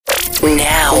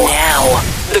Now.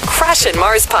 The Crash and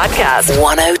Mars Podcast.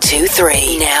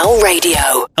 102.3 Now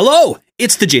Radio. Hello,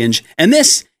 it's the Ginge, and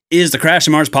this is the Crash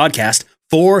and Mars Podcast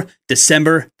for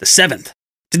December the 7th.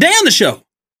 Today on the show,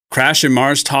 Crash and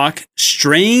Mars talk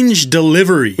strange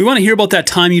delivery. We want to hear about that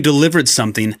time you delivered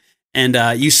something and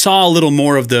you saw a little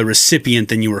more of the recipient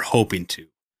than you were hoping to.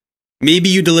 Maybe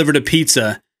you delivered a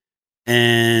pizza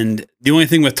and the only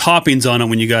thing with toppings on it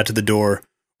when you got to the door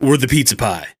were the pizza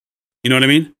pie. You know what I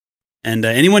mean? And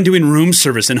anyone doing room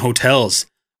service in hotels,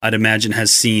 I'd imagine,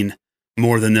 has seen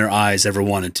more than their eyes ever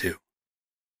wanted to.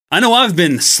 I know I've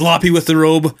been sloppy with the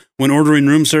robe when ordering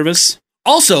room service.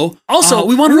 Also,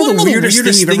 we want to know the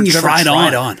weirdest thing you've ever tried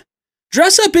on.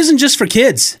 Dress up isn't just for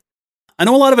kids. I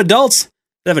know a lot of adults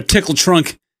that have a tickle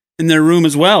trunk in their room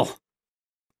as well.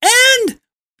 And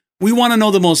we want to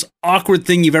know the most awkward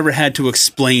thing you've ever had to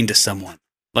explain to someone.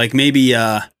 Like maybe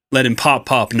letting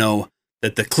Pop know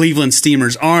that the Cleveland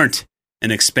Steamers aren't an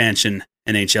expansion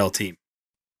NHL team.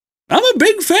 I'm a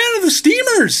big fan of the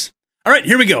Steamers. All right,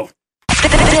 here we go.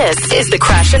 This is the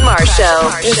Crash and Mars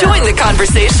Show. Join the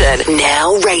conversation.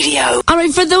 Now Radio. All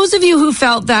right, for those of you who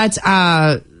felt that,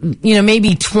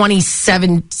 maybe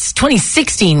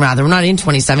 2016 rather, we're not in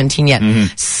 2017 yet,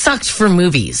 sucked for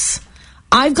movies.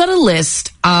 I've got a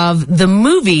list of the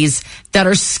movies that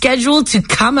are scheduled to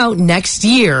come out next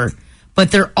year, but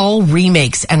they're all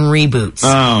remakes and reboots.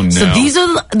 Oh, no. So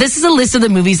this is a list of the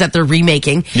movies that they're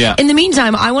remaking. Yeah. In the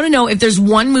meantime, I want to know if there's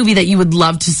one movie that you would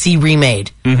love to see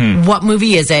remade. Mm-hmm. What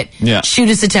movie is it? Yeah. Shoot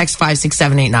us a text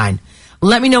 56789.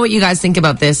 Let me know what you guys think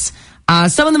about this.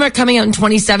 Some of them are coming out in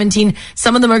 2017.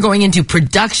 Some of them are going into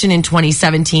production in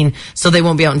 2017, so they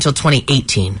won't be out until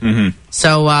 2018. Mm-hmm.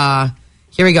 So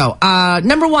here we go.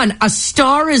 Number one, A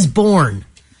Star is Born,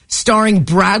 starring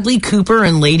Bradley Cooper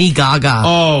and Lady Gaga.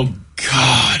 Oh,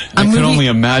 God. I can only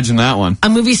imagine that one. A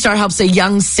movie star helps a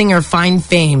young singer find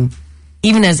fame,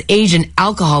 even as age and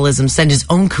alcoholism send his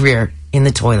own career in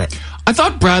the toilet. I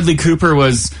thought Bradley Cooper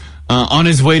was on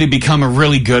his way to become a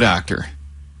really good actor.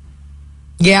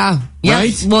 Yeah.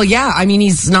 Right? Well, yeah. I mean,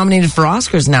 he's nominated for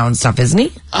Oscars now and stuff, isn't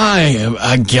he?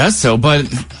 I guess so, but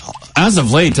as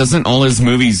of late, doesn't all his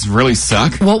movies really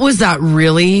suck? What was that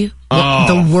really?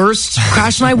 The worst.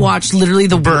 Crash and I watched literally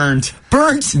the Burnt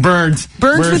with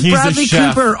he's Bradley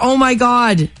Cooper. Oh my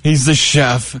God. He's the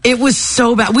chef. It was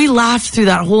so bad. We laughed through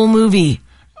that whole movie.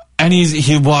 And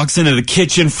he walks into the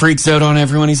kitchen, freaks out on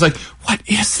everyone. He's like, "What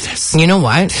is this? You know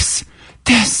what?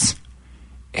 This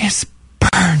is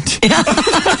burnt."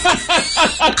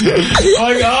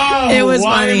 It was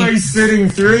why funny. am I sitting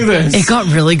through this? It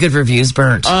got really good reviews,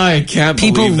 Burnt. I can't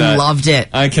People believe that. loved it.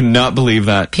 I cannot believe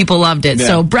that. People loved it. Yeah.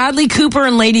 So Bradley Cooper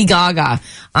and Lady Gaga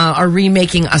are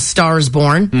remaking A Star is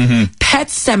Born. Mm-hmm. Pet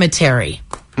Sematary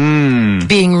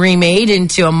being remade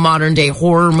into a modern day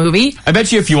horror movie. I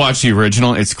bet you if you watch the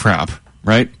original, it's crap,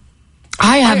 right?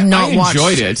 I have not watched. I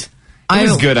enjoyed it. It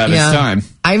was good at its time.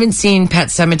 I haven't seen Pet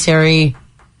Sematary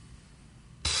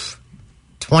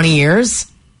 20 years.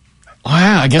 Oh,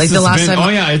 yeah, I guess Like the last time. Oh,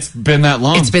 yeah, it's been that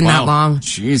long. It's been that long.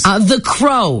 Jeez. The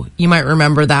Crow. You might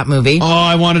remember that movie. Oh,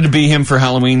 I wanted to be him for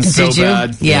Halloween so Did you?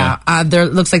 bad. Yeah. There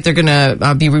looks like they're going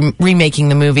to be remaking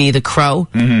the movie The Crow.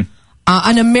 Mm-hmm.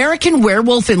 An American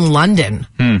Werewolf in London.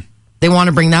 They want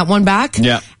to bring that one back.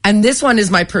 Yeah. And this one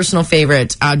is my personal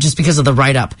favorite just because of the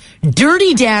write-up.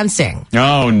 Dirty Dancing.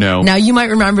 Oh, no. Now, you might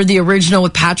remember the original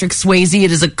with Patrick Swayze.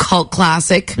 It is a cult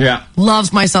classic. Yeah.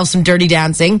 Loves myself some Dirty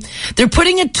Dancing. They're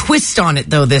putting a twist on it,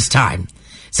 though, this time.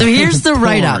 So here's the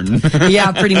write-up.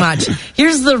 Yeah, pretty much.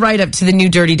 Here's the write-up to the new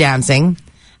Dirty Dancing.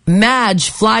 Madge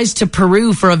flies to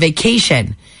Peru for a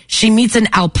vacation. She meets an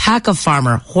alpaca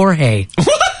farmer, Jorge.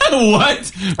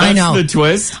 What? That's I know. The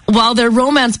twist? While their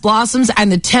romance blossoms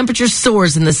and the temperature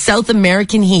soars in the South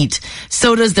American heat,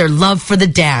 so does their love for the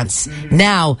dance.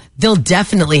 Now, they'll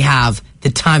definitely have the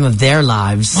time of their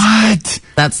lives. What?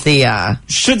 That's the,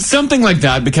 Should something like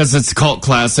that, because it's a cult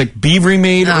classic, be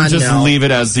remade or just no. leave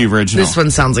it as the original? This one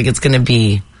sounds like it's going to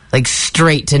be, like,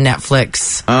 straight to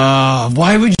Netflix.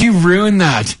 Why would you ruin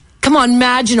that? Come on,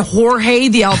 imagine Jorge,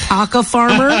 the alpaca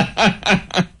farmer.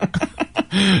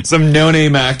 Some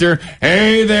no-name actor.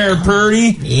 Hey there,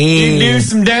 Purdy. You do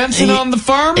some dancing on the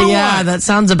farm or Yeah, what? that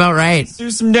sounds about right. Do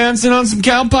some dancing on some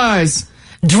cow pies.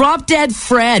 Drop Dead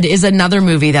Fred is another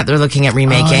movie that they're looking at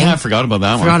remaking. Oh, yeah, I forgot about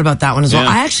that one. Forgot about that one as well. Yeah.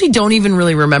 I actually don't even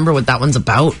really remember what that one's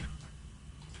about.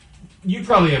 You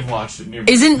probably have watched it.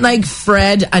 Isn't, like,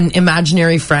 Fred an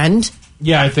imaginary friend?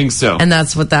 Yeah, I think so. And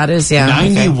that's what that is, yeah.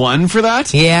 91 for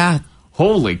that? Yeah.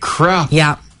 Holy crap.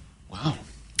 Yeah. Wow.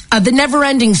 The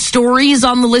Never-Ending Story is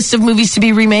on the list of movies to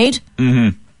be remade.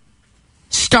 Mm-hmm.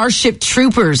 Starship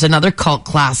Troopers, another cult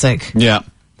classic. Yeah.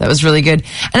 That was really good.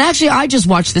 And actually, I just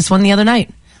watched this one the other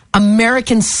night.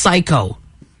 American Psycho.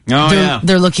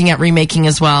 They're looking at remaking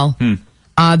as well.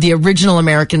 The original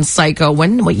American Psycho.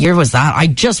 What year was that? I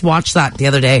just watched that the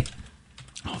other day.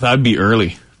 Oh, that'd be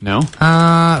early. No?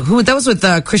 That was with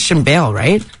Christian Bale,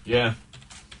 right? Yeah.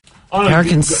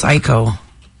 American Psycho.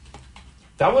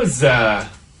 That was,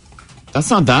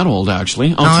 that's not that old,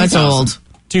 actually. Oh, no, it's old.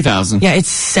 2000. Yeah, it's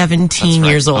 17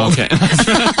 years old. Okay.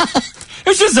 It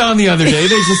was just on the other day. They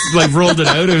just rolled it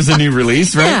out. It was a new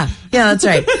release, right? Yeah, that's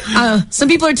right. Some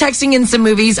people are texting in some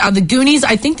movies. The Goonies,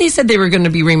 I think they said they were going to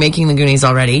be remaking the Goonies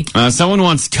already. Someone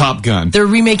wants Top Gun. They're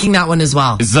remaking that one as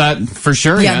well. Is that for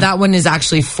sure? Yeah, that one is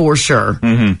actually for sure.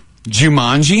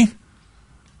 Jumanji?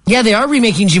 Yeah, they are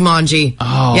remaking Jumanji.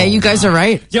 Oh, yeah, you guys are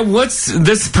right. Yeah,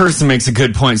 this person makes a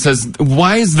good point. Says,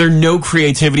 why is there no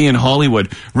creativity in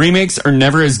Hollywood? Remakes are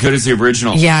never as good as the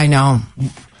original. Yeah, I know.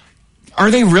 Are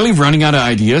they really running out of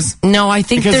ideas? No, I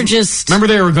think they're just... Remember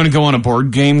they were going to go on a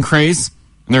board game craze?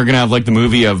 And they were going to have the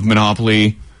movie of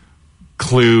Monopoly,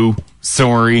 Clue,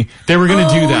 Sorry. They were going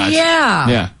to do that. Yeah.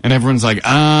 Yeah. And everyone's like,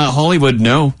 Hollywood,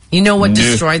 no. You know what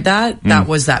destroyed that? That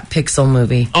was that Pixel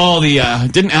movie. Oh,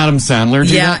 didn't Adam Sandler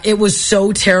do that? Yeah, it was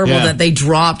so terrible that they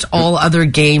dropped all other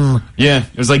game. Yeah,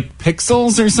 it was like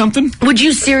Pixels or something. Would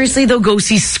you seriously, though, go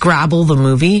see Scrabble the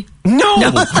movie? No.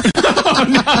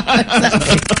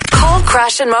 Call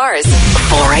Crash and Mars.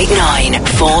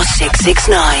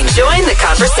 489-4669. Join the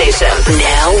conversation.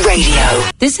 Now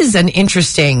radio. This is an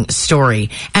interesting story.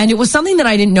 And it was something that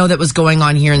I didn't know that was going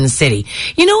on here in the city.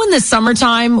 You know, in the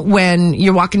summertime when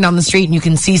you're walking down the street and you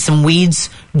can see some weeds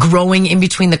growing in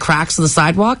between the cracks of the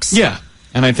sidewalks? Yeah.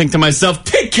 And I think to myself,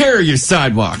 take care of your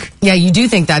sidewalk. Yeah, you do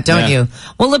think that, don't you?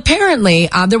 Well, apparently,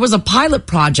 there was a pilot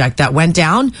project that went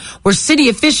down where city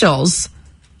officials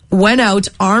went out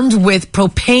armed with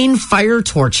propane fire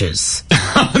torches.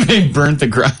 They burnt the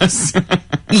grass.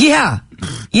 Yeah.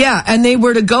 And they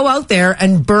were to go out there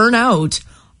and burn out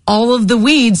all of the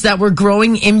weeds that were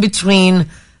growing in between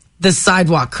the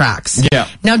sidewalk cracks. Yeah.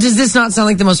 Now, does this not sound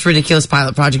like the most ridiculous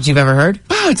pilot project you've ever heard?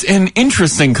 Wow, it's an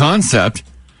interesting concept.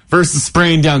 Versus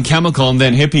spraying down chemical and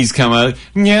then hippies come out.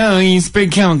 Yeah, you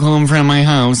sprayed chemical in front of my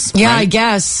house. Yeah, right?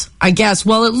 I guess.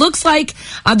 Well, it looks like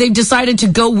they've decided to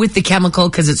go with the chemical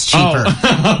because it's cheaper.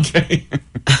 Oh, okay.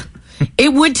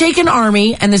 It would take an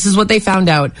army, and this is what they found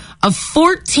out, of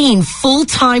 14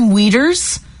 full-time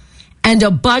weeders and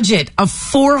a budget of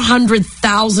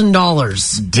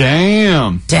 $400,000.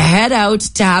 Damn. To head out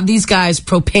to have these guys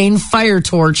propane fire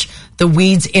torch the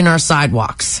weeds in our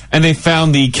sidewalks. And they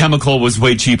found the chemical was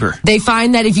way cheaper. They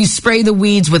find that if you spray the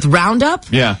weeds with Roundup,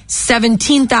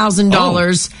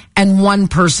 $17,000 and one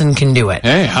person can do it.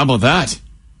 Hey, how about that?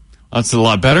 That's a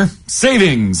lot better.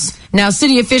 Savings. Now,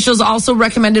 city officials also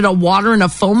recommended a water and a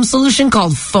foam solution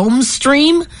called Foam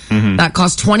Stream. That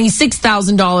cost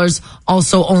 $26,000.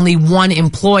 Also, only one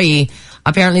employee.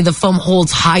 Apparently, the foam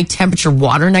holds high temperature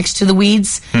water next to the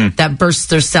weeds that bursts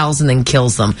their cells and then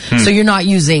kills them. So you're not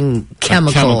using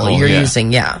chemical. You're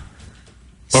using, But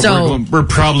so we're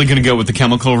probably going to go with the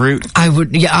chemical route. I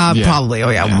would, probably. Oh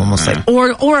yeah, almost like,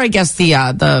 or I guess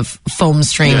the Foam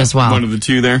Stream as well. One of the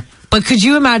two there. But could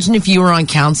you imagine if you were on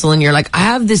council and you're like, I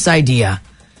have this idea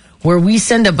where we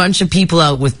send a bunch of people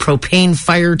out with propane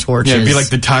fire torches. Yeah, it'd be like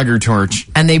the tiger torch.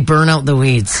 And they burn out the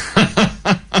weeds.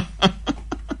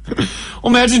 Well,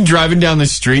 imagine driving down the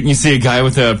street and you see a guy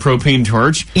with a propane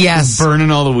torch. Yes.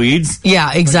 Burning all the weeds.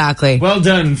 Yeah, exactly. Well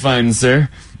done, fine sir.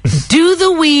 Do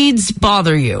the weeds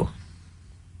bother you?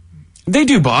 They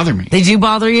do bother me. They do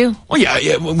bother you? Well, yeah.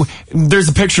 There's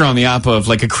a picture on the app of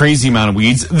a crazy amount of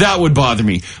weeds. That would bother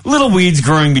me. Little weeds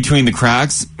growing between the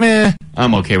cracks.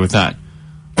 I'm okay with that.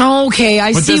 Okay,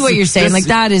 I see what you're saying.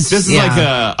 This is like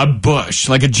a bush,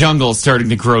 like a jungle starting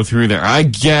to grow through there. I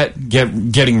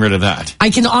getting rid of that. I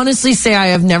can honestly say I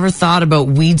have never thought about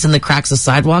weeds in the cracks of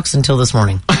sidewalks until this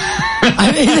morning.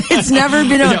 It's never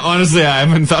been Yeah, honestly, I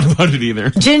haven't thought about it either.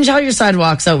 Ginge, how are your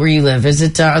sidewalks out where you live? Is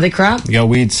it, are they crap? You got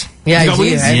weeds. Yeah, You got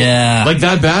weeds? right? Yeah. Like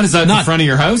that bad? Is that in front of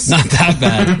your house? Not that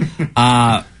bad.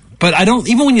 But I don't,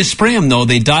 even when you spray them though,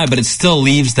 they die, but it still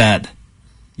leaves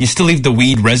you still leave the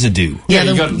weed residue. Yeah,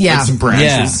 you got some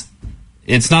branches. Yeah.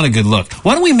 It's not a good look.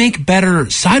 Why don't we make better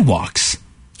sidewalks?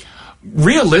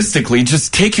 Realistically,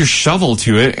 just take your shovel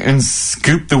to it and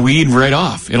scoop the weed right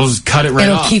off. It'll just cut it right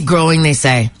off. It'll keep growing, they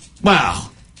say.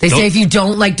 Wow. They say if you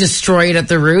don't destroy it at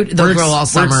the root, they'll grow all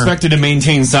summer. We're expected to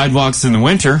maintain sidewalks in the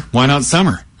winter. Why not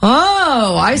summer?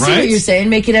 Oh, I see what you're saying.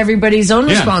 Make it everybody's own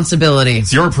responsibility.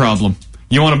 It's your problem.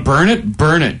 You want to burn it?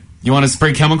 Burn it. You want to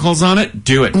spray chemicals on it?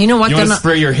 Do it. You know what? You want to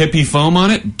spray your hippie foam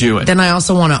on it? Do it. Then I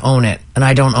also want to own it, and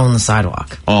I don't own the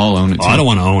sidewalk. I'll own it too. I don't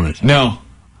want to own it. No.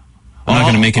 I'm not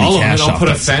going to make any cash I'll off put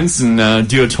a that. fence and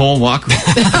do a toll walkway.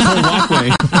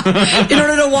 In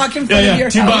order to walk in front of your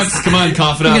house. $2. Come on,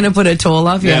 cough it You're up. going to put a toll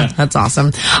off? Yeah, Yeah. that's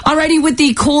awesome. Alrighty, with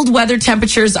the cold weather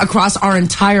temperatures across our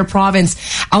entire province,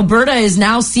 Alberta is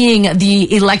now seeing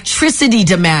the electricity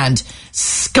demand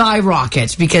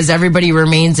skyrocket because everybody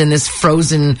remains in this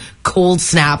frozen cold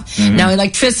snap. Now,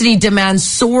 electricity demand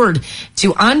soared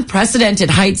to unprecedented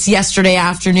heights yesterday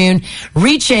afternoon,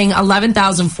 reaching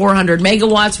 11,400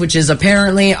 megawatts, which is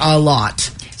apparently a lot.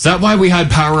 Is that why we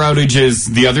had power outages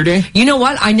the other day? You know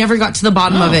what? I never got to the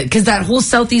bottom of it because that whole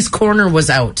southeast corner was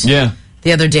out. Yeah.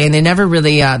 The other day, and they never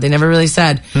really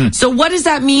said. So what does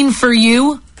that mean for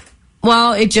you?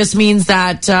 Well, it just means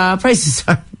that prices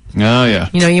are, Oh, yeah.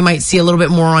 you might see a little bit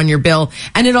more on your bill,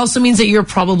 and it also means that you're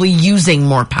probably using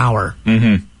more power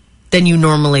than you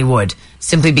normally would,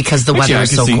 simply because the weather I is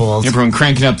can so see cold. everyone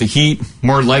cranking up the heat.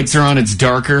 More lights are on. It's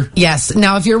darker. Yes.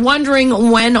 Now, if you're wondering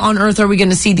when on earth are we going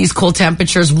to see these cold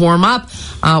temperatures warm up,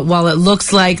 while it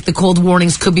looks like the cold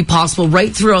warnings could be possible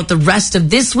right throughout the rest of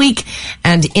this week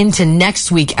and into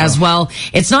next week as well,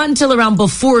 it's not until around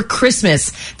before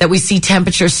Christmas that we see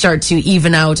temperatures start to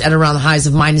even out at around the highs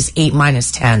of -8,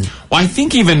 -10. Well, I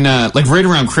think even like right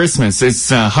around Christmas, it's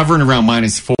hovering around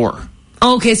 -4.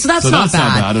 Okay, so that's not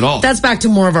bad at all. That's back to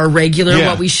more of our regular, Yeah.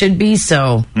 what we should be,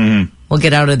 so we'll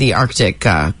get out of the Arctic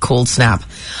cold snap.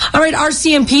 All right,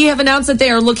 RCMP have announced that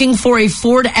they are looking for a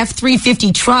Ford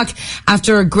F-350 truck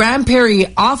after a Grand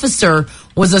Prairie officer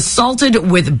was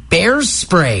assaulted with bear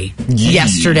spray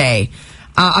yesterday.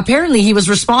 Apparently, he was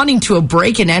responding to a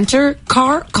break-and-enter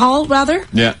call,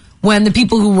 Yeah. when the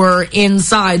people who were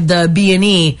inside the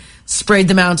B&E sprayed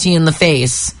the Mountie in the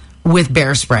face with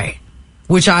bear spray,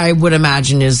 which I would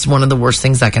imagine is one of the worst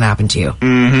things that can happen to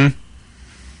you.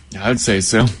 I would say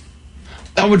so.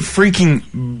 That would freaking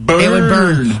burn. It would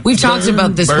burn. We've talked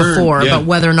about this before, yeah. about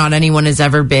whether or not anyone has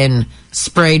ever been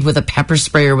sprayed with a pepper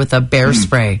spray or with a bear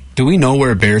spray. Do we know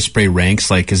where bear spray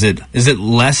ranks? Like, is it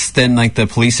less than like the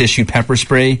police issued pepper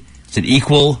spray? Is it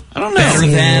equal? I don't know. Better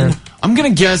than? I'm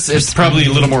going to guess it's probably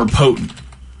a little more potent.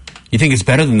 You think it's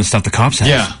better than the stuff the cops have?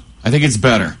 Yeah, I think it's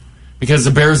better. Because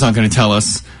the bear's not going to tell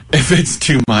us if it's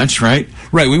too much, right?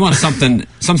 Right. We want something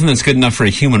that's good enough for a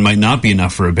human might not be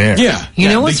enough for a bear. Yeah. You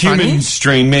know what's the human funny?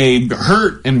 strain may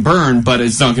hurt and burn, but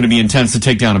it's not going to be intense to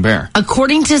take down a bear.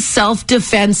 According to Self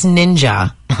Defense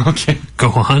Ninja, Okay. Go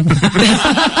on. Great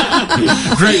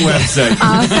website.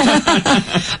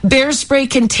 bear spray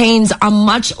contains a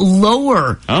much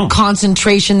lower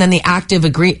concentration than the active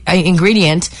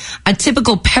ingredient. A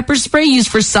typical pepper spray used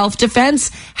for self-defense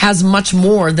has much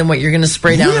more than what you're going to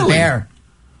spray down a Really? bear.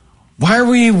 Why are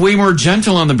we way more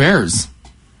gentle on the bears?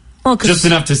 Well, Just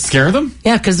enough to scare them?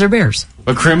 Yeah, because they're bears.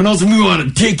 But criminals, we want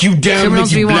to take you down,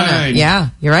 Criminals, make you we want to. blind. Yeah,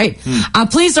 you're right.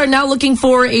 Police are now looking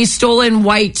for a stolen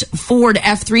white Ford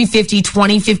F-350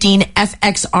 2015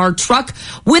 FXR truck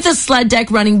with a sled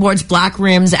deck, running boards, black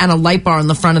rims, and a light bar on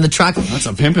the front of the truck. That's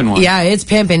a pimpin' one. Yeah, it's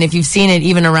pimping. If you've seen it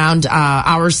even around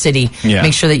our city,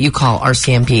 make sure that you call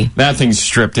RCMP. That thing's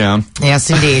stripped down.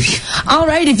 Yes, indeed. All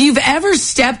right, if you've ever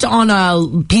stepped on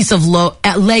a piece of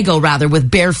Lego, with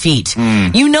bare feet,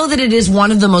 you know that it is one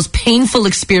of the most painful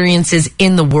experiences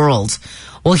in the world.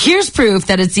 Well, here's proof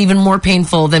that it's even more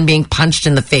painful than being punched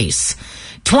in the face.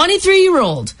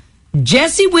 23-year-old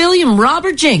Jesse William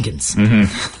Robert Jenkins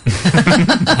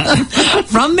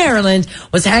from Maryland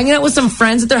was hanging out with some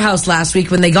friends at their house last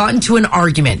week when they got into an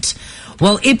argument.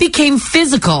 Well, it became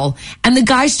physical, and the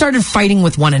guys started fighting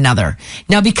with one another.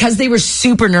 Now, because they were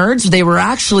super nerds, they were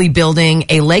actually building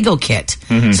a Lego kit.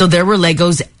 So there were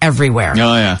Legos everywhere.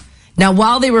 Oh, yeah. Now,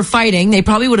 while they were fighting, they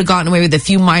probably would have gotten away with a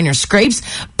few minor scrapes,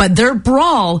 but their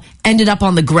brawl ended up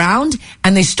on the ground,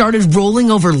 and they started rolling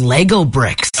over Lego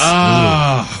bricks.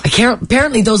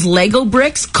 Apparently, those Lego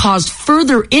bricks caused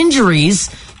further injuries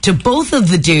to both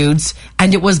of the dudes,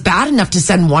 and it was bad enough to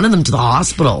send one of them to the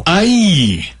hospital.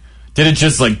 Aye. Did it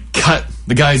just, cut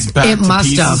the guy's back It to must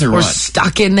pieces have, or or what?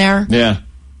 stuck in there. Yeah.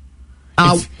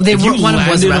 One of them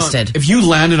was arrested. If you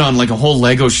landed on, a whole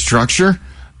Lego structure,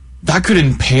 that could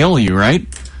impale you, right?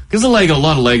 Because a lot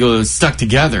of Lego is stuck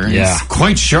together, and it's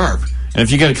quite sharp. And if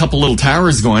you get a couple little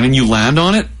towers going and you land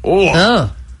on it, yeah,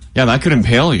 that could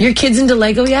impale you. Your kids into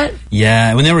Lego yet?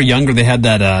 Yeah, when they were younger, they had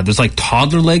that. There's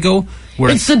toddler Lego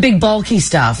where It's the big bulky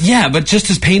stuff. yeah, but just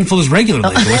as painful as regular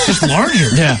Lego. It's just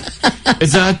larger. Yeah.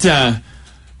 Is that,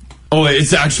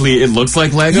 it's actually, it looks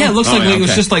like Lego? Yeah, it looks like Lego. okay.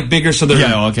 It's just bigger, so their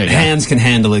hands can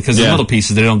handle it because the little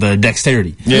pieces they don't have the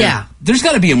dexterity. Yeah. There's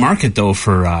got to be a market though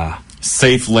for.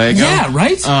 Safe Lego? Yeah,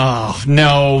 right. Oh,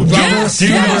 no.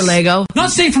 Rubber Lego.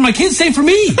 Not safe for my kids, safe for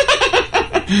me.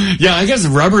 Yeah, I guess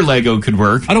rubber Lego could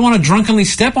work. I don't want to drunkenly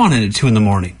step on it at 2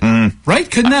 a.m. Right?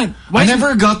 Couldn't that? I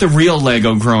never got the real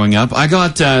Lego growing up. I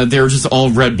got, they were just all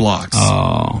red blocks.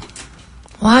 Oh.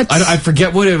 What? I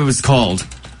forget what it was called.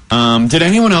 Did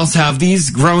anyone else have these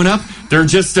growing up? They're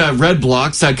just red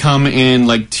blocks that come in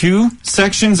like 2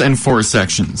 sections and 4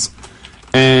 sections.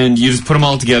 And you just put them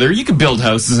all together. You could build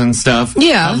houses and stuff.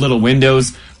 Yeah. Have little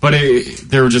windows. But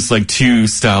they were just like 2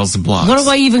 styles of blocks. What do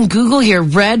I even Google here?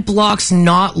 Red blocks,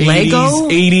 not Lego?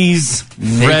 80s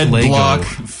red Lego. block.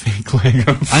 Fake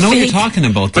Lego. I know what you're Fake. talking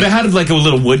about. But it had like a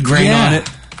little wood grain Yeah. on it.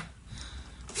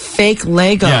 Fake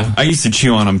Lego. Yeah, I used to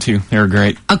chew on them too. They were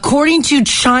great. According to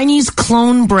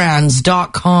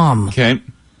ChineseCloneBrands.com, Okay.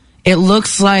 it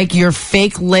looks like your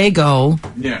fake Lego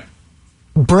Yeah.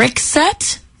 brick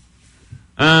set.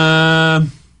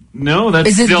 No, that's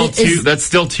Is it- still is- too. That's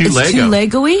still too It's Lego. too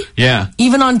Lego-y? Yeah.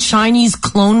 Even on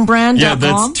ChineseCloneBrand.com? Yeah,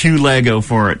 that's too Lego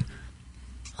for it.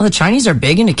 Well, the Chinese are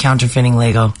big into counterfeiting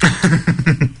Lego.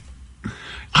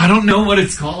 I don't know what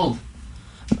it's called.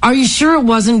 Are you sure it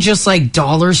wasn't just like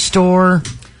dollar store?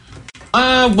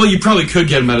 Well, you probably could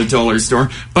get them at a dollar store,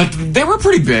 but they were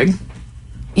pretty big.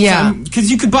 Yeah. Because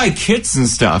you could buy kits and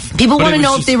stuff. People But want it to was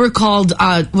know if just they were called,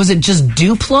 was it just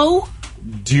Duplo?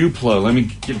 Duplo. Let me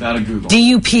give that a Google.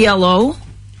 D-U-P-L-O?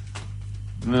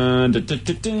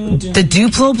 The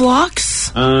Duplo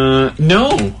blocks?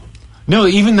 No. No,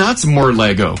 even that's more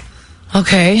Lego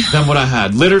Okay. than what I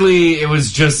had. Literally, it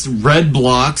was just red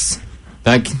blocks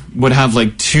that would have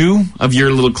like 2 of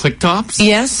your little click tops.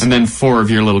 Yes. And then 4 of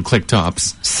your little click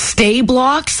tops. Stay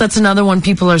blocks? That's another one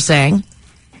people are saying.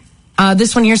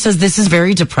 This one here says, this is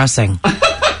very depressing.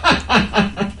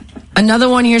 Another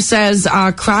one here says,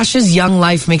 Crash's young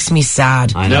life makes me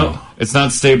sad. I know. No, it's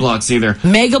not stay blocks either.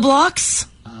 Mega blocks?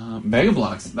 Mega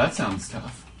blocks, that sounds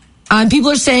tough. And people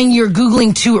are saying you're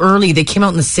Googling too early. They came out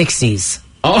in the 60s.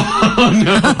 Oh,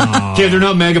 no. Okay, they're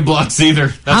not mega blocks either.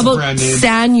 That's How a about brand name.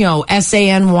 Sanyo?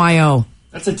 S-A-N-Y-O.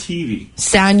 That's a TV.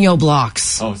 Sanyo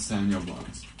blocks. Oh, Sanyo blocks. Oh.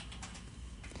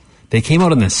 They came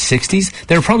out in the 60s.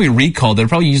 They were probably recalled. They were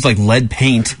probably used like lead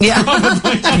paint. Yeah.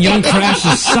 Young Crash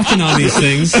is sucking on these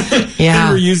things. They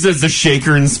Yeah. were used as the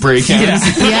shaker and spray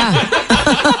cans. Yeah.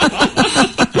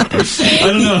 I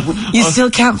don't know. You still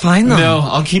can't find them. No,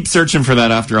 I'll keep searching for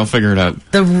that after. I'll figure it out.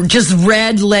 The just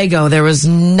red Lego. There was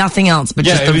nothing else but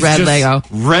just it the was red just Lego.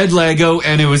 Red Lego,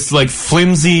 and it was like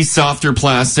flimsy, softer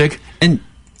plastic.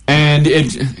 And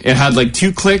it had like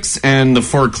 2 clicks and the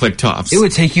 4 click tops. It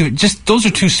would take you just those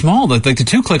are too small. Like the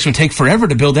 2 clicks would take forever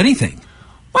to build anything.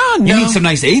 Well, You no. need some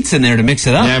nice 8s in there to mix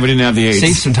it up. Yeah, we didn't have the 8s.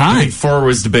 Save some time. I think 4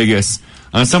 was the biggest.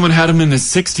 Someone had them in the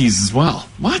 60s as well.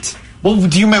 What? Well,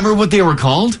 do you remember what they were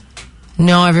called?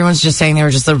 No, everyone's just saying they were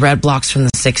just the red blocks from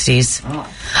the 60s. Oh.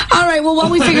 All right, well, while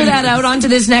we figure that out, on to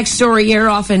this next story here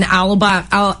off in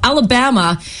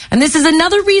Alabama. And this is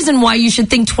another reason why you should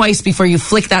think twice before you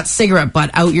flick that cigarette butt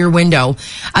out your window.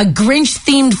 A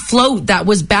Grinch-themed float that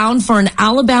was bound for an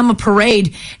Alabama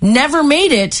parade never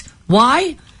made it.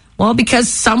 Why? Well, because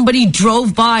somebody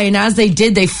drove by, and as they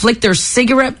did, they flicked their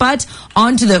cigarette butt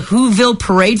onto the Whoville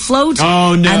parade float.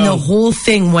 Oh, no. And the whole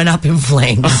thing went up in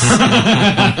flames.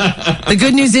 The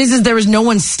good news is there was no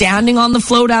one standing on the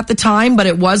float at the time, but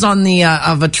it was on the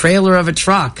of a trailer of a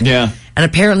truck. Yeah. And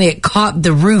apparently it caught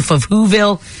the roof of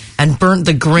Whoville and burnt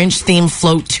the Grinch-themed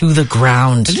float to the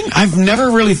ground. I've never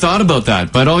really thought about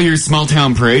that, but all your small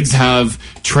town parades have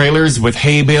trailers with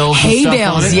hay bales and Hay stuff on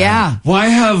bales, it. yeah. Why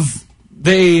have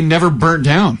they never burnt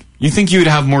down? You think you would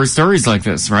have more stories like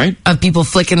this, right? Of people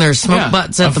flicking their smoke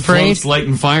butts at of the parade. floats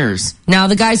lighting fires. Now,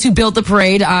 the guys who built the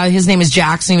parade, his name is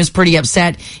Jackson. He was pretty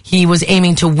upset. He was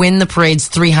aiming to win the parade's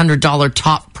 $300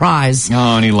 top prize.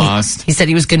 Oh, and he lost. He said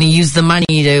he was going to use the money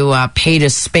to pay to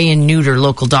spay and neuter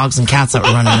local dogs and cats that were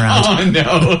running around. Oh,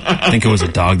 no. I think it was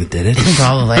a dog that did it.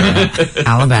 Probably.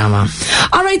 Alabama.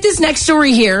 All right, this next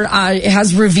story here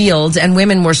has revealed, and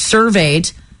women were surveyed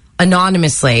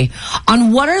anonymously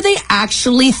on what are they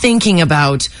actually thinking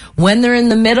about when they're in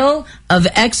the middle of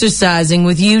exercising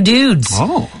with you dudes.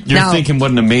 Oh. You're Now- thinking what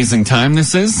an amazing time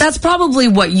this is? That's probably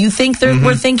what you think they're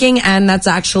we're thinking, and that's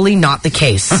actually not the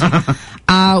case.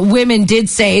 Women did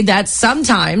say that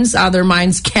sometimes their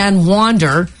minds can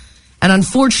wander, and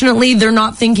unfortunately, they're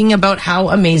not thinking about how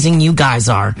amazing you guys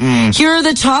are. Here are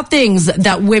the top things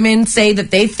that women say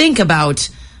that they think about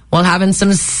while having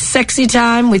some sexy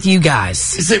time with you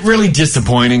guys. Is it really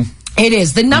disappointing? It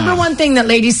is. The number one thing that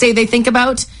ladies say they think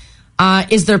about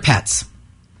is their pets.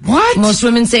 What? Most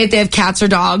women say if they have cats or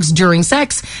dogs during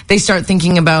sex, they start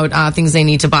thinking about things they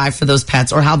need to buy for those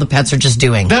pets or how the pets are just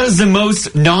doing. That is the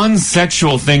most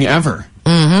non-sexual thing ever.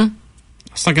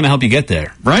 It's not going to help you get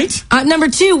there. Right? Number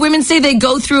 2, women say they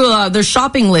go through their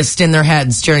shopping list in their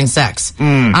heads during sex.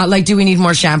 Like, do we need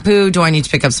more shampoo? Do I need to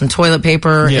pick up some toilet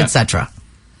paper, etc.?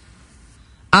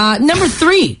 Number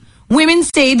 3, women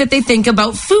say that they think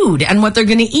about food and what they're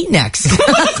going to eat next.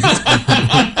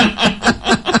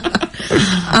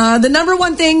 The number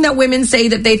 1 thing that women say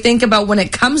that they think about when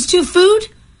it comes to food,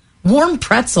 warm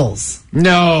pretzels.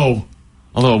 No.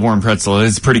 Although a warm pretzel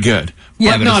is pretty good.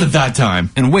 Yeah, but but not it's- at that time.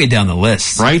 And way down the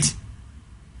list. Right?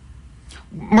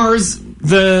 Mars,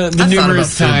 the I've thought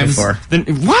numerous about food times. before.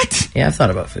 What? Yeah, I've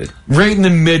thought about food. Right in the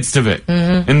midst of it.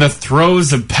 In the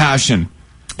throes of passion.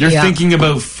 You're Yeah. thinking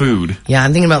about food. Yeah,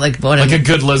 I'm thinking about like what Like a I'm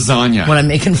good lasagna.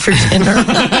 making for dinner.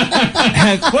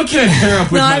 What can I pair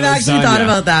up with No, my I've actually lasagna? thought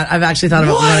about that. I've actually thought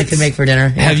about what I could make for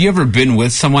dinner. Yeah. Have you ever been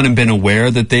with someone and been aware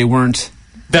that they weren't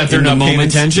That they're in the not paying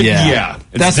moment? attention? Yeah.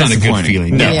 It's That's not a good disappointing.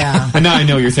 feeling. No. Yeah. And now I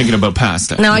know you're thinking about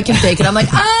pasta. Now I can fake it. I'm like,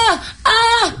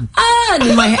 and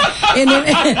in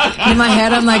my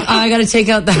head, I'm like, I got to take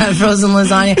out that frozen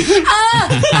lasagna.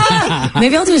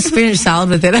 Maybe I'll do a spinach salad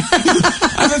with it. I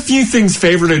have a few things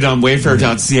favorited on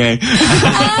wayfair.ca.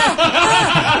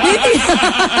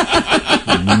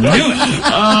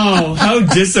 Oh, how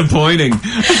disappointing.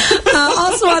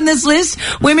 Also on this list,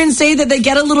 women say that they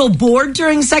get a little bored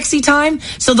during sexy time,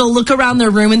 so they'll look around their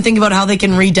room and think about how they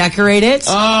can redecorate it.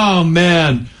 Oh,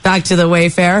 man. Back to the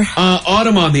Wayfair.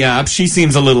 Autumn on the app, she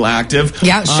seems a little active.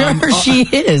 Yeah, sure, she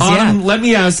is. Autumn, Yeah. let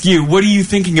me ask you, what are you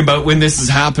thinking about when this is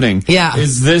happening? Yeah.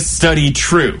 Is this study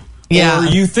true? Yeah. Or are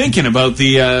you thinking about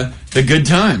the good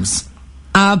times?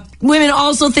 Women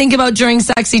also think about during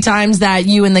sexy times that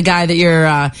you and the guy that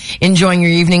you're enjoying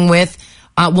your evening with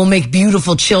will make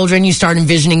beautiful children. You start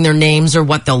envisioning their names or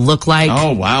what they'll look like.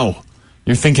 Oh, wow.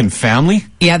 You're thinking family?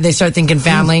 Yeah, they start thinking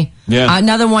family. Yeah.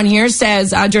 Another one here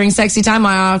says, during sexy time,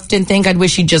 I often think I'd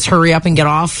wish he'd just hurry up and get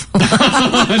off.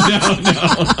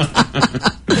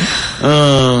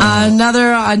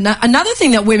 Another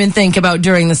thing that women think about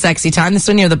during the sexy time, this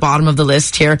one near the bottom of the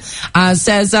list here,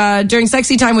 says, during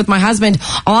sexy time with my husband,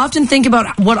 I'll often think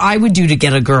about what I would do to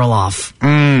get a girl off.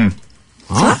 So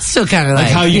that's still kind of like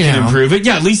How you can know. improve it?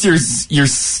 Yeah, at least you're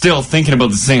still thinking about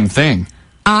the same thing.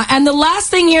 And the last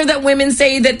thing here that women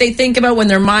say that they think about when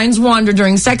their minds wander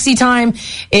during sexy time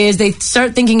is they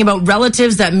start thinking about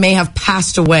relatives that may have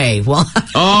passed away. Well,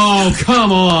 Oh,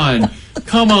 come on.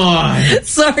 Come on.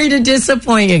 sorry to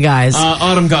disappoint you guys.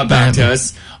 Autumn got back to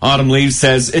us. Autumn Leaves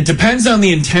says, it depends on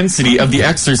the intensity of the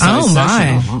exercise Oh,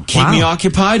 my. session. Keep Wow. me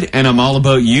occupied, and I'm all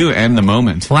about you and the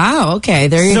moment. Wow, okay,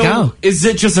 there you So, go. is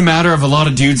it just a matter of a lot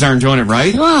of dudes aren't doing it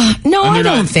right? No, And I they're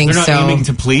don't not- think they're so. not aiming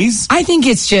to please? I think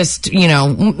it's just,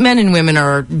 men and women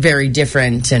are very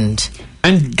different and...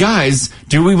 And guys,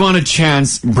 do we want a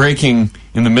chance breaking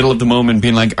in the middle of the moment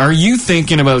being like, are you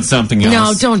thinking about something else?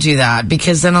 No, don't do that,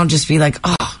 because then I'll just be like,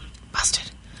 oh,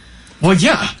 busted. Well,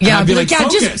 yeah. And Yeah, I'd I'll be like, yeah,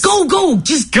 focus. just go,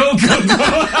 just Go.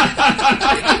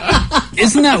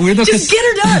 Isn't that weird though? Just get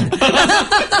her done.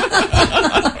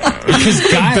 Because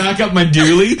Back up my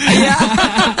dually.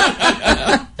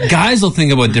 guys will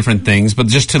think about different things, but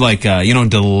just to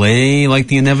delay like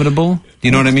the inevitable. Do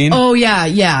you know what I mean? Oh, yeah,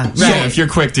 right. Yeah, if you're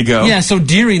quick to go. Yeah, so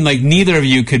during, neither of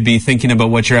you could be thinking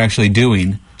about what you're actually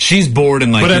doing. She's bored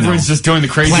and, But everyone's just doing the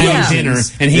crazy planning things. dinner,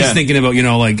 and he's Yeah. thinking about,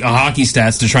 a hockey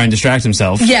stats to try and distract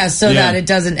himself. Yeah, so Yeah. that it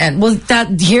doesn't end. Well,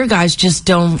 here, guys, just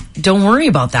don't worry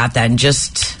about that then.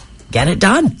 Just get it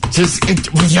done.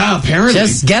 Apparently.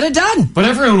 Just get it done. But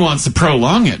everyone wants to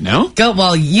prolong it, no? Go.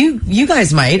 Well, you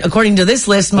guys might. According to this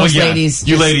list, most Well, yeah, ladies.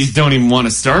 You ladies don't even want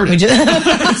to start it. I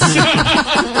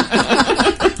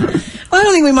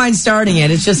don't think we mind starting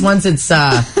it. It's just once it's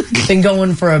been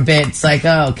going for a bit, it's like,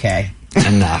 oh, okay.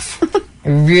 Enough. I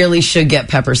really should get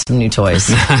Pepper some new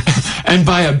toys. And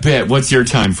by a bit, what's your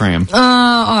time frame?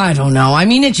 I don't know. I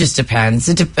mean, it just depends.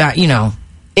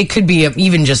 It could be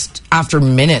even just after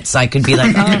minutes. I could be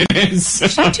like, oh,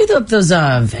 should I do those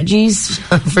veggies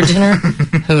for dinner?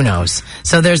 Who knows?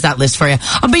 So there's that list for you.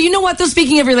 But you know what, though?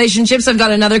 Speaking of relationships, I've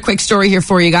got another quick story here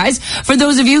for you guys. For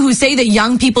those of you who say that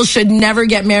young people should never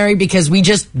get married because we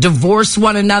just divorce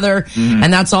one another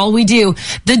and that's all we do,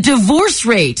 the divorce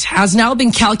rate has now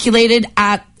been calculated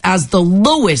as the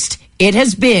lowest it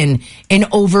has been in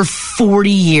over 40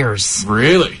 years.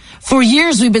 Really? For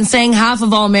years, we've been saying half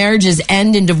of all marriages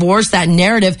end in divorce. That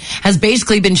narrative has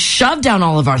basically been shoved down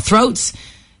all of our throats.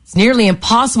 It's nearly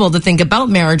impossible to think about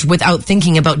marriage without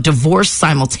thinking about divorce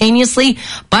simultaneously.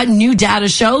 But new data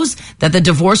shows that the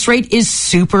divorce rate is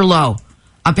super low.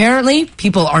 Apparently,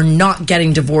 people are not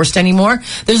getting divorced anymore.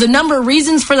 There's a number of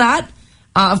reasons for that.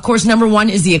 Of course, number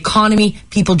one is the economy.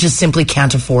 People just simply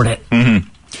can't afford it.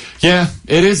 Yeah,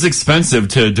 it is expensive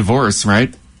to divorce,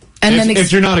 right? And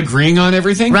if you're not agreeing on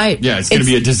everything, right? Yeah, it's going to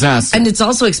be a disaster. And it's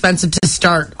also expensive to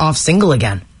start off single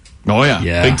again. Oh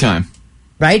yeah, big time.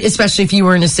 Right? Especially if you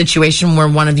were in a situation where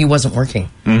one of you wasn't working.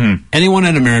 Mm-hmm. Anyone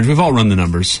in a marriage, we've all run the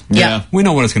numbers. Yeah. We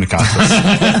know what it's going to cost us.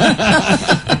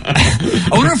 I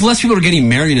wonder if less people are getting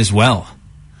married as well.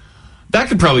 That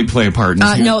could probably play a part.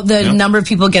 No, the number of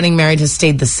people getting married has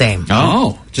stayed the same.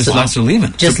 Just less are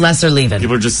leaving. Just less are leaving.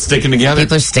 People are just sticking together.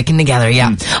 People are sticking together,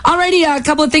 yeah. Alrighty, a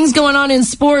couple of things going on in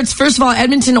sports. First of all,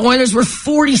 Edmonton Oilers were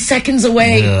 40 seconds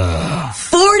away.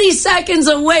 40 seconds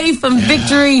away from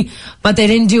victory, but they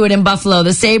didn't do it in Buffalo.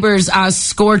 The Sabres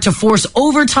scored to force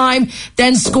overtime,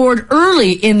 then scored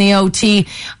early in the OT.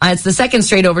 It's the second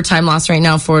straight overtime loss right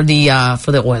now for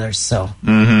the Oilers. So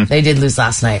they did lose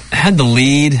last night. Had the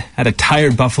lead, had a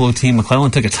tired Buffalo team.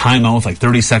 McClellan took a timeout with like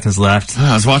 30 seconds left.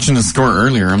 I was watching the score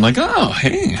earlier. I'm like, oh,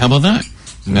 hey, how about that?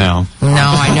 No,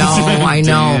 I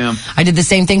know. Damn. I did the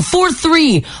same thing.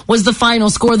 4-3 was the final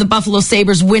score. The Buffalo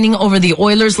Sabres winning over the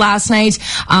Oilers last night.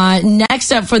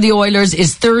 Next up for the Oilers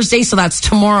is Thursday, so that's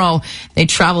tomorrow. They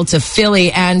travel to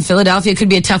Philly, and Philadelphia could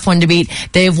be a tough one to beat.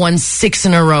 They have won 6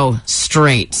 in a row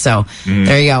straight. So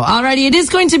there you go. Alrighty, it is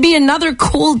going to be another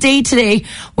cool day today.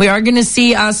 We are going to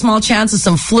see a small chance of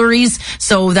some flurries.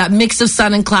 So that mix of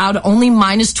sun and cloud, only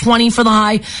minus 20 for the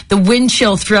high. The wind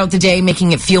chill throughout the day,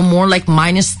 making it feel more like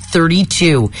minus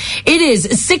 32. It is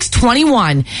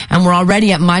 6:21, and we're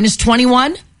already at minus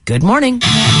 21. Good morning.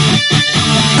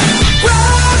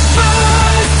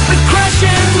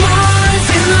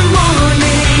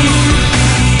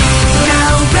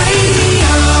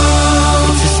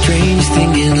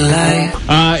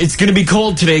 It's going to be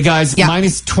cold today, guys. Yeah.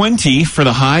 Minus 20 for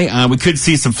the high. We could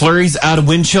see some flurries out of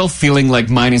wind chill, feeling like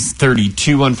minus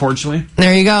 32, unfortunately.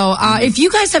 There you go. If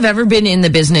you guys have ever been in the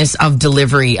business of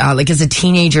delivery, like as a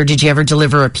teenager, did you ever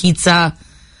deliver a pizza?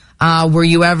 Were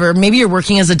you ever, maybe you're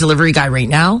working as a delivery guy right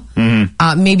now.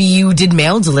 Maybe you did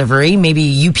mail delivery,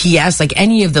 maybe UPS, like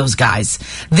any of those guys.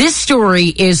 This story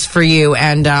is for you,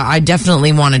 and I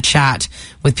definitely want to chat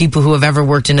with people who have ever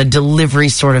worked in a delivery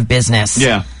sort of business.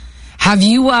 Yeah. Have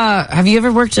you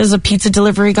ever worked as a pizza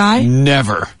delivery guy?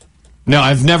 Never. No,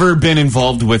 I've never been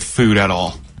involved with food at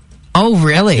all. Oh,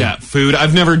 really? Yeah, food.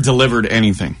 I've never delivered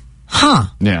anything. Huh.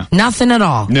 Yeah. Nothing at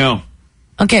all. No.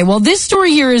 Okay, well, this story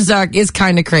here is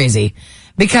kind of crazy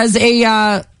because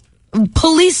a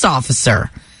police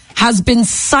officer has been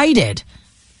cited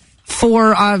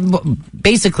for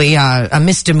basically a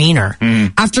misdemeanor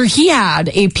after he had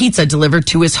a pizza delivered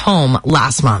to his home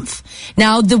last month.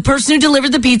 Now, the person who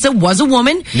delivered the pizza was a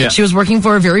woman. Yeah. She was working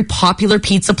for a very popular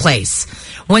pizza place.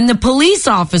 When the police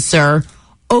officer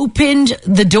opened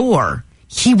the door,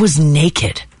 he was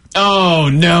naked. Oh,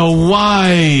 no.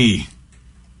 Why?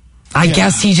 I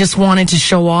guess he just wanted to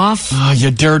show off. Oh, you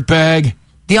dirtbag.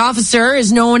 The officer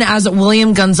is known as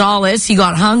William Gonzalez. He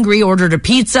got hungry, ordered a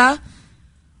pizza.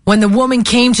 When the woman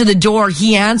came to the door,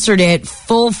 he answered it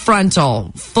full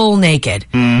frontal, full naked.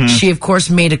 She, of course,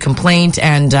 made a complaint,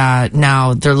 and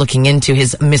now they're looking into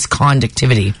his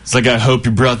misconductivity. It's like, I hope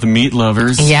you brought the meat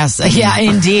lovers. Yes, yeah,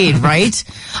 indeed, right?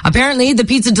 Apparently, the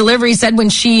pizza delivery said when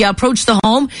she approached the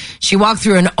home, she walked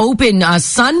through an open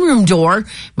sunroom door,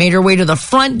 made her way to the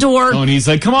front door. Oh, and he's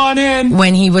like, come on in.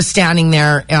 When he was standing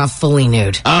there fully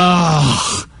nude.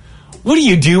 Oh. What do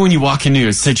you do when you walk into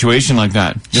a situation like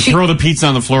that? You throw the pizza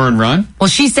on the floor and run? Well,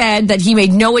 she said that he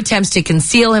made no attempts to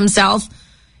conceal himself.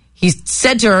 He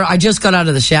said to her, I just got out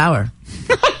of the shower.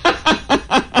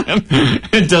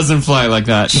 It doesn't fly like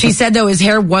that. She said, though, his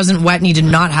hair wasn't wet and he did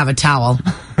not have a towel.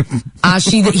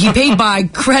 He paid by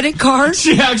credit card.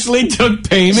 She actually took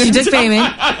payment? She took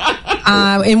payment,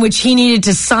 in which he needed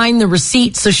to sign the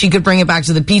receipt so she could bring it back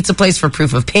to the pizza place for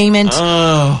proof of payment.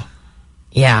 Oh.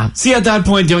 Yeah. See, at that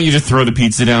point, don't you just throw the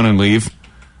pizza down and leave?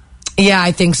 Yeah,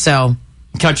 I think so.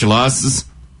 Cut your losses.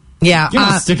 Yeah. You're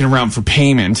not sticking around for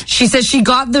payment. She says she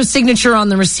got the signature on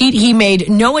the receipt. He made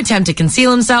no attempt to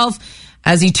conceal himself.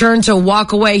 As he turned to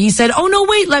walk away, he said, oh, no,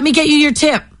 wait, let me get you your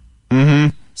tip.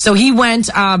 So he went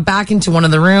back into one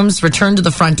of the rooms, returned to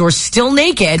the front door, still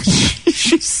naked.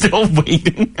 She's still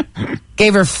waiting.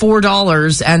 Gave her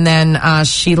 $4, and then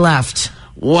she left.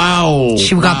 Wow.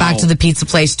 She got back to the pizza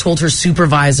place, told her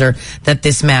supervisor that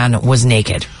this man was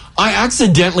naked. I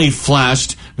accidentally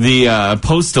flashed the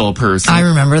postal person. I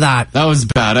remember that. That was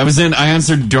bad. I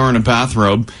answered the door in a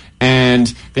bathrobe, and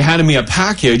they handed me a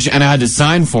package, and I had to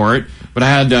sign for it. but I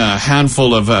had a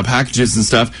handful of packages and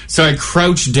stuff. So I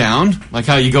crouched down, like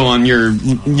how you go on your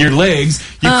legs.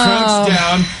 You crouch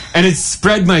down, and it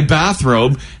spread my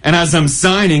bathrobe. And as I'm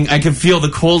signing, I can feel the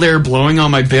cold air blowing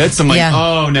on my bits. I'm like,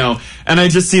 oh no. And I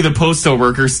just see the postal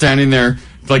worker standing there,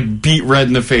 like beat red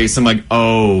in the face. I'm like,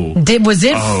 was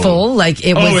it full? Like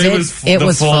it was. It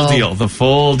was full full deal. The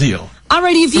full deal.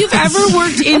 Alrighty, if you've ever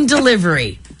worked in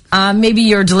delivery, maybe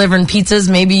you're delivering pizzas,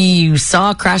 maybe you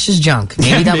saw Crash's junk.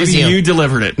 Maybe that was you. Maybe you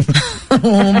delivered it.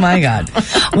 Oh my God.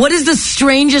 What is the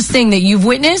strangest thing that you've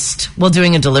witnessed while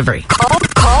doing a delivery?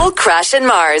 Call Crash and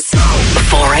Mars.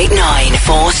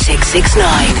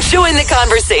 489-4669. Join the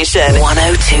conversation.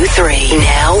 1023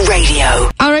 Now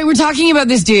Radio. All right, we're talking about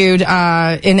this dude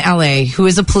in LA who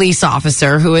is a police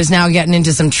officer who is now getting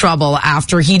into some trouble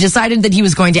after he decided that he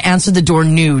was going to answer the door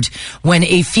nude when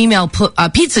a female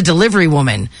pizza delivery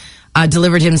woman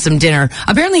delivered him some dinner.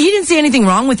 Apparently, he didn't see anything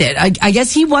wrong with it. I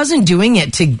guess he wasn't doing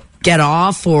it to get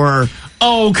off or...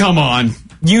 Oh, come on.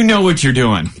 You know what you're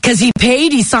doing. Because he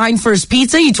paid, he signed for his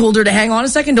pizza, he told her to hang on a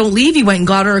second, don't leave. He went and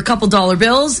got her a couple dollar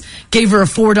bills, gave her a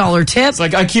 $4 tip. It's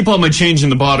like, I keep all my change in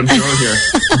the bottom drawer here.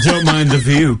 Don't mind the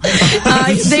view.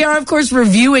 They are, of course,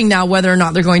 reviewing now whether or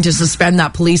not they're going to suspend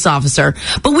that police officer.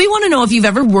 But we want to know if you've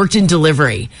ever worked in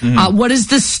delivery. What is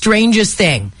the strangest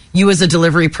thing you as a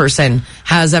delivery person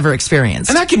has ever experienced?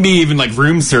 And that can be even like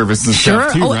room service and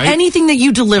stuff too, right? Anything that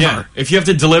you deliver. Yeah. If you have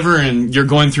to deliver and you're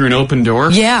going through an open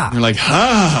door, you're like,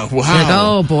 wow. You're like,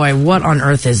 oh boy, what on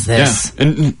earth is this? Yeah.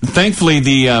 And thankfully,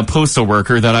 the postal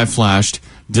worker that I flashed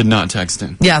did not text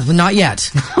in. Yeah, well, not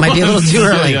yet. Might be a little too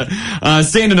early.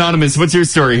 Staying anonymous, what's your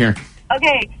story here?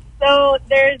 Okay, so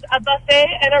there's a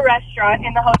buffet at a restaurant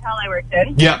in the hotel I worked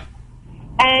in. Yeah.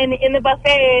 And in the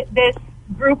buffet, this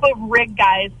group of rig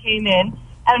guys came in,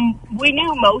 and we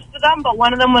knew most of them, but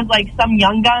one of them was like some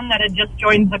young gun that had just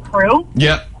joined the crew.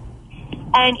 Yeah.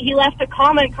 And he left a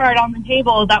comment card on the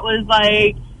table that was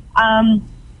like,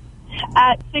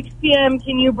 at 6 p.m.,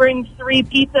 can you bring 3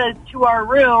 pizzas to our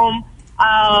room?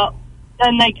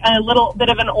 And like a little bit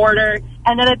of an order.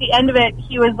 And then at the end of it,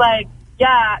 he was like,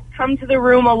 yeah, come to the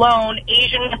room alone,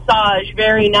 Asian massage,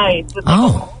 very nice.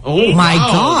 Oh my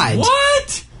God.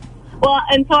 What? Well,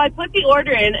 and so I put the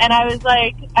order in, and I was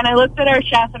like, and I looked at our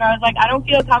chef, and I was like, I don't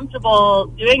feel comfortable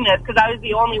doing this, because I was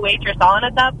the only waitress on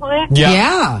at that point.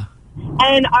 Yeah.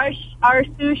 And our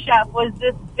sous chef was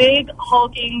this big,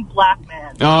 hulking black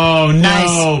man. Oh, no.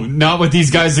 Nice. Not what these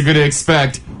guys are going to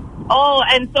expect. Oh,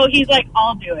 and so he's like,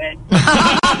 I'll do it.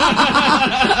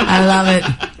 I love it.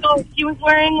 So he was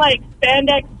wearing, like,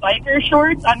 spandex biker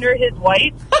shorts under his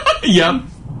whites. Yep.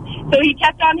 So he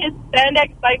kept on his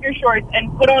spandex biker shorts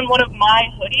and put on one of my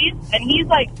hoodies, and he's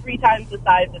like 3 times the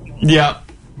size of me. Yeah.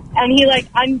 And he like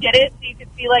undid it so you could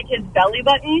see like his belly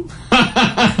button.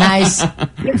 Nice.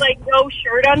 With like no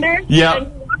shirt under. Yeah.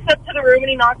 And he walks up to the room and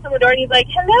he knocks on the door and he's like,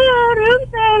 hello, room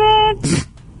service.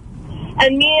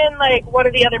 And me and like one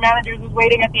of the other managers was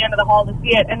waiting at the end of the hall to see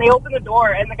it, and they open the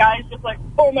door and the guy's just like,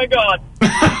 oh my God.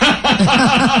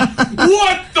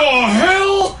 What the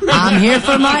hell? I'm here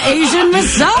for my Asian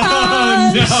massage.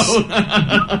 Oh, no.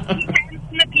 He hands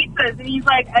him the pizzas and he's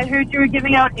like, I heard you were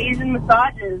giving out Asian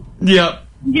massages. Yep.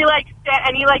 He like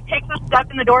takes a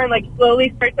step in the door and like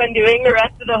slowly starts undoing the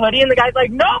rest of the hoodie, and the guy's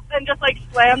like, nope, and just like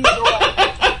slammed the door.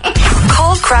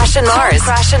 Call Crash and Mars.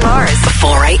 Crash and Mars.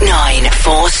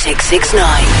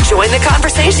 489-4669. Join the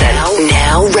conversation.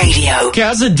 Now Radio. Okay,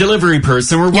 as a delivery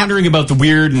person, we're wondering about the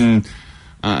weird and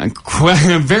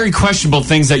very questionable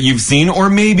things that you've seen, or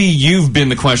maybe you've been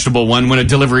the questionable one when a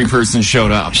delivery person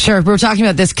showed up. Sure, we're talking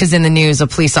about this because in the news, a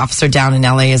police officer down in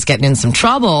LA is getting in some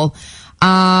trouble,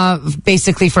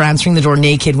 basically for answering the door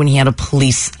naked when he had a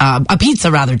pizza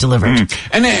delivered.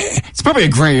 And it's probably a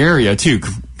gray area too,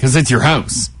 because it's your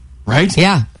house, right?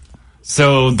 Yeah.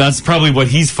 So that's probably what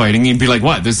he's fighting. He'd be like,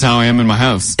 what? This is how I am in my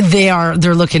house. They're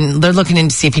looking in to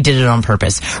see if he did it on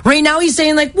purpose. Right now he's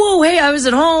saying like, whoa, hey, I was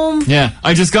at home. Yeah,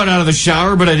 I just got out of the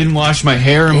shower, but I didn't wash my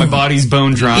hair and my body's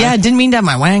bone dry. Yeah, didn't mean to have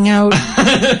my wang out.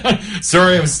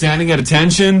 Sorry, I was standing at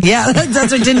attention. Yeah,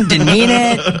 that's what didn't mean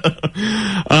it.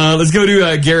 Let's go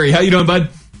to Gary. How you doing, bud?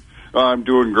 I'm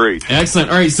doing great. Excellent.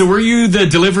 All right, so were you the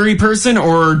delivery person,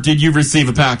 or did you receive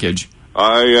a package?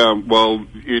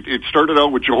 It started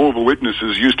out with Jehovah's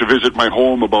Witnesses used to visit my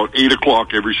home about 8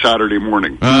 o'clock every Saturday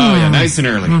morning. Oh, yeah, nice and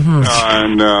early.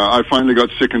 And I finally got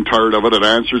sick and tired of it.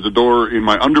 I answered the door in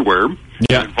my underwear.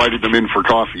 Yeah. I invited them in for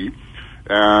coffee,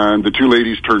 and the 2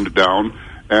 ladies turned it down.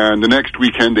 And the next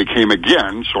weekend they came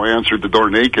again, so I answered the door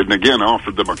naked and again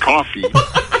offered them a coffee.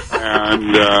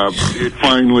 And it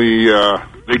finally,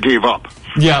 they gave up.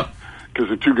 Yeah. Because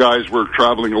the 2 guys were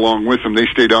traveling along with them. They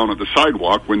stay down at the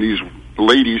sidewalk when these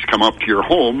ladies come up to your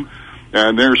home,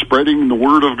 and they're spreading the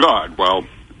word of God. Well,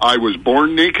 I was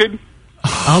born naked.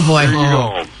 Oh, boy. There you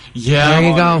go. Yeah. There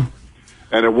you go.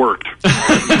 And it worked.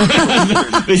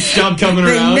 They stopped coming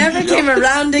around. They never came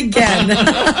around again.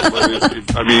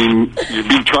 I mean,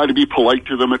 you try to be polite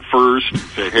to them at first.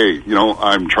 Say, hey,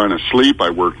 I'm trying to sleep.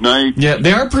 I work night. Yeah,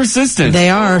 they are persistent. They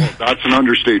are. That's an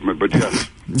understatement, but yes.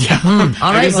 Yeah.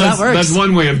 All right, well, that works. That's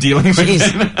one way of dealing with it.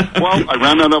 Well, I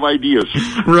ran out of ideas.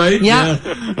 Right? Yeah.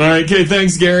 All right, okay,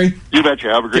 thanks, Gary. You betcha.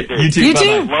 Have a great day. You too. You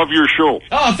Bye-bye. too. Love your show.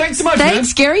 Oh, thanks so much,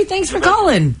 Thanks, Gary. Thanks for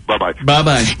calling. Bye-bye. man.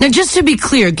 Bye-bye. Now, just to be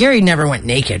clear, Gary never went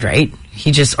naked, right?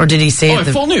 He just, or did he say Oh,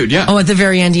 full nude, yeah. Oh, at the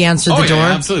very end, he answered the door?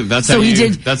 Yeah, absolutely. That's so how he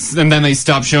did. And then they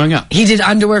stopped showing up. He did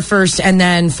underwear first and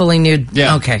then fully nude.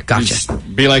 Yeah. Okay, gotcha.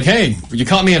 Just be like, hey, you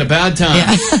caught me at a bad time.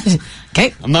 Yeah.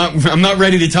 Okay. I'm not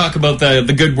ready to talk about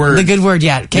the good word. The good word,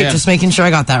 yeah. Okay, Yeah. just making sure I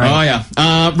got that right. Oh, yeah.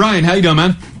 Ryan, how you doing,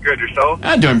 man? Good, yourself?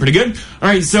 I'm doing pretty good. All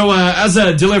right, so as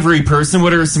a delivery person,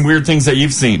 what are some weird things that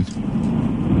you've seen?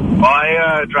 Well,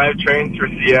 I drive trains for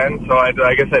CN, so I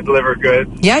guess I deliver goods.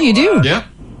 Yeah, you do. Yeah.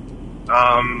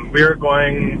 We're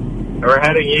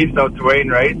heading east out to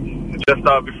Wainwright, just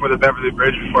out before the Beverly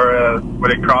Bridge when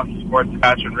it crosses Fort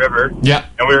Saskatchewan River. Yeah.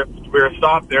 And we were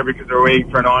stopped there because we were waiting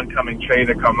for an oncoming train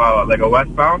to come out, like a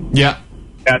westbound. Yeah.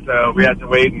 We had to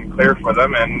wait and clear for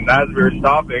them, and as we were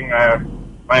stopping,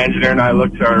 my engineer and I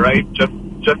looked to our right, just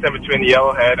in between the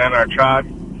Yellowhead and our track,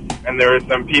 and there were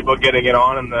some people getting it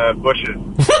on in the bushes.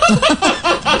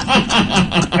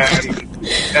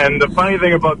 and the funny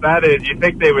thing about that is you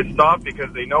think they would stop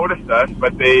because they noticed us,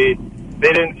 but they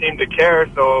didn't seem to care,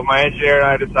 so my engineer and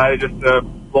I decided just to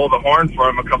blow the horn for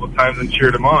him a couple times and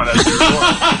cheered him on. As they were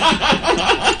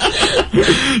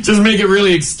going. Just make it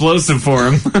really explosive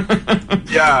for him.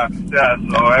 Yeah, so,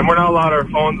 and we're not allowed our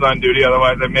phones on duty,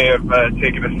 otherwise I may have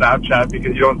taken a Snapchat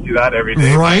because you don't see that every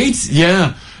day. Right?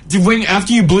 Yeah.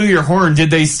 After you blew your horn,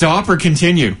 did they stop or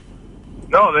continue?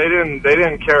 No, they didn't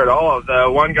care at all. The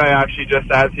one guy actually, just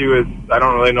as he was, I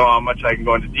don't really know how much I can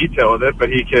go into detail with it, but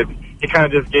he kind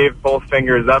of just gave both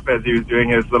fingers up as he was doing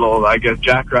his little, I guess,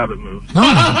 jackrabbit move. Oh,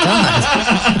 my God.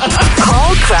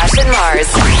 Call Crash and Mars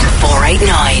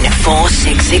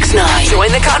 489-4669.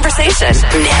 Join the conversation.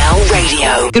 Now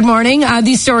radio. Good morning.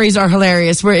 These stories are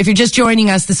hilarious. If you're just joining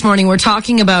us this morning, we're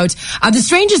talking about the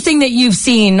strangest thing that you've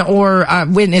seen or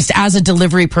witnessed as a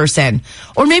delivery person.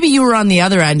 Or maybe you were on the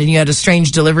other end and you had a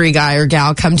strange delivery guy or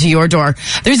gal come to your door.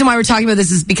 The reason why we're talking about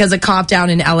this is because a cop down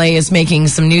in LA is making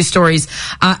some news stories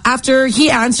after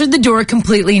he answered the door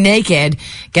completely naked,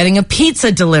 getting a pizza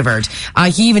delivered.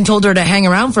 He even told her to hang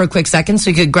around for a quick second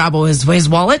so he could grab his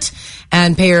wallet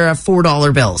and pay her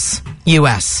 $4 bills,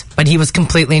 US. But he was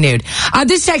completely nude.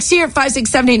 This text here at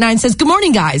 56789 says, "Good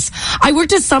morning, guys. I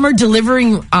worked a summer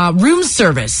delivering room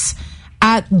service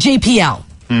at JPL.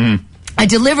 Mm-hmm. I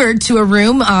delivered to a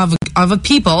room of a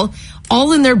people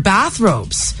all in their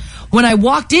bathrobes. When I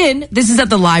walked in, this is at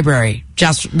the library,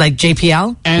 just like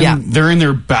JPL. And they're in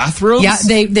their bathrobes? Yeah,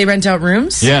 they rent out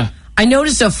rooms. Yeah. I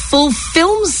noticed a full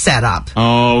film setup.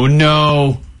 Oh,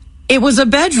 no. It was a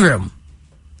bedroom.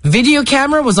 Video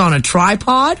camera was on a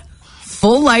tripod,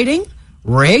 full lighting,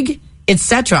 rig,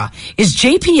 etc. Is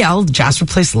JPL Jasper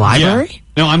Place Library? Yeah.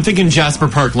 No, I'm thinking Jasper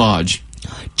Park Lodge.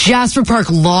 Jasper Park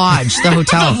Lodge, the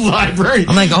hotel. The library.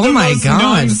 I'm like, oh the my most God.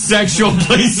 non-sexual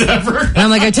place ever. And I'm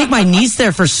like, I take my niece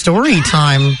there for story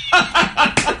time.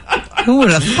 Who would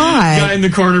have thought? Guy in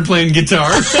the corner playing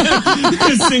guitar,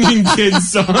 singing kids'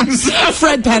 songs.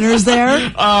 Fred Penner's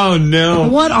there. Oh, no.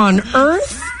 What on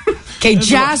earth? Okay,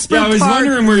 Jasper Park. Yeah, I was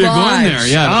wondering where you're going there.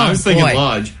 Yeah, Oh, I was thinking boy.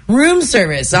 lodge. Room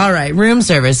service. All right, room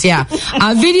service. Yeah.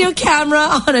 Video camera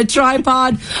on a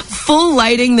tripod, full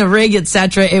lighting, the rig,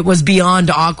 etc. It was beyond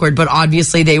awkward, but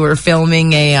obviously they were filming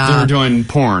they were doing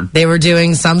porn. They were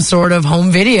doing some sort of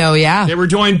home video, yeah. They were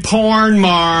doing porn,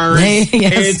 Mars.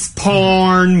 Yes. It's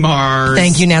porn, Mars.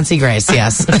 Thank you, Nancy Grace.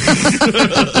 Yes.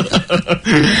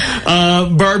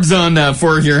 Barb's on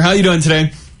 4 here. How you doing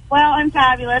today? Well, I'm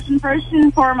fabulous, and first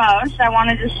and foremost, I want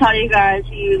to just tell you guys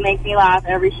you make me laugh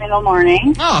every single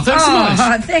morning. Oh, thanks so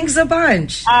much. Thanks a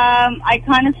bunch. I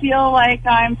kind of feel like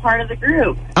I'm part of the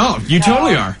group. Oh, you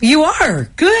totally are. You are.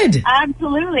 Good.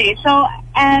 Absolutely. So,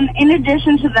 and in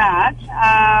addition to that,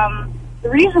 the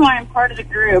reason why I'm part of the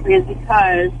group is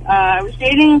because I was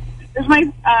dating, this is my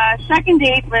second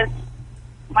date with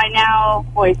my now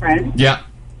boyfriend. Yeah.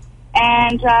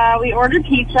 And we ordered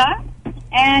pizza.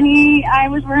 And I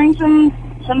was wearing some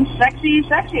sexy.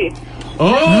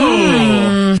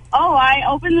 Oh! Oh, I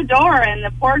opened the door, and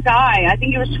the poor guy, I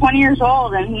think he was 20 years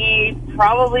old, and his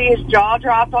jaw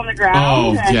dropped on the ground.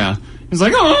 Oh, and yeah. He's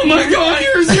like, oh my God,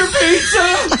 here's your pizza.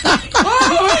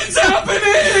 Oh, it's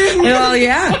happening. Well,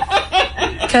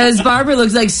 yeah. Because Barbara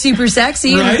looks like super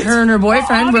sexy. Right? And her and her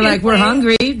boyfriend were like, we're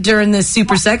hungry during this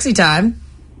super sexy time.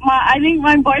 I think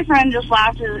my boyfriend just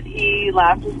laughed. He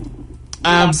laughed.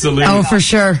 Absolutely. Oh, for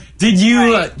sure. Did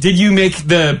you make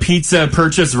the pizza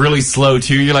purchase really slow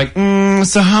too? You're like,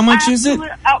 so how much is it?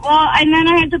 Well, and then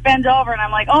I had to bend over, and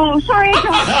I'm like, oh, sorry.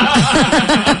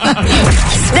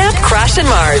 Snap Crash and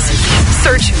Mars.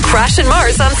 Search Crash and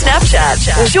Mars on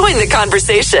Snapchat. Join the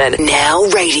conversation. Now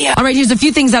Radio. All right, here's a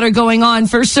few things that are going on.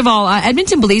 First of all,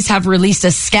 Edmonton police have released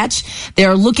a sketch. They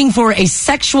are looking for a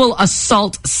sexual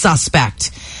assault suspect.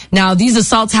 Now, these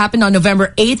assaults happened on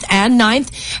November 8th and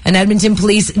 9th, and Edmonton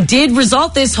police did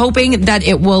result this, hoping that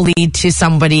it will lead to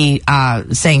somebody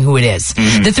saying who it is.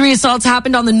 Mm-hmm. The 3 assaults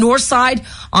happened on the north side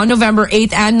on November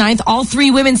 8th and 9th. All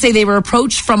 3 women say they were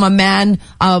approached from a man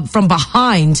from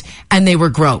behind, and they were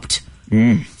groped.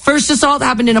 First assault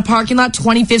happened in a parking lot,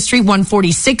 25th Street,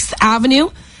 146th Avenue.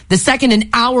 The second, an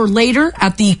hour later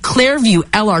at the Clairview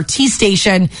LRT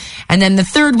station. And then the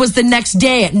third was the next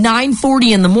day at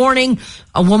 9:40 in the morning.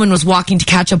 A woman was walking to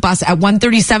catch a bus at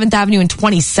 137th Avenue and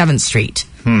 27th Street.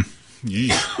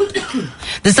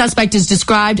 The suspect is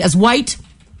described as white,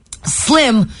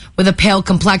 slim, with a pale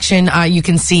complexion. You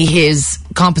can see his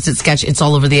composite sketch. It's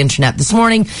all over the internet this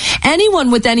morning. Anyone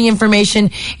with any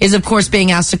information is, of course,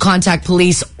 being asked to contact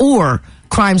police or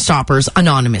Crime Stoppers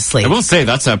anonymously. I will say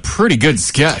that's a pretty good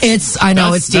sketch. I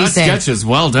know, it's decent. That sketch is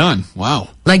well done. Wow.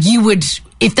 Like you would,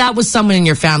 if that was someone in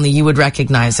your family, you would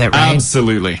recognize it, right?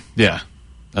 Absolutely. Yeah.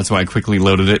 That's why I quickly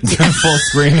loaded it full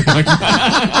screen.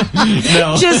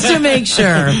 No. Just to make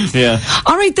sure. Yeah.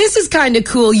 All right, this is kind of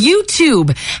cool.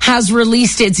 YouTube has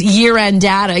released its year-end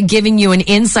data, giving you an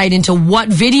insight into what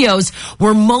videos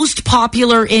were most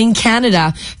popular in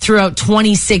Canada throughout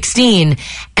 2016.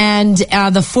 And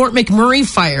the Fort McMurray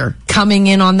fire coming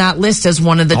in on that list as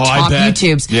one of the top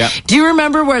YouTubes. Yeah. Do you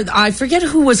remember where, I forget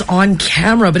who was on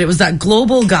camera, but it was that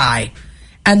global guy.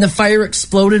 And the fire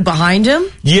exploded behind him?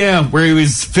 Yeah, where he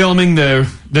was filming the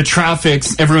traffic.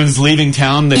 Everyone's leaving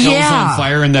town. The hill's on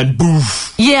fire, and then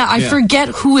boof. Yeah, I forget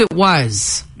who it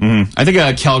was. I think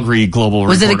a Calgary Global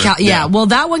Was reporter. it a Yeah, well,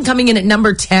 that one coming in at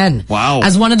number 10. Wow.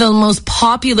 As one of the most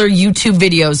popular YouTube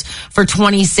videos for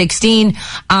 2016.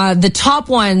 The top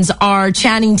ones are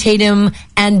Channing Tatum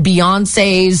and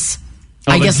Beyonce's,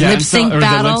 I guess, lip sync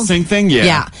battle. The lip sync thing?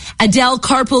 Yeah. Adele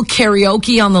carpool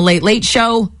karaoke on the Late Late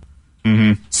Show.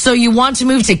 Mm-hmm. So You Want to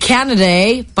Move to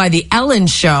Canada by the Ellen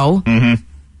Show. Mm-hmm.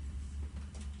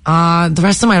 The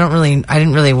rest of them I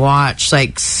didn't really watch.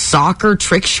 Like soccer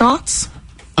trick shots.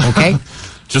 Okay.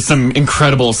 Just some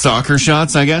incredible soccer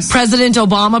shots, I guess. President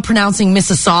Obama pronouncing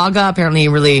Mississauga. Apparently he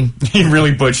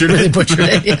really butchered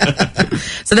it. Yeah.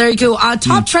 So there you go.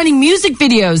 Top trending music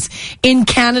videos in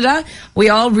Canada. We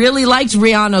all really liked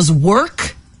Rihanna's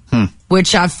Work.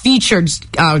 Which featured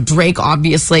Drake,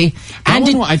 obviously. That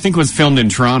one, I think, was filmed in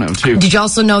Toronto, too. Did you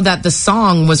also know that the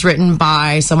song was written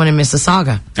by someone in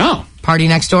Mississauga? Oh. Party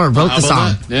Next Door wrote the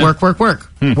song. Yeah. Work, work,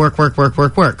 work. Work, work, work,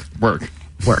 work, work.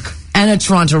 Work. And a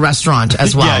Toronto restaurant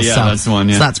as well. Yeah, that's the one,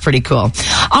 yeah. So that's pretty cool.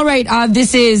 All right,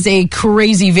 this is a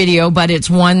crazy video, but it's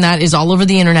one that is all over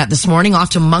the internet this morning. Off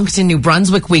to Moncton, New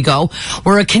Brunswick we go,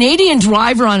 where a Canadian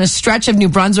driver on a stretch of New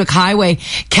Brunswick Highway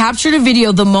captured a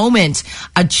video the moment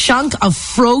a chunk of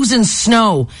frozen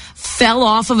snow fell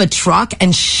off of a truck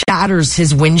and shatters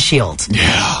his windshield.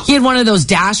 Yeah. He had one of those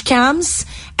dash cams,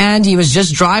 and he was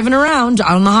just driving around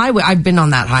on the highway. I've been on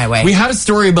that highway. We had a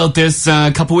story about this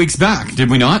a couple weeks back, did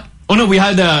we not? Oh, no, we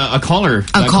had a caller.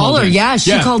 A caller, yeah.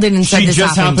 She called in and said this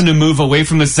just happened to move away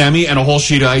from the semi, and a whole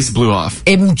sheet of ice blew off.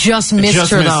 It just missed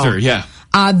her, though. Yeah.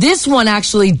 This one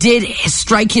actually did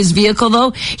strike his vehicle,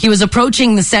 though. He was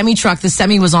approaching the semi-truck. The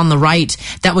semi was on the right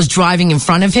that was driving in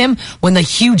front of him when the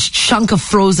huge chunk of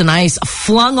frozen ice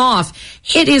flung off,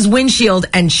 hit his windshield,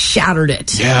 and shattered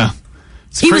it. Yeah.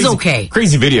 He was okay.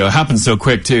 Crazy video. It happened so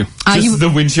quick, too. The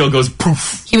windshield goes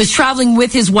poof. He was traveling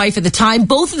with his wife at the time.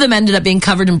 Both of them ended up being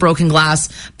covered in broken glass,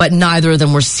 but neither of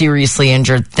them were seriously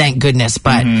injured, thank goodness.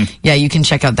 But, yeah, you can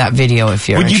check out that video if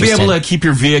you're interested. Would you be able to keep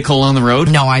your vehicle on the road?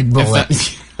 No, I'd roll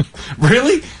it.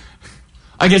 Really?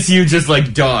 I guess you just,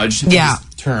 dodge. Yeah.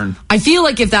 Just turn. I feel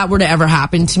like if that were to ever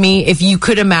happen to me, if you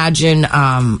could imagine,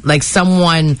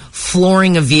 someone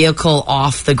flooring a vehicle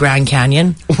off the Grand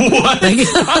Canyon. What?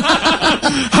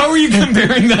 How are you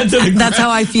comparing that to the That's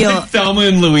how I feel. Like Thelma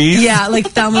and Louise? Yeah,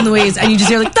 like Thelma and Louise. And you just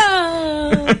hear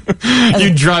 "Da!"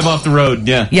 You'd drive off the road,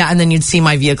 yeah. Yeah, and then you'd see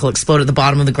my vehicle explode at the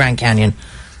bottom of the Grand Canyon.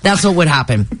 That's what would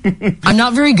happen. I'm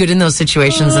not very good in those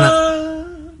situations. Go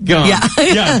on. Yeah.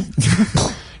 Yeah.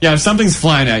 Yeah, if something's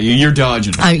flying at you, you're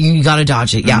dodging. You got to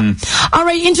dodge it, yeah. All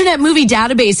right, Internet Movie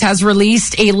Database has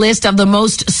released a list of the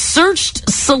most searched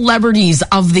celebrities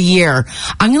of the year.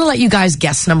 I'm going to let you guys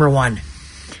guess number one.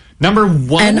 Number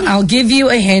one? And I'll give you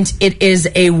a hint. It is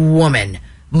a woman.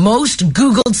 Most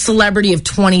Googled celebrity of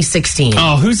 2016.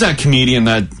 Oh, who's that comedian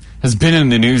that has been in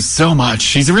the news so much?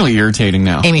 She's really irritating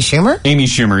now. Amy Schumer? Amy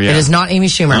Schumer, yeah. It is not Amy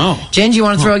Schumer. Oh. Jen, do you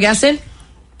want to throw a guess in?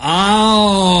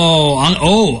 I'm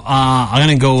going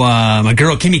to go my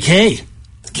girl, Kimmy K.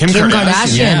 Kim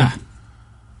Kardashian. Yeah.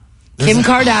 Kim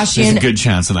Kardashian. There's a good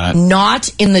chance of that. Not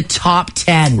in the top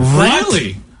 10.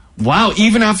 Really? Wow,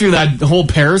 even after that whole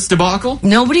Paris debacle?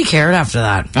 Nobody cared after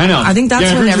that. I know. I think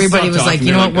that's when everybody was like,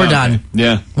 you know what, we're done. Okay.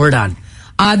 Yeah. We're done.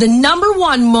 The number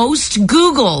one most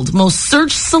Googled, most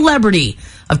searched celebrity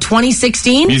of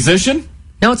 2016. Musician?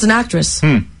 No, it's an actress.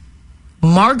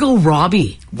 Margot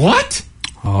Robbie. What?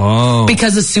 Oh.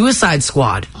 Because of Suicide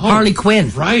Squad. Harley Quinn.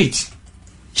 Right.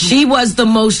 She was the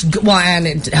most, well, and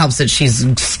it helps that she's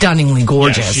stunningly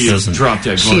gorgeous. Yeah, she is drop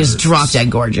dead gorgeous. She is drop dead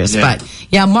gorgeous. Yeah. But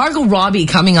yeah, Margot Robbie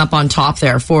coming up on top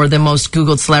there for the most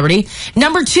Googled celebrity.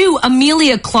 Number 2,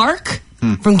 Emilia Clarke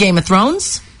from Game of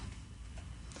Thrones.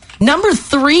 Number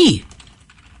 3,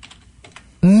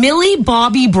 Millie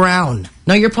Bobby Brown.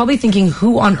 Now you're probably thinking,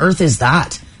 who on earth is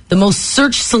that? The most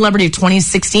searched celebrity of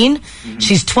 2016.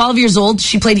 She's 12 years old.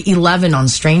 She played 11 on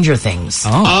Stranger Things.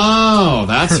 Oh,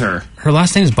 that's her. Her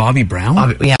last name is Bobby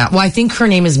Brown? Yeah. Well, I think her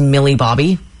name is Millie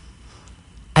Bobby.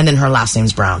 And then her last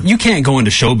name's Brown. You can't go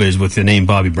into showbiz with the name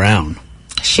Bobby Brown.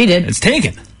 She did. It's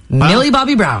taken. Millie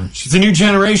Bobby Brown. She's a new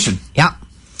generation. Yeah.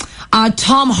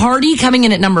 Tom Hardy coming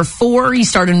in at number 4. He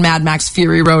starred in Mad Max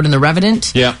Fury Road and The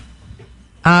Revenant. Yeah.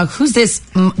 Who's this?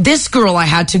 This girl I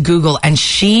had to Google, and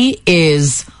she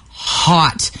is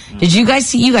hot. Did you guys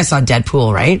see? You guys saw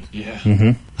Deadpool, right?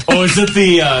 Yeah. Oh, is it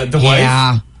the wife?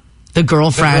 Yeah. The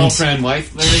girlfriend. The girlfriend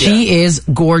wife there? She is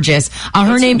gorgeous.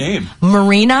 Her name?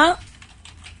 Marina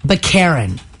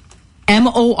Baccarin.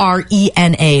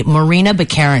 Morena. Marina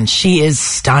Baccarin. She is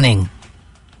stunning.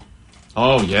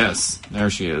 Oh, yes. There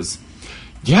she is.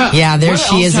 Yeah. Yeah, there what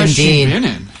she is else has indeed. She been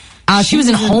in? She was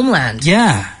in Homeland.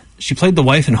 Yeah. She played the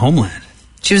wife in Homeland.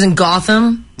 She was in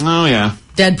Gotham. Oh, yeah.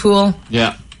 Deadpool.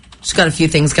 Yeah. She's got a few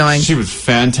things going. She was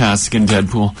fantastic in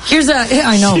Deadpool.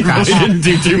 I know, Crash. She didn't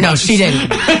do too much. No, she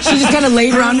didn't. She just kind of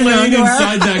laid around in her laying underwear.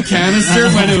 inside that canister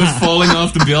when it was falling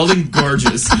off the building.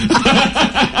 Gorgeous.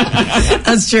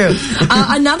 That's true.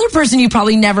 Another person you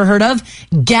probably never heard of,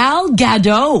 Gal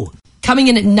Gadot, coming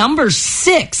in at number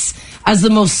 6 as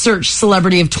the most searched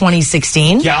celebrity of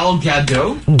 2016. Gal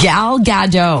Gadot? Gal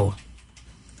Gadot.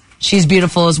 She's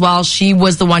beautiful as well. She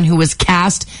was the one who was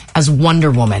cast as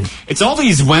Wonder Woman. It's all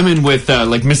these women with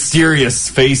like mysterious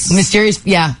faces. Mysterious,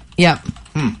 yeah.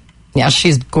 Yeah,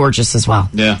 she's gorgeous as well.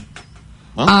 Yeah.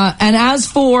 And as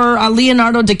for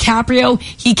Leonardo DiCaprio,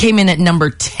 he came in at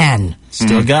number 10.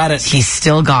 Still got it. He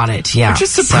still got it, yeah. Which is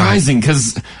surprising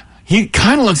because he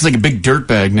kind of looks like a big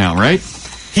dirtbag now, right?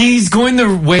 He's going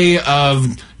the way of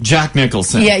Jack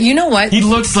Nicholson. Yeah, you know what? He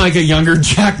looks like a younger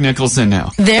Jack Nicholson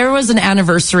now. There was an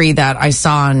anniversary that I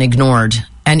saw and ignored,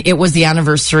 and it was the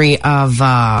anniversary of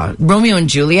Romeo and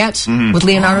Juliet with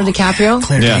Leonardo DiCaprio.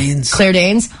 Claire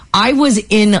Danes. I was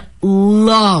in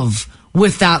love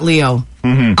with that Leo.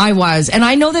 I was. And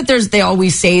I know that they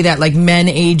always say that like men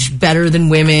age better than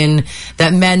women,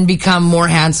 that men become more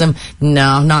handsome.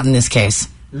 No, not in this case.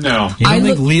 No. You don't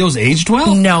think Leo's aged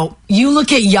well? No. You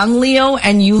look at young Leo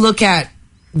and you look at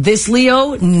this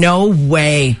Leo, no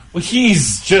way. Well,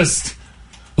 he's just...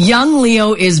 Young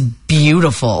Leo is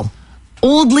beautiful.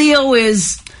 Old Leo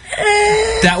is...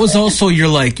 That was also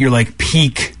your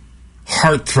peak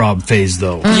heartthrob phase,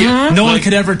 though. Yeah. No one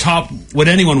could ever top what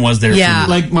anyone was there. Yeah.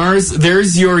 Like, Mars,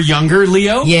 there's your younger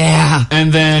Leo. Yeah.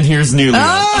 And then here's new Leo.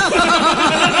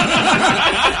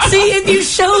 See, if you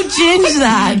show Ginge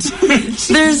that,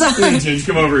 there's a... Ginge,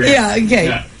 come over here. Yeah, okay.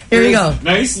 Yeah. Here we go.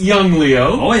 Nice young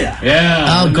Leo. Oh, yeah. Yeah.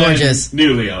 Oh, and gorgeous.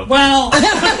 New Leo. Well, it's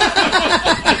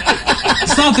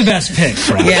not the best pick,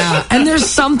 right? Yeah, and there's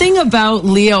something about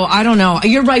Leo, I don't know.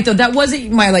 You're right, though. That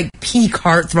wasn't my, peak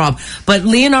heartthrob. But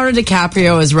Leonardo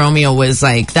DiCaprio as Romeo was,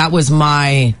 that was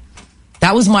my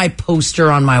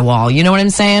poster on my wall. You know what I'm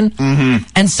saying? Mm-hmm.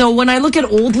 And so when I look at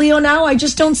old Leo now, I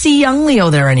just don't see young Leo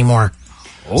there anymore.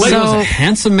 Leo's a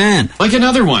handsome man. Like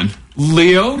another one.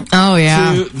 Leo. Oh,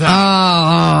 yeah. To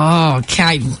that.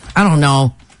 Okay. I don't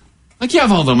know. Like, you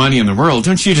have all the money in the world.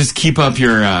 Don't you just keep up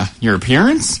your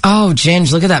appearance? Oh,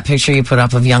 Ginge, look at that picture you put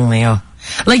up of young Leo.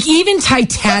 Like, even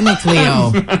Titanic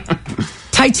Leo.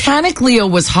 Titanic Leo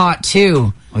was hot,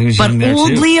 too. Well, he was but young there, old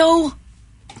too. Leo,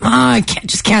 I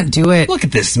can't do it. Look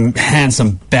at this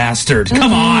handsome bastard.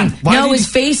 Come on. No, his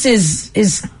face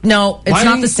is no, it's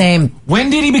not the same. When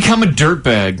did he become a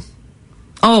dirtbag?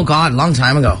 Oh, God, a long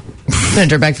time ago. Been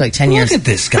a dirtbag for like 10 years. Look at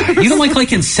this guy. You don't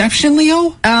like Inception,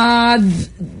 Leo?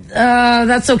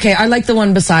 That's okay. I like the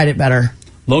one beside it better.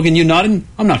 Logan, you nodding?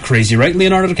 I'm not crazy, right,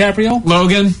 Leonardo DiCaprio?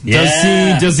 Logan,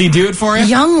 Yeah. does he do it for you?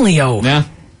 Young Leo. Yeah.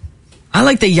 I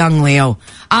like the young Leo.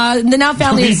 The Now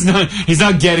family He's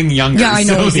not getting younger. Yeah, I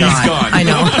know so he's not. gone. I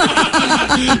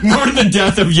know. More the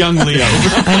death of young Leo.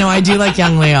 I know, I do like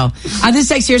young Leo. This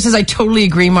text here says, I totally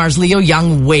agree, Mars. Leo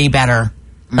Young, way better.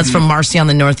 That's from Marcy on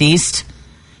the Northeast.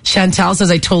 Chantel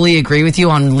says, I totally agree with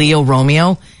you on Leo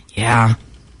Romeo. Yeah.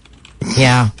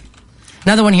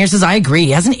 Another one here says, I agree.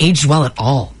 He hasn't aged well at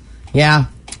all. Yeah.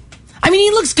 I mean,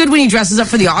 he looks good when he dresses up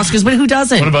for the Oscars, but who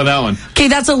doesn't? What about that one? Okay,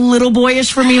 that's a little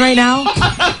boyish for me right now.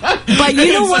 But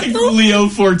you know what, like though? Leo,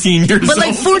 14 years old. But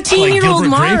like 14-year-old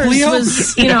Mars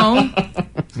was,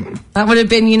 that would have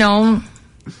been,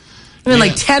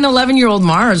 like 10, 11-year-old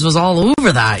Mars was all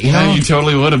over that, you know? Yeah, you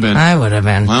totally would have been. I would have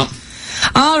been. Well.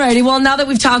 Alrighty, well, now that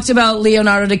we've talked about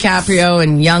Leonardo DiCaprio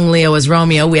and young Leo as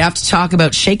Romeo, we have to talk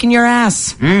about shaking your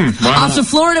ass. Off to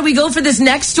Florida, we go for this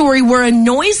next story where a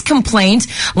noise complaint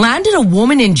landed a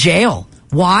woman in jail.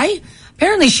 Why?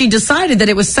 Apparently, she decided that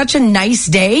it was such a nice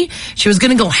day, she was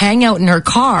going to go hang out in her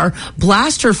car,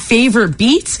 blast her favorite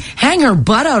beats, hang her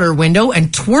butt out her window, and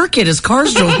twerk it as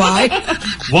cars drove by.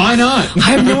 Why not?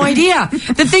 I have no idea.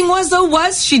 The thing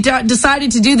was she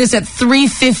decided to do this at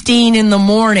 3:15 in the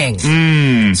morning.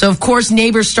 So, of course,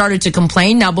 neighbors started to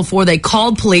complain. Now, before they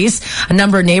called police, a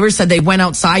number of neighbors said they went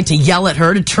outside to yell at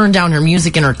her to turn down her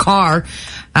music in her car.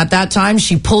 At that time,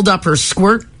 she pulled up her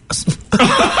squirt...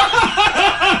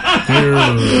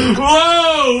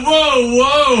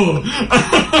 Whoa!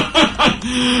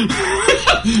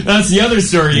 That's the other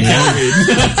story you can't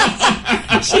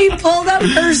read. She pulled up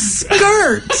her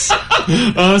skirt.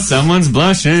 Oh, someone's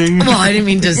blushing. Well, I didn't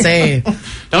mean to say.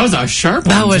 That was a sharp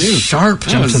one, That was too. sharp.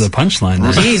 Jump to the punchline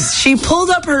there. Jeez, she pulled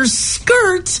up her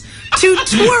skirt to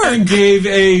twerk. And gave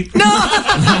a...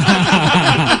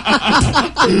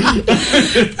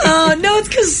 No, it's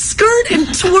because skirt and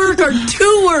twerk are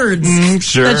two words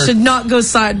sure. that should not go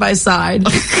side by side.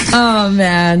 Oh,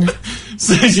 man.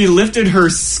 So she lifted her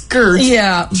skirt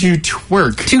Yeah. to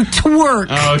twerk. To twerk.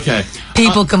 Oh, okay.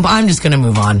 People I'm just going to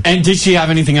move on. And did she have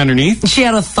anything underneath? She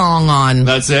had a thong on.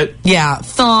 That's it? Yeah,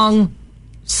 thong,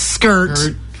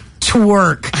 skirt,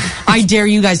 twerk. I dare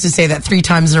you guys to say that 3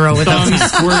 times in a row without Thong,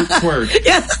 squirt, twerk.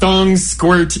 Yeah. Thong,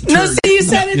 squirt, twerk. No, see, you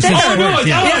said it there. Squirt,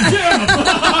 yeah.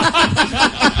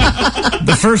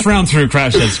 The first round through,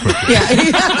 Crash said squirt.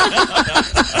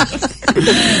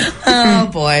 Oh,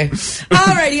 boy.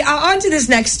 Alrighty, on to this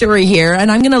next story here, and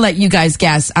I'm going to let you guys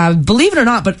guess. Believe it or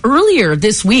not, but earlier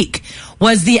this week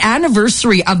was the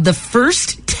anniversary of the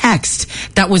first text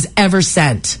that was ever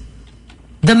sent.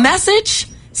 The message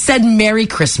said Merry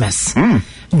Christmas.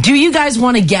 Do you guys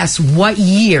want to guess what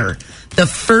year the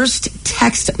first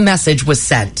text message was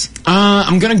sent?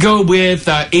 I'm going to go with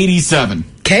 87.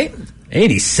 Okay.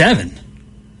 87?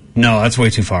 No, that's way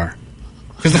too far.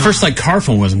 Because the first car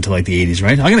phone wasn't until the 80s,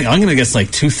 right? I'm gonna guess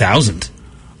 2000.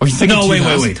 Oh, you think? No, wait.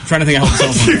 I'm trying to think of how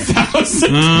cell phone.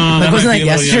 2000. Wasn't that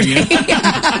yesterday?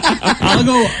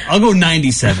 I'll go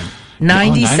 97.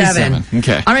 97.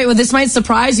 Okay. All right, well, this might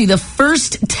surprise you. The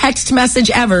first text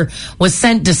message ever was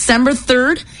sent December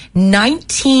 3rd,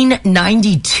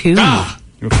 1992.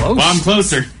 You're close. Well, I'm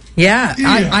closer. Yeah.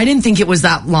 I didn't think it was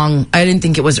that long. I didn't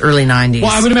think it was early 90s.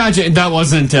 Well, I would imagine that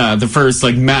wasn't the first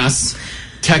mass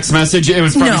text message. It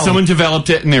was probably someone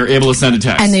developed it and they were able to send a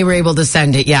text. And they were able to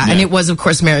send it, yeah. And it was, of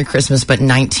course, Merry Christmas, but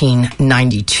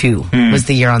 1992 was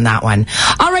the year on that one.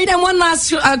 All right, and one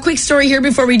last quick story here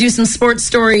before we do some sports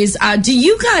stories. Do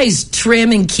you guys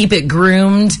trim and keep it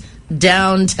groomed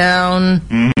downtown,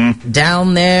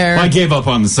 down there? Well, I gave up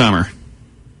on the summer.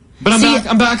 But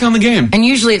I'm back on the game. And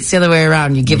usually it's the other way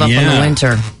around. You give up on the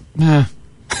winter.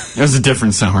 It was a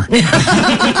different summer.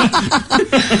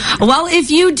 Well, if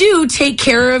you do take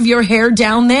care of your hair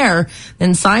down there,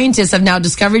 then scientists have now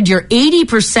discovered you're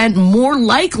 80% more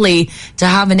likely to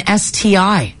have an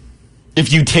STI.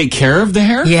 If you take care of the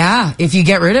hair? Yeah, if you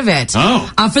get rid of it.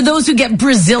 Oh. For those who get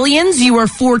Brazilians, you are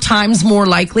 4 times more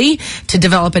likely to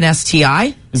develop an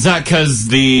STI. Is that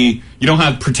because you don't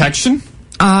have protection?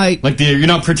 You're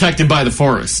not protected by the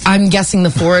forest. I'm guessing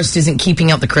the forest isn't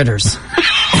keeping out the critters.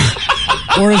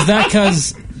 Or is that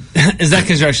because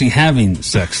you're actually having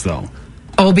sex though?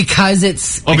 Oh, because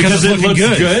it's because it looks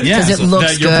good. Yeah, because it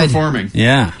looks that you're good. performing.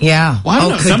 Yeah. Yeah. Well, I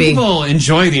don't know. Could Some be. people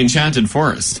enjoy the enchanted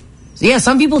forest. Yeah,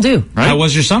 some people do. Right? How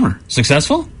was your summer?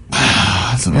 Successful?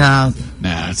 No,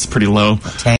 it's pretty low.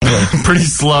 tangled. Pretty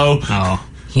slow. Oh,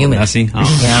 Humid. messy.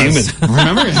 Oh, Yeah, humid.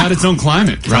 Remember, it had its own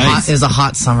climate. It was a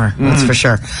hot summer, that's for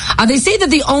sure. They say that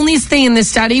the only thing in this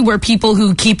study were people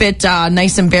who keep it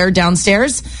nice and bare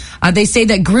downstairs. They say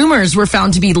that groomers were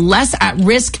found to be less at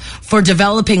risk for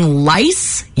developing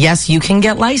lice. Yes, you can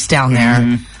get lice down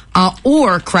there.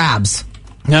 Or crabs.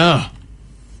 No.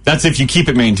 That's if you keep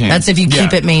it maintained. That's if you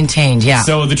keep it maintained, yeah.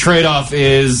 So the trade-off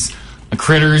is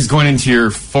critters going into your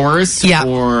forest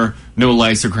or no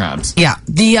lice or crabs. Yeah.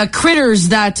 The critters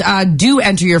that do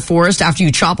enter your forest after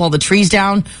you chop all the trees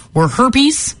down were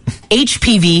herpes,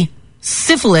 HPV,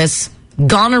 syphilis,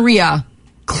 gonorrhea,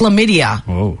 chlamydia.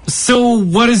 Whoa. So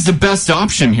what is the best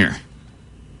option here?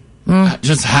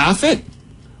 Just half it?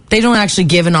 They don't actually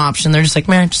give an option. They're just like,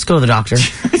 man, just go to the doctor.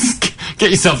 Get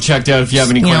yourself checked out if you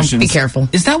have any questions. Be careful.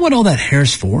 Is that what all that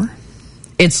hair's for?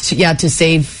 It's to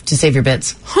save your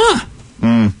bits. Huh.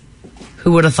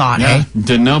 Who would have thought, hey?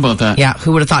 Didn't know about that. Yeah,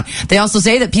 who would have thought? They also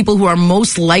say that people who are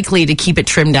most likely to keep it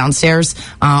trimmed downstairs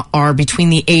are between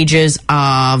the ages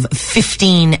of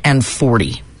 15 and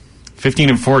 40. 15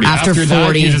 and 40. After 40,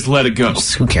 that, you just let it go.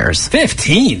 Who cares?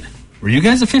 15? Were you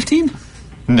guys at 15?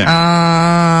 No.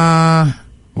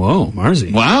 Whoa,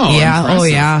 Marzi. Wow. Yeah, impressive. oh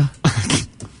yeah.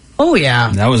 Oh yeah.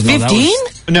 That was 15?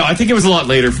 No, I think it was a lot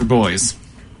later for boys.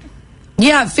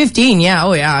 Yeah, 15. Yeah,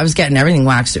 oh yeah. I was getting everything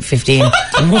waxed at 15.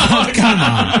 Come on.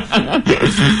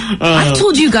 I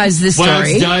told you guys this story.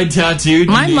 Waxed, dyed, tattooed.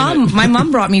 My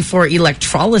mom brought me for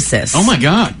electrolysis. Oh my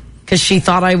God. Because she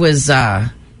thought I was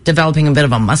developing a bit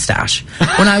of a mustache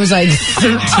when I was like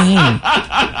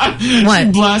 13.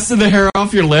 What? Blasted the hair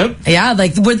off your lip? Yeah,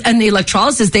 like and the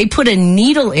electrolysis, they put a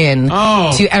needle in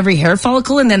to every hair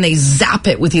follicle and then they zap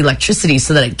it with electricity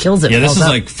so that it kills it. Yeah, this is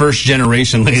like first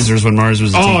generation lasers when Mars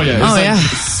was a teen. Oh, yeah. It's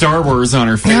like Star Wars on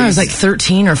her face. Yeah, I was like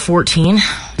 13 or 14.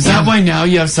 Is that why now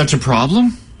you have such a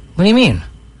problem? What do you mean?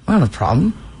 I don't have a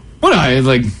problem. What,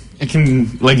 it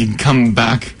can come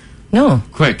back No.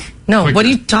 quick. No, quicker. what are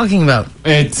you talking about?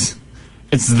 It's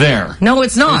there. No,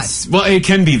 it's not. It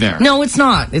can be there. No, it's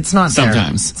not. It's not there.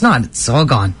 Sometimes. It's not. It's all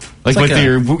gone. Like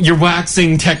It's with your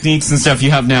waxing techniques and stuff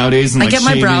you have nowadays. And I get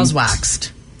my shaving. brows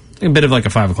waxed. A bit of like a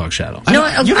 5 o'clock shadow. No,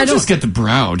 You don't I just get the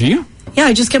brow, do you? Yeah,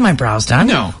 I just get my brows done.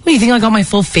 No. What, do you think I got my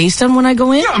full face done when I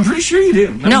go in? Yeah, I'm pretty sure you do.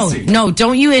 Let me see. No,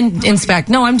 don't you inspect.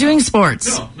 No, I'm doing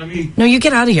sports. No, you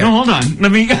get out of here. No, hold on.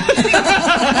 Let me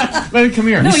let me come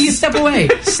here. No, you step away.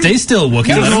 Stay still, Wookie.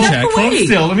 No, Let him step check. away. Hold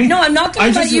still. Let me. No, I'm not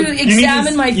going to let you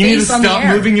examine my You need face to on the stop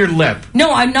air. moving your lip.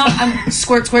 No, I'm not. I'm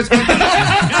squirt.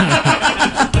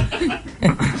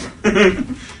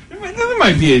 There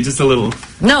might be just a little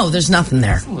No, there's nothing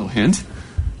there. hint.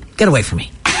 Get away from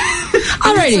me.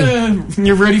 Alrighty.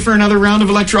 You're ready for another round of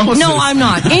electrolysis? No, I'm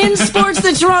not. In sports,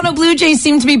 the Toronto Blue Jays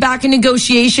seem to be back in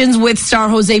negotiations with star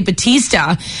Jose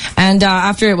Bautista. And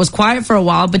after it was quiet for a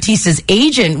while, Bautista's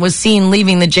agent was seen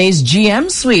leaving the Jays GM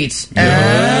suite.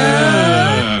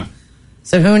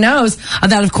 So who knows?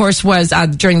 That, of course, was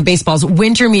during baseball's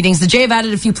winter meetings. The Jays have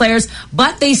added a few players,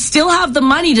 but they still have the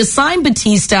money to sign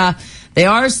Bautista.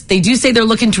 They do say they're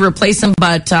looking to replace him,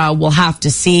 but we'll have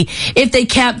to see. If they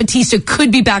can't, Bautista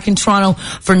could be back in Toronto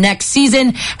for next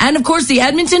season. And of course, the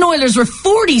Edmonton Oilers were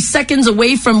 40 seconds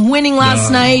away from winning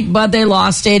last night, but they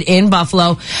lost it in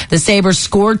Buffalo. The Sabres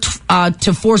scored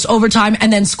to force overtime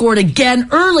and then scored again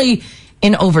early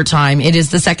in overtime. It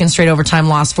is the second straight overtime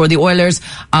loss for the Oilers.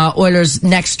 Oilers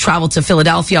next travel to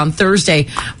Philadelphia on Thursday,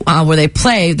 where they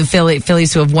play the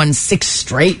Phillies, who have won 6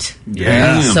 straight.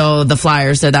 Yeah. So the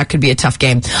Flyers, that could be a tough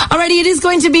game. Alrighty, it is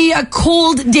going to be a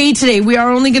cold day today. We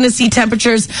are only going to see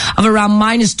temperatures of around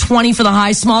minus 20 for the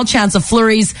high, small chance of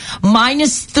flurries,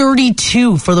 minus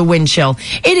 32 for the wind chill.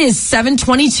 It is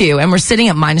 7:22, and we're sitting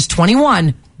at minus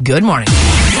 21. Good morning.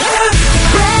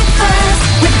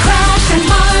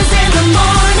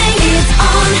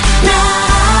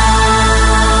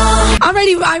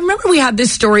 Alrighty, I remember we had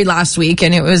this story last week,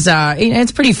 and it was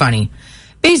it's pretty funny.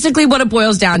 Basically, what it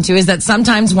boils down to is that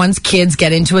sometimes once kids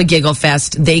get into a giggle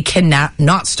fest, they cannot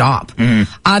not stop.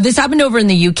 This happened over in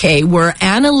the UK, where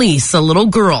Annalise, a little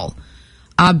girl,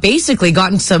 basically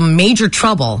got in some major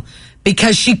trouble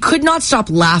because she could not stop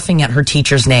laughing at her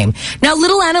teacher's name. Now,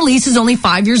 little Annalise is only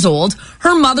 5 years old.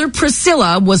 Her mother,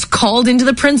 Priscilla, was called into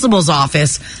the principal's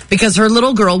office because her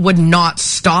little girl would not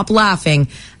stop laughing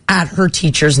at her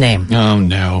teacher's name. Oh,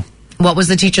 no. What was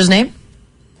the teacher's name?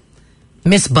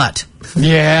 Miss Butt.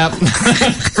 Yeah.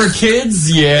 For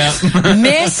kids, yeah.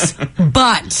 Miss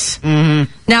Butt.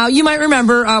 Now, you might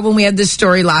remember when we had this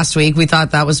story last week, we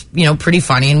thought that was, pretty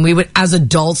funny. And we would, as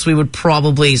adults, we would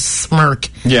probably smirk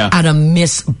at a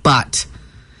Miss Butt.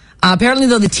 Apparently,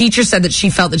 though, the teacher said that she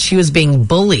felt that she was being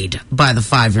bullied by the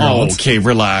 5-year-old. Oh, okay,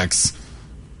 relax.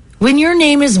 When your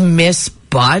name is Miss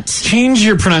Butt. Change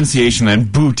your pronunciation then.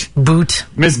 Boot. Boot.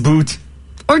 Miss Boot.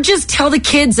 Or just tell the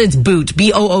kids it's Boot.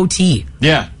 B-O-O-T.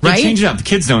 Yeah. Right? Change it up. The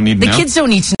kids don't need to know. The kids don't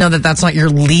need to know that that's not your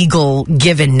legal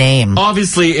given name.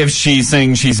 Obviously, if she's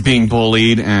saying she's being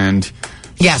bullied and...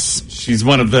 Yes. She's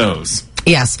one of those.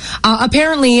 Yes.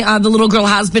 Apparently, the little girl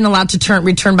has been allowed to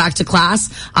return back to class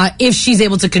if she's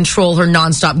able to control her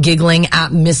nonstop giggling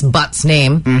at Miss Butt's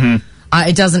name. Mm-hmm.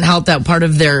 It doesn't help that part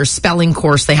of their spelling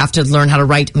course, they have to learn how to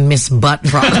write Miss Butt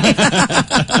properly.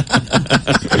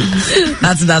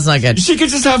 That's not good. She could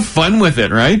just have fun with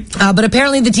it, right? But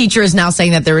apparently the teacher is now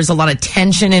saying that there is a lot of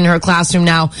tension in her classroom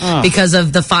now because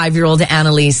of the 5-year-old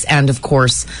Annalise and, of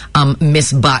course,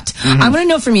 Miss Butt. I want to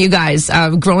know from you guys,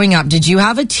 growing up, did you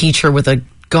have a teacher with a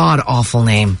god-awful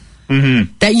name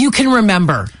that you can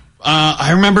remember?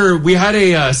 I remember we had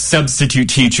a substitute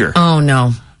teacher. Oh,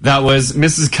 no. That was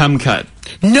Mrs. Cumcut.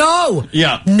 No!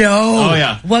 Yeah. No! Oh,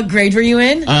 yeah. What grade were you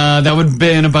in? That would have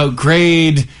been about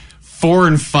grade 4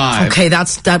 and 5. Okay,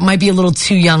 that might be a little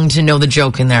too young to know the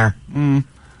joke in there. Oh,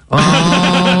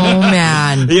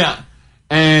 man. Yeah.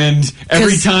 And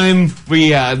every time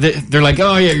they're like,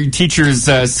 oh, yeah, your teacher's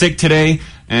sick today,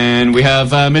 and we have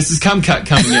Mrs. Cumcut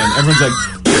coming in. Everyone's like...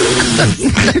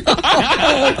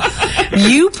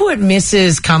 You put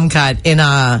Mrs. Cumcut in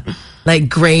a... like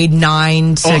grade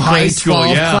 9 to grade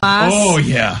 12 class? Oh,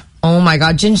 yeah. Oh, my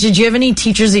God. Ginge, did you have any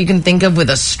teachers that you can think of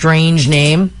with a strange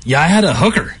name? Yeah, I had a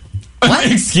hooker.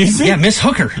 What? Excuse me? Yeah, Miss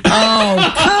Hooker.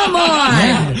 Oh, come on.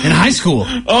 Yeah, in high school.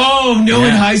 Oh, no,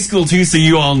 in high school, too, so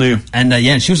you all knew. And,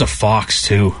 she was a fox,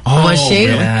 too. Oh, was she?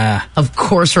 Really? Yeah. Of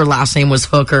course her last name was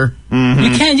Hooker.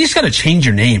 You just got to change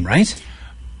your name, right?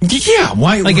 Yeah,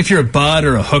 why? Like if you're a bud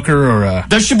or a hooker or a...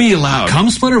 That should be allowed. Cum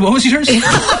splitter? What was yours? Cumcut.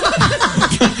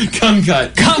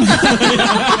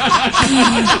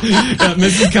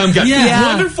 Mrs. Cumcut.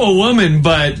 Yeah. Wonderful woman,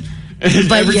 but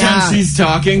every time she's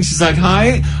talking, she's like,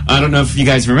 hi, I don't know if you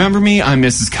guys remember me. I'm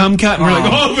Mrs. Cumcut. And we're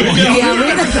like,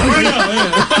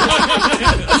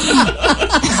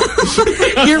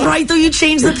 You're right, though. You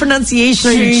change the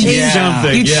pronunciation.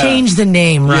 You change the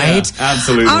name, right? Yeah,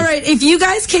 absolutely. All right, if you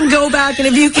guys can go back and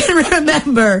if you can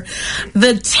remember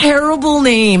the terrible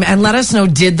name and let us know,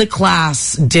 did the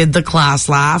class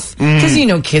laugh? Because,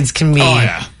 kids can be... Oh,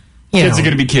 yeah. Kids are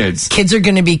going to be kids. Kids are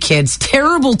going to be kids.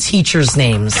 Terrible teachers'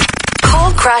 names.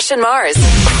 Call Crash and Mars.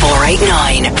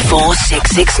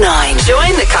 489-4669.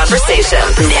 Join the conversation.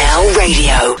 Now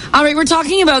radio. All right, we're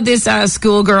talking about this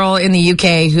schoolgirl in the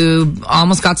UK who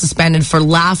almost got suspended for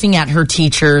laughing at her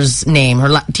teacher's name.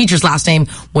 Her teacher's last name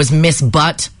was Miss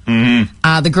Butt.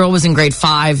 The girl was in grade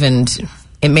 5 and...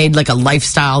 it made like a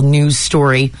lifestyle news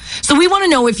story. So we want to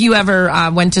know if you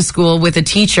ever went to school with a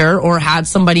teacher or had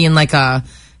somebody in like a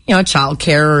child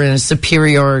care or in a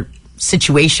superior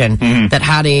situation that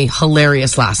had a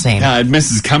hilarious last name.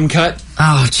 Mrs. Cumcut.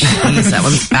 Oh, jeez, that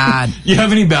one's bad. You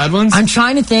have any bad ones? I'm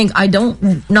trying to think. I don't.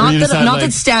 Not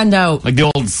that stand out. Like the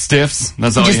old stiffs.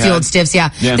 That's all. Just the old stiffs.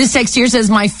 Yeah. This text here says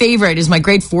my favorite is my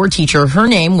grade 4 teacher. Her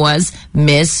name was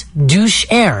Miss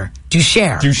Doucher.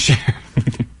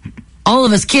 All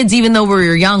of us kids, even though we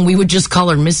were young, we would just call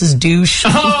her Mrs. Douche.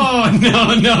 Oh,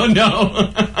 no.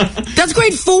 That's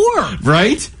grade 4.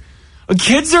 Right?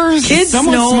 Kids are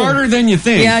somewhat smarter than you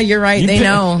think. Yeah, you're right. They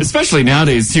know. Especially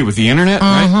nowadays, too, with the internet,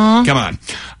 right? Come on.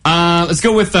 Let's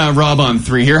go with Rob on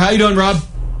 3 here. How you doing, Rob?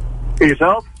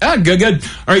 Yourself? Good.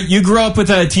 All right, you grew up with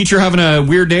a teacher having a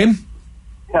weird name?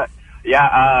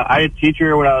 Yeah, I had a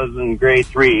teacher when I was in grade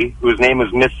 3 whose name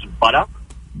was Miss Buttock.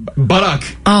 Buttock.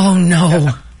 Oh, no.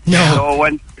 No. So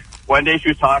one day she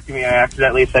was talking to me, I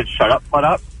accidentally said, "Shut up, butt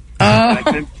up."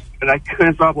 And I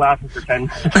couldn't stop laughing for 10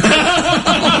 minutes. That's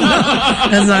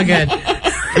not good.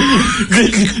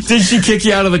 Did she kick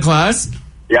you out of the class?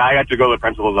 Yeah, I got to go to the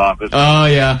principal's office. Oh,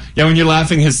 yeah. Yeah, when you're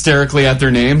laughing hysterically at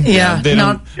their name. Yeah. They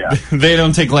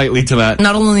don't take lightly to that.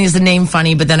 Not only is the name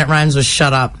funny, but then it rhymes with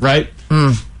shut up. Right?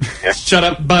 Yeah. Shut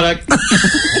up, buttock.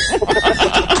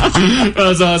 That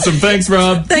was awesome. Thanks,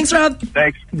 Rob. Thanks, Rob.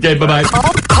 Thanks. Okay, bye-bye.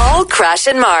 Call Crash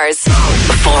and Mars.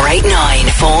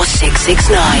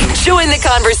 489-4669. Join the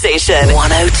conversation.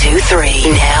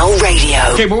 102.3 Now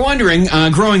radio. Okay, we're wondering,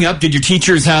 growing up, did your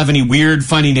teachers have any weird,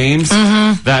 funny names?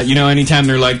 That, anytime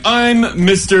they're like, I'm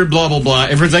Mr. blah, blah, blah,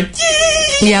 everyone's like,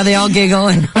 yee! Yeah, they all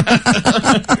giggle.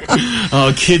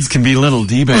 Oh, kids can be little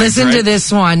D-bags, Listen to this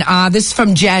one. This is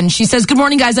from Jen. She says, good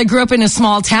morning, guys. I grew up in a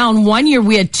small town. One year,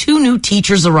 we had 2 new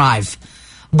teachers arrive.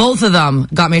 Both of them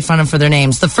got made fun of for their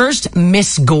names. The first,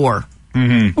 Miss Gore.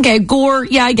 Okay, Gore.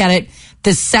 Yeah, I get it.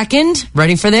 The second,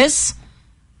 ready for this?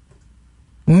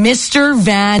 Mr.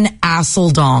 Van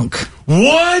Asseldonk.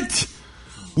 What?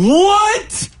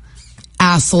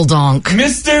 Asseldonk.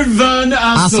 Mr. Van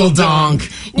Asseldonk.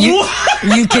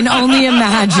 You can only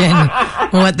imagine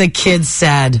what the kids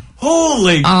said.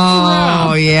 Holy crap.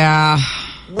 Oh, yeah.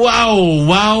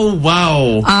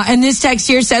 Wow. And this text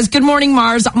here says, good morning,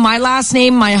 Mars. My last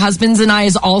name, my husband's and I,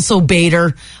 is also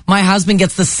Bader. My husband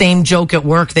gets the same joke at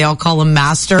work. They all call him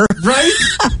Master. Right?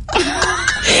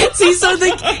 See, so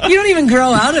you don't even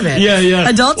grow out of it. Yeah.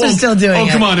 Adults are still doing it.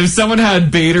 Oh, come on. If someone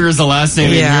had Bader as a last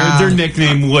name, their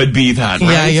nickname would be that, right?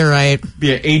 Yeah, you're right.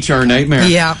 Be an HR nightmare.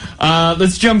 Yeah.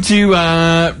 Let's jump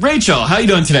to Rachel. How you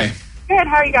doing today? Good,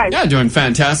 how are you guys? Yeah, doing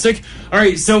fantastic. All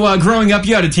right, so growing up,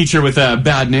 you had a teacher with a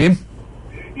bad name?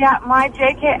 Yeah, my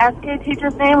JKSK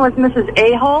teacher's name was Mrs.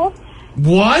 A-hole.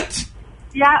 What?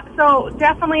 Yeah, so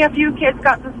definitely a few kids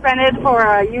got suspended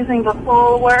for using the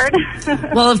full word.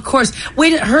 Well, of course.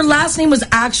 Wait, her last name was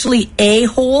actually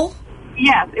A-hole?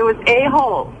 Yes, it was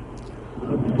A-hole.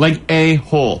 Like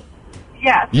A-hole.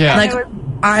 Yes. Yeah. Like,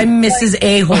 I'm Mrs.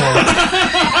 A-hole.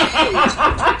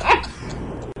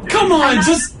 Come on,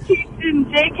 just... Teaching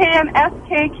JK and SK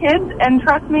kids, and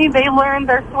trust me, they learn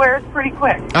their swears pretty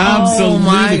quick. Absolutely. Oh,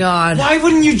 my God. Why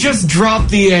wouldn't you just drop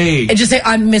the A? And just say,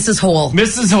 I'm Mrs. Hole.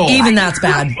 Mrs. Hole. Even that's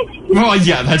bad. Well,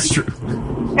 yeah, that's true.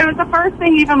 It was the first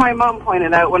thing even my mom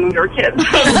pointed out when we were kids.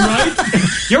 Right?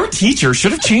 Your teacher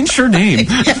should have changed her name.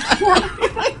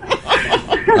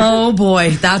 Oh,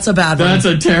 boy. That's a bad one. That's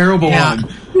a terrible one. All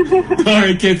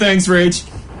right, okay, thanks, Rach.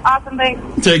 Awesome,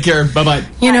 thanks. Take care. Bye-bye.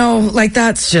 You know, like,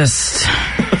 that's just...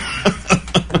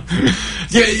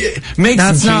 Yeah, make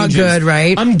that's some not changes. good,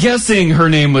 right? I'm guessing her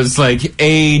name was like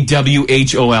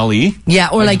AWHOLE. Yeah,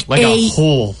 or like a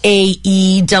hole.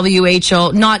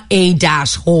 AEWHO, not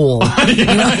A-hole. I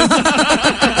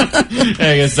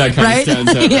guess that kind Right? of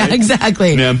stands out, right? Yeah,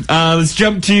 exactly. Yeah. Let's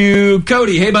jump to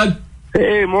Cody. Hey, bud.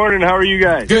 Hey, morning. How are you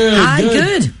guys? Good. Hi,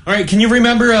 good. All right. Can you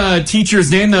remember a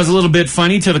teacher's name that was a little bit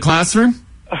funny to the classroom?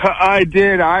 I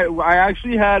did. I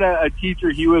actually had a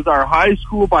teacher. He was our high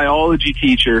school biology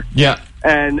teacher. Yeah.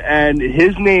 And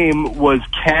his name was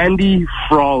Candy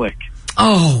Frolic.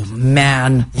 Oh,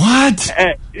 man. What?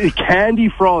 Candy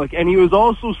Frolic. And he was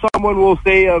also someone, we'll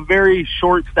say, a very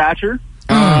short stature.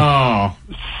 Oh.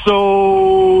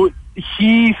 So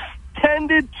he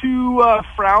tended to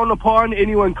frown upon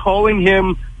anyone calling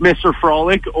him Mr.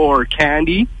 Frolic or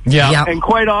Candy. Yeah. And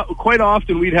quite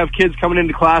often we'd have kids coming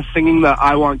into class singing the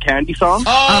I Want Candy song.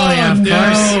 Oh, yeah, of no.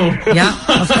 course.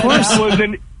 Yeah, of course. That was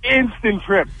an instant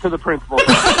trip to the principal.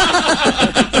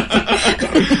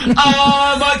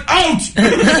 I'm like, out!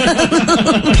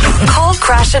 Call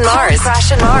Crash and Mars.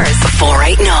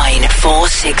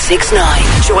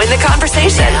 489-4669. Join the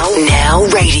conversation. Now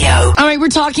radio. All right, we're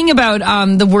talking about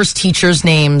the worst teachers'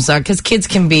 names because kids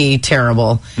can be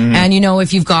terrible. And, you know,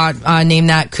 if you've got a name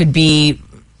that could be,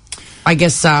 I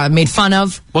guess, made fun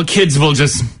of. Well, kids will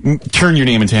just turn your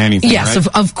name into anything, Yes, right?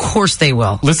 of course they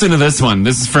will. Listen to this one.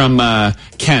 This is from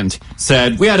Kent.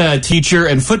 Said, we had a teacher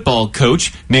and football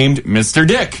coach named Mr.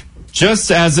 Dick.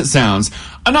 Just as it sounds.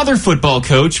 Another football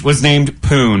coach was named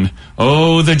Poon.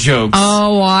 Oh, the jokes.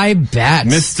 Oh, I bet.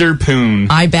 Mr. Poon.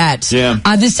 I bet. Yeah.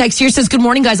 This text here says, good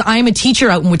morning, guys. I am a teacher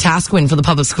out in Wetaskiwin for the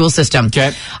public school system.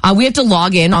 Okay. We have to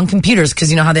log in on computers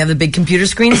because you know how they have the big computer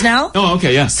screens now? Oh,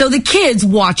 okay, yeah. So the kids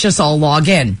watch us all log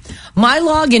in. My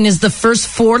login is the first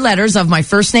 4 letters of my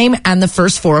first name and the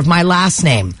first 4 of my last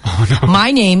name. Oh, no.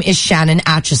 My name is Shannon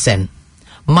Atchison.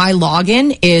 My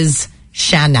login is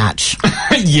Shanatch.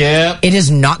 Yeah. It is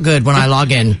not good when I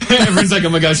log in. Everyone's like, oh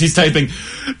my gosh, he's typing.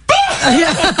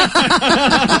 Yeah.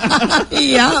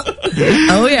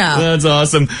 Oh, yeah. That's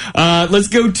awesome. Let's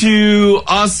go to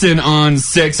Austin on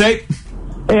 6. Hey,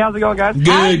 how's it going, guys?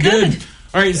 Good.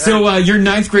 All right, so your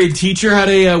 9th grade teacher had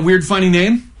a weird, funny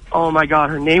name? Oh, my God.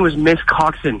 Her name was Miss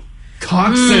Coxon.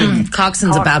 Coxon.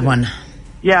 Coxon's a bad one.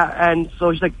 Yeah, and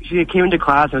so she came into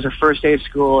class. It was her first day of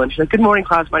school, and she's like, good morning,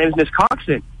 class. My name is Miss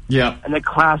Coxon. Yeah. And the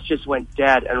class just went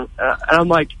dead. And I'm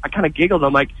like, I kind of giggled.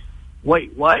 I'm like,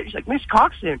 wait, what? She's like, Miss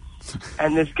Coxon.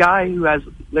 And this guy who has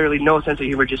literally no sense of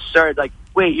humor just started like,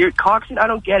 wait, you're Coxon? I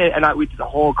don't get it. And the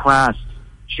whole class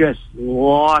just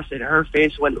lost it. Her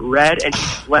face went red and she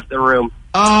just left the room.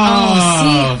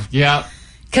 Oh, see? Yeah.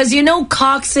 Because you know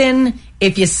Coxon,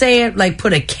 if you say it, like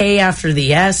put a K after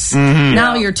the S,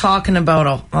 now you're talking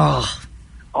about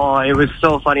Oh, it was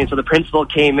so funny. And so the principal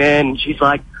came in and she's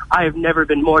like, I have never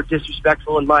been more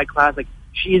disrespectful in my class. Like,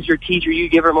 she is your teacher. You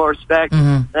give her more respect.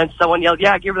 And then someone yelled,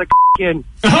 yeah, give her the in.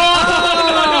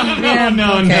 Oh, yeah,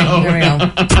 no. There we go.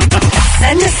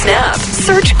 Send a snap.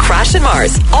 Search Crash and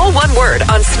Mars, all one word,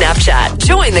 on Snapchat.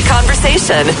 Join the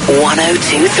conversation.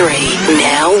 102.3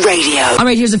 Now Radio. All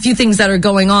right, here's a few things that are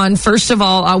going on. First of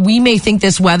all, we may think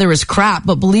this weather is crap,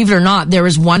 but believe it or not, there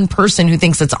is one person who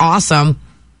thinks it's awesome.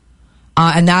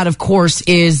 And that, of course,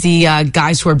 is the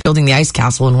guys who are building the ice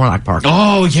castle in Horlock Park.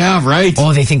 Oh, yeah, right.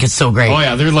 Oh, they think it's so great. Oh,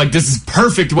 yeah, they're like, this is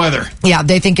perfect weather. Yeah,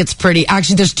 they think it's pretty.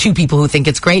 Actually, there's two people who think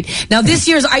it's great. Now, this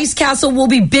year's ice castle will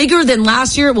be bigger than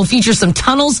last year. It will feature some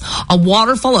tunnels, a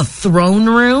waterfall, a throne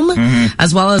room,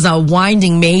 as well as a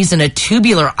winding maze and a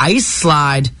tubular ice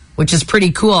slide, which is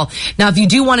pretty cool. Now, if you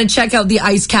do want to check out the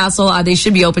ice castle, they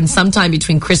should be open sometime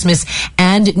between Christmas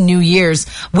and New Year's.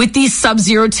 With these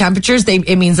sub-zero temperatures,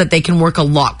 it means that they can work a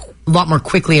lot more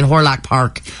quickly in Horlock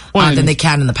Park than they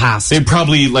can in the past. They'd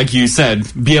probably, like you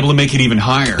said, be able to make it even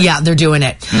higher. Yeah, they're doing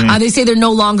it. They say they're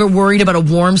no longer worried about a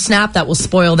warm snap that will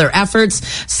spoil their efforts.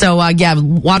 So,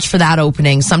 watch for that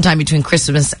opening sometime between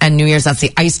Christmas and New Year's. That's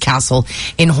the Ice Castle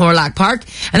in Horlock Park.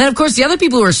 And then, of course, the other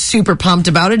people who are super pumped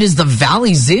about it is the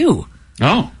Valley Zoo.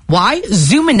 Oh. Why?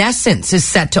 Zoominescence is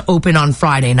set to open on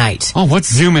Friday night. Oh,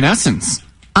 what's Zoominescence?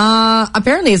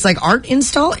 Apparently, it's like art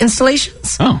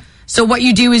installations. Oh. So what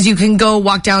you do is you can go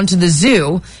walk down to the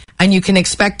zoo and you can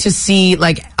expect to see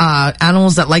like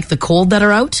animals that like the cold that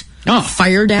are out. Oh.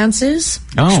 Fire dances.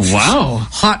 Oh, wow.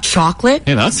 Hot chocolate.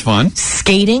 Hey, that's fun.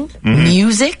 Skating.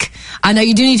 Music. Now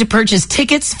you do need to purchase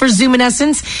tickets for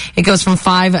Zoominescence. It goes from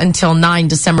 5 until 9,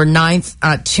 December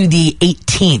 9th to the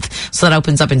 18th. So that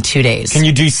opens up in 2 days. Can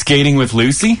you do skating with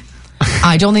Lucy?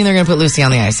 I don't think they're going to put Lucy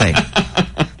on the ice.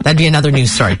 That'd be another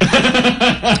news story.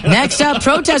 Next up,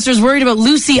 protesters worried about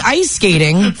Lucy ice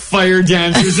skating. Fire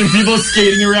dancers and people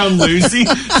skating around Lucy.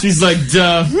 She's like,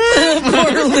 duh.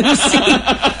 Poor Lucy.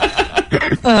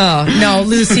 Oh, no,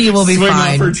 Lucy will be Swing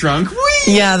fine. off her trunk. Whee!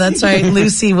 Yeah, that's right.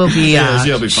 Lucy will be,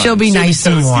 she'll be fine. She'll be nice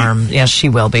and toasty. warm. Yes, she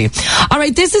will be. All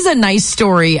right, this is a nice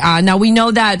story. Now, we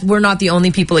know that we're not the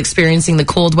only people experiencing the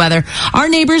cold weather. Our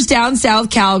neighbors down south,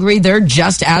 Calgary, they're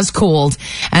just as cold.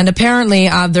 And apparently,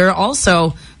 they're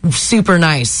also super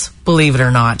nice, believe it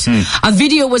or not. A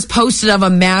video was posted of a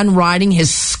man riding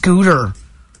his scooter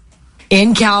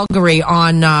in Calgary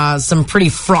on some pretty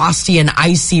frosty and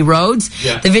icy roads.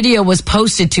 Yeah. The video was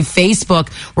posted to Facebook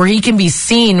where he can be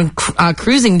seen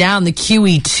cruising down the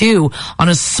QE2 on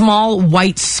a small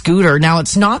white scooter. Now,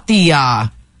 it's not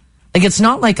it's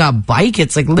not like a bike.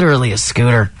 It's like literally a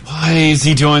scooter. Why is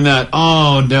he doing that?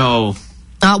 Oh, no.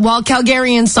 While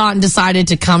Calgarians saw it and decided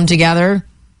to come together,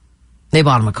 they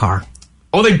bought him a car.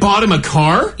 Oh, they bought him a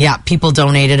car? Yeah, people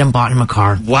donated and bought him a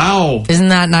car. Wow. Isn't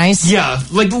that nice? Yeah,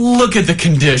 like, look at the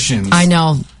conditions. I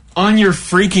know. On your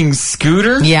freaking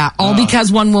scooter? Yeah, all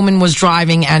because one woman was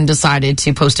driving and decided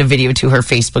to post a video to her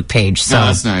Facebook page. So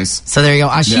that's nice. So there you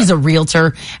go. She's a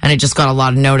realtor, and it just got a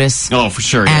lot of notice. Oh, for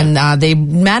sure. And they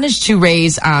managed to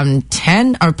raise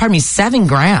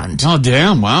 $7,000. Oh,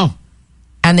 damn! Wow.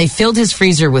 And they filled his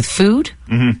freezer with food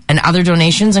and other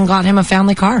donations and got him a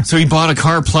family car. So he bought a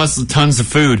car plus tons of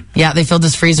food. Yeah, they filled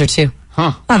his freezer too.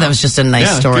 Huh. Oh, that was just a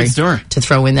nice good story to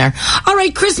throw in there. All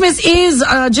right, Christmas is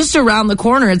just around the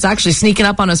corner. It's actually sneaking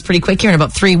up on us pretty quick here in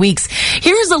about 3 weeks.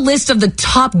 Here's a list of the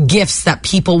top gifts that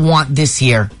people want this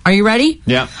year. Are you ready?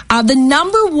 Yeah. The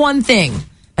number one thing,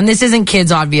 and this isn't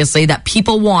kids obviously, that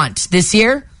people want this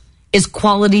year is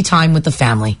quality time with the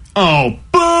family. Oh,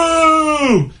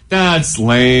 boo! That's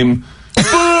lame.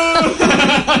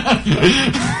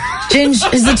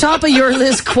 Ginge, is the top of your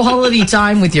list quality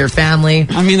time with your family?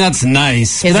 I mean, that's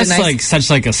nice. Is it That's nice? like such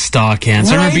like a stock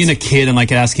answer. I Right? remember being a kid and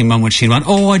like asking mom what she'd want.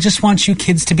 Oh, I just want you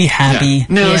kids to be happy. Yeah.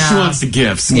 No, Yeah. she wants the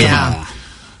gifts. Come Yeah. on.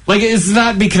 Like, is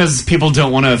that because people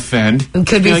don't want to offend? It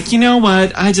could be. You're like, you know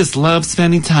what? I just love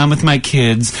spending time with my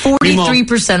kids.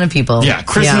 43% of people. Yeah,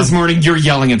 Christmas morning, you're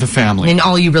yelling at the family. And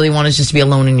all you really want is just to be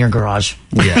alone in your garage.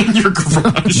 Yeah. In your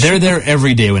garage. They're there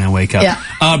every day when I wake up. Yeah.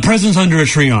 Presents under a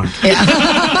tree aren't.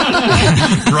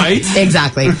 Right?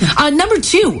 Exactly. Number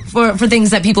 2 for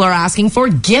things that people are asking for,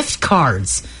 gift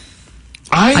cards.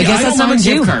 I guess I that's don't number mind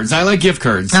 2. gift cards. I like gift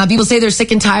cards. People say they're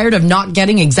sick and tired of not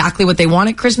getting exactly what they want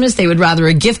at Christmas. They would rather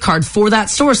a gift card for that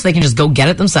store so they can just go get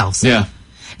it themselves. Yeah.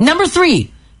 Number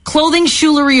 3, clothing,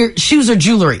 shoes, or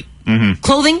jewelry.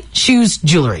 Clothing, shoes,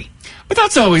 jewelry. But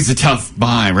that's always a tough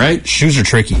buy, right? Shoes are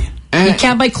tricky. You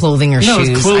can't buy clothing or No, shoes.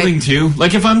 it's clothing too.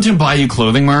 Like, if I'm to buy you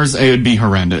clothing, Mars, it would be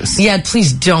horrendous. Yeah,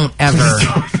 please don't ever.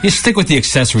 You stick with the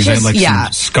accessories. I Just- like yeah.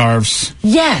 some scarves.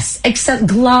 Yes, except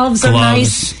gloves are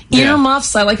nice. Yeah.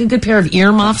 Earmuffs, I like a good pair of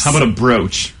earmuffs. How about a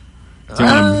brooch? Do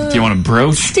you want a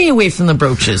brooch? Stay away from the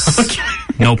brooches.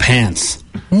 No pants.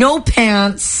 No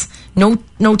pants.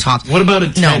 no top. What about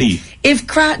a teddy?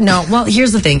 No. Well,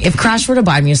 here's the thing. If Crash were to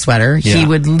buy me a sweater, he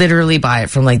would literally buy it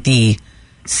from like the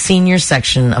senior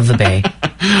section of the Bay.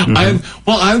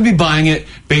 I would be buying it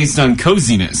based on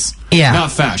coziness,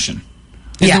 not fashion.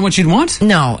 Is that what you'd want?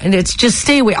 No, and it's just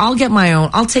stay away. I'll get my own.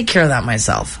 I'll take care of that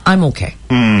myself. I'm okay.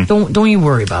 Don't you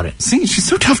worry about it. See, she's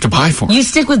so tough to buy for. You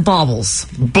stick with baubles.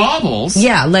 Baubles?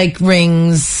 Yeah, like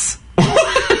rings.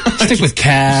 Stick with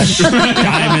cash,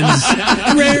 diamonds,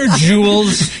 rare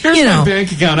jewels. Here's my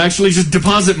bank account. Actually, just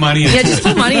deposit money. Yeah, just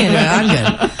put money in it. I'm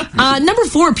good. Number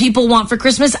 4, people want for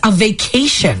Christmas a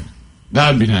vacation.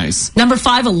 That'd be nice. Number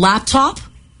 5, a laptop.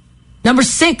 Number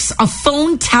 6, a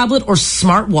phone, tablet, or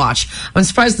smartwatch. I'm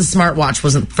surprised the smartwatch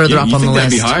wasn't further up on the list.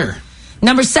 That'd be higher.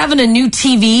 Number 7, a new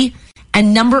TV.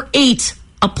 And number 8,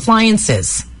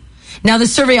 appliances. Now, the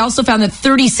survey also found that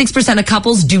 36% of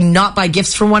couples do not buy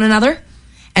gifts for one another.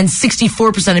 And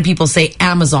 64% of people say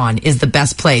Amazon is the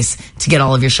best place to get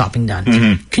all of your shopping done.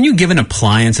 Mm-hmm. Can you give an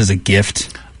appliance as a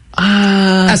gift?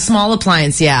 A small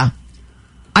appliance, yeah.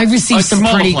 I've received some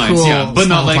pretty cool but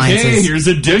not like, appliances. hey, here's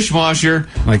a dishwasher.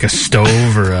 Like a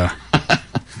stove or a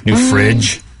new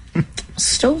fridge.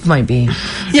 Stove might be.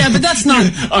 Yeah, but that's not...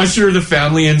 Usher the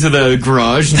family into the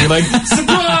garage and you're like,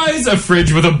 surprise! A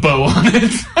fridge with a bow on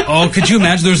it. Oh, could you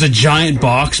imagine there was a giant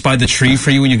box by the tree for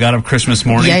you when you got up Christmas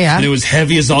morning? Yeah. And it was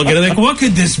heavy as all get out. Like, what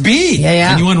could this be?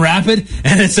 Yeah. And you unwrap it,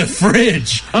 and it's a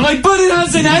fridge. I'm like, but it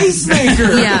has an ice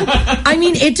maker. Yeah. I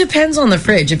mean, it depends on the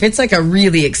fridge. If it's like a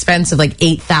really expensive, like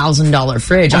 $8,000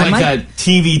 fridge, I might, that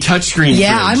TV touchscreen fridge.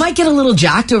 I might get a little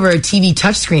jacked over a TV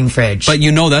touchscreen fridge. But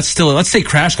that's still, let's say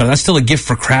Crash got it. That's still a gift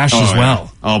for Crash as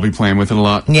well. I'll be playing with it a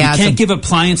lot. Yeah, you can't give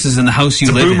appliances in the house you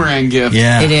live in. It's a boomerang gift.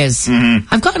 Yeah. It is. Mm-hmm.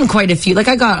 I've gotten quite a few. Like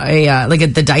I got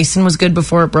the Dyson was good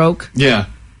before it broke. Yeah.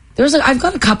 I've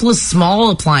got a couple of small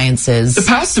appliances. The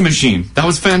pasta machine. That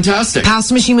was fantastic.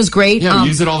 Pasta machine was great. Yeah, we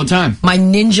use it all the time. My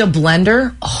Ninja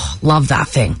blender. Oh, love that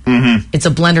thing. Mm-hmm. It's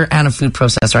a blender and a food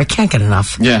processor. I can't get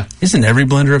enough. Yeah. Isn't every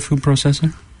blender a food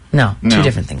processor? No. Two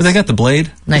different things. But they got the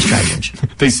blade. Nice try,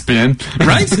 Ginge. They spin.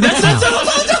 Right? That's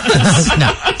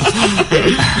No.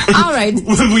 All right.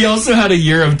 We also had a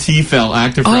year of Tefal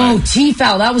Active Fry. Oh,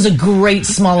 Tefal. That was a great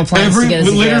small appliance to get as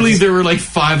a literally, gift. there were like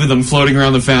 5 of them floating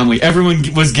around the family. Everyone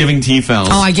was giving Tefals.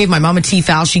 Oh, I gave my mom a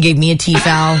Tefal. She gave me a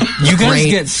Tefal. You guys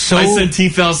get so... I sent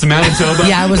Tefals to Manitoba.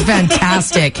 Yeah, it was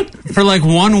fantastic. For like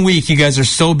 1 week, you guys are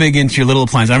so big into your little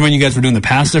appliances. I remember when you guys were doing the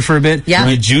pasta for a bit. Yeah.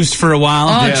 You juiced for a while.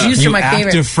 Oh, juiced are my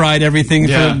favorite. You active fried everything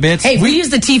for a bit. Hey, we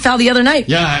used the Tefal the other night.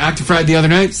 Yeah, I active fried the other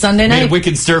night. Sunday night. Made a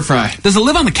wicked stir fry. Does it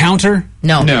live on the counter?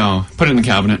 No. No. Put it in the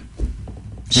cabinet.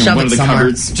 Shove one it of the somewhere.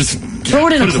 cupboards. Just throw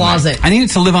it in a closet. I need it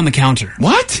to live on the counter.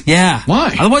 What? Yeah.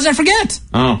 Why? Otherwise I forget.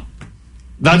 Oh.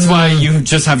 That's why you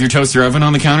just have your toaster oven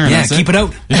on the counter? And keep it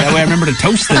out. That way I remember to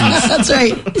toast things. That's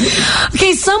right.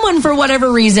 Okay, someone, for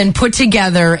whatever reason, put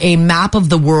together a map of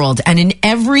the world, and in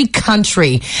every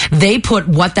country, they put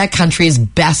what that country is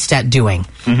best at doing.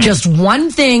 Mm-hmm. Just one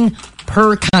thing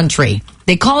per country.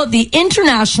 They call it the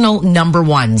international number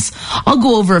ones. I'll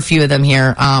go over a few of them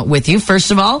here with you.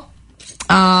 First of all,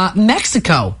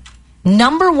 Mexico,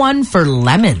 number 1 for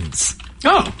lemons.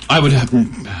 Oh, I would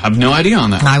have no idea on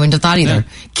that. I wouldn't have thought either.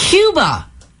 Yeah. Cuba,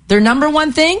 their number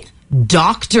 1 thing,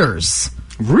 doctors.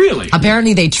 Really?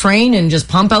 Apparently they train and just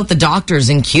pump out the doctors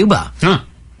in Cuba. Huh.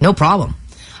 No problem.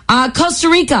 Costa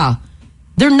Rica,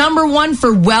 they're number 1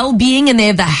 for well-being, and they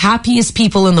have the happiest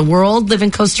people in the world live in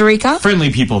Costa Rica.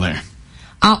 Friendly people there.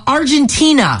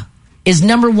 Argentina is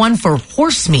number 1 for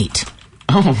horse meat.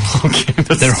 Oh, okay.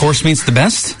 Their horse meat's the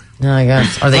best? No, I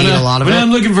guess. Or they eat a lot of it. When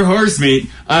I'm looking for horse meat,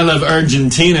 I love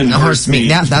Argentinian horse meat.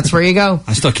 Yeah, that's where you go.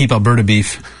 I still keep Alberta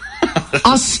beef.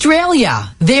 Australia,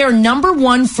 they are number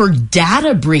 1 for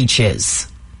data breaches.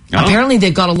 Oh. Apparently,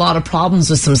 they've got a lot of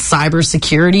problems with some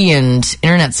cybersecurity and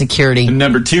internet security. And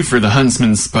number 2 for the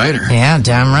huntsman spider. Yeah,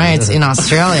 damn right. It's in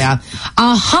Australia.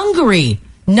 Hungary,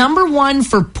 number 1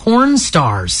 for porn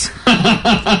stars.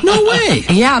 No way.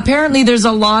 Yeah, apparently there's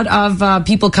a lot of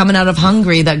people coming out of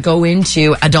Hungary that go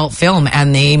into adult film,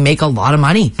 and they make a lot of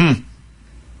money.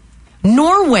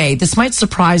 Norway, this might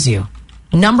surprise you.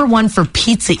 Number 1 for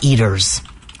pizza eaters.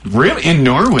 Really? In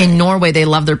Norway? In Norway, they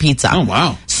love their pizza. Oh,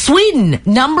 wow. Sweden,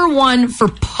 number 1 for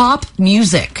pop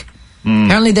music.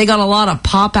 Apparently they got a lot of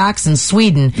pop acts in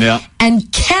Sweden. Yeah.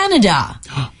 And Canada.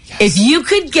 Yes. If you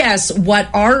could guess what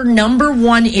our number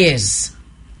 1 is,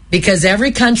 because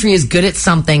every country is good at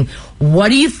something, what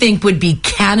do you think would be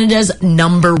Canada's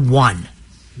number 1?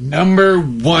 Number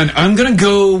 1. I'm going to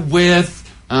go with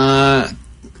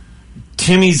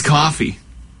Timmy's Coffee.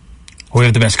 We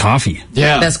have the best coffee.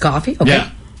 Yeah. Best coffee? Okay.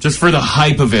 Yeah. Just for the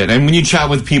hype of it. And when you chat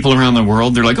with people around the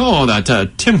world, they're like, oh,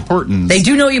 that Tim Hortons. They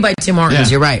do know you by Tim Hortons.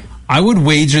 Yeah. You're right. I would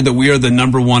wager that we are the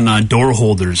 #1 door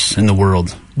holders in the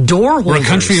world. Door holders. We're a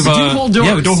country of... We do hold doors.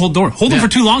 Yeah, we hold door. Hold them for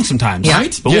too long sometimes. Yeah.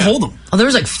 Right? But we'll hold them. Oh, there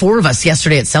was like 4 of us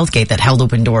yesterday at Southgate that held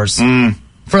open doors.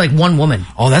 For like one woman.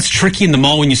 Oh, that's tricky in the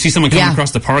mall when you see someone coming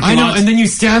across the parking I know, lot. and then you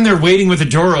stand there waiting with the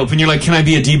door open. You're like, can I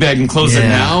be a D-bag and close it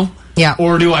now? Yeah.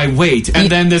 Or do I wait? And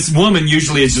then this woman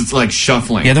usually is just like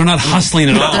shuffling. Yeah, they're not hustling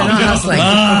at all. They're not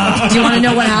hustling. Do you want to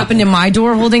know what happened in my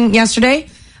door holding yesterday?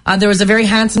 There was a very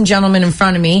handsome gentleman in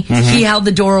front of me. He held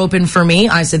the door open for me.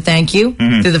 I said thank you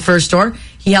through the first door.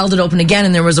 He held it open again,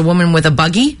 and there was a woman with a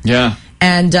buggy. Yeah.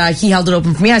 And he held it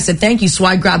open for me. I said thank you. So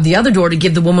I grabbed the other door to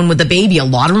give the woman with the baby a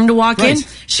lot of room to walk in.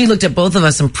 She looked at both of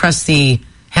us and pressed the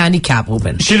handicap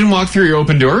open. She didn't walk through your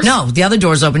open doors? No, the other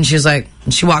door's open. She was like,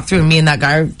 she walked through, and me and that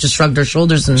guy just shrugged our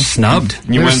shoulders and snubbed.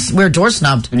 We were door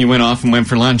snubbed. And you went off and went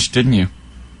for lunch, didn't you?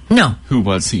 No. Who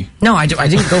was he? No, I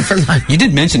didn't go for lunch. You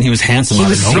did mention he was handsome. He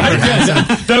was super handsome. I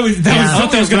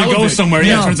thought that was going to go somewhere.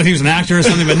 Yeah, No. it turns out he was an actor or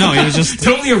something, but no, he was just...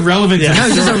 Totally irrelevant. No,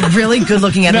 he's just a really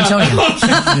good-looking Edmontonian.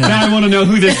 Now I want to know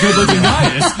who this good-looking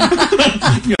guy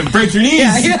is. You're gonna break your knees.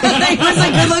 Yeah, he was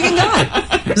a good-looking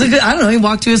guy. He was I don't know, he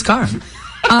walked to his car.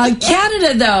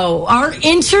 Canada, though, our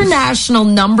international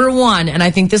 #1, and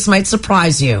I think this might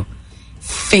surprise you,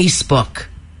 Facebook.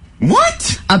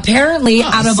 What? Apparently,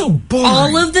 out of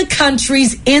all of the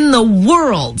countries in the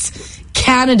world,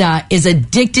 Canada is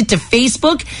addicted to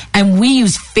Facebook, and we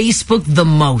use Facebook the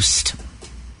most.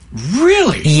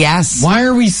 Really? Yes. Why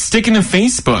are we sticking to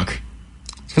Facebook?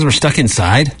 Because we're stuck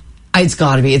inside. It's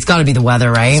got to be. It's got to be the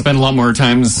weather, right? Spend a lot more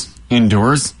times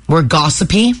indoors. We're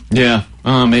gossipy. Yeah,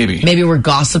 maybe. Maybe we're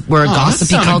gossip. We're a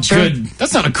gossipy culture.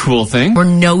 That's not a cool thing. We're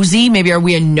nosy. Maybe are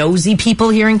we a nosy people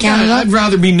here in Canada? Yeah, I'd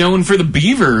rather be known for the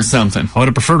beaver or something. I would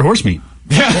have preferred horse meat.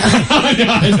 Yeah,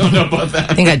 I don't know about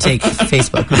that. I think I'd take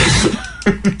Facebook.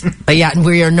 But yeah,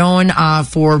 we are known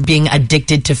for being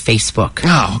addicted to Facebook.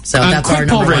 Oh, so that's quick our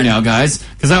poll number right one. now, guys,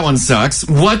 because that one sucks.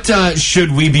 What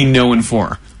should we be known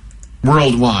for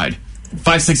worldwide?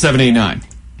 5, 6, 7, 8, 9.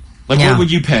 Like, Yeah. what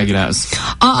would you peg it as?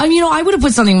 I would have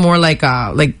put something more like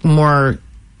more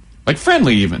Like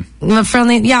friendly, even.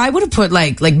 friendly. Yeah, I would have put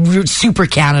like Super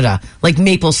Canada, like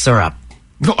maple syrup.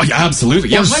 Oh, yeah, absolutely.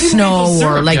 Yeah, Or why didn't snow, maple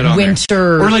syrup or like get on there?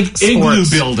 winter or like igloo sports.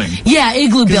 building. Yeah,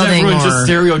 igloo Because building. everyone or, just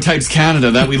stereotypes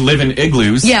Canada that we live in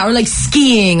igloos. yeah, or like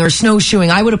skiing or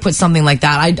snowshoeing. I would have put something like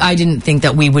that. I didn't think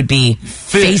that we would be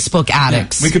Fit. Facebook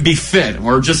addicts. We could be fit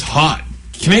or just hot.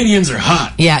 Canadians are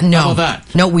hot. Yeah, no. How about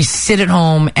that? No, we sit at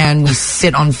home and we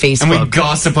sit on Facebook. And we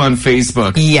gossip on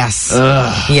Facebook. Yes.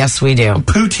 Yes, we do.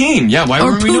 Poutine. Yeah, why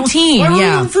Or were we known, poutine, why were we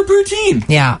yeah. known for poutine?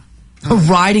 Yeah.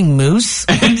 Riding moose.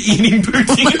 And eating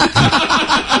poutine.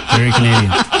 Very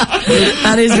Canadian.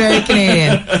 That is very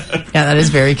Canadian. Yeah, that is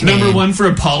very Canadian. #1 for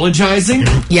apologizing.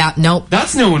 Yeah, nope.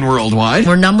 That's known worldwide.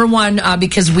 We're #1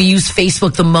 because we use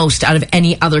Facebook the most out of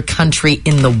any other country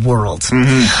in the world.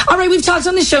 All right, we've talked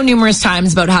on the show numerous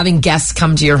times about having guests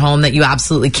come to your home that you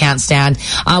absolutely can't stand.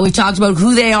 We've talked about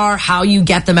who they are, how you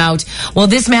get them out. Well,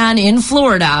 this man in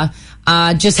Florida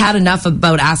just had enough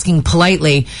about asking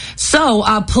politely. So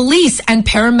police and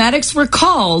paramedics were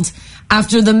called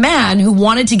after the man who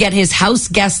wanted to get his house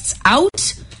guests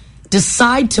out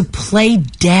decide to play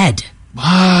dead.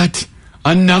 What?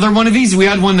 Another one of these? We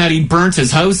had one that he burnt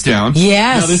his house down.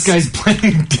 Yes. Now this guy's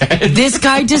playing dead. This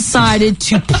guy decided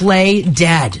to play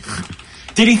dead.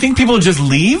 Did he think people would just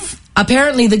leave?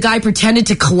 Apparently, the guy pretended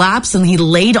to collapse and he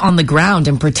laid on the ground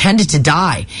and pretended to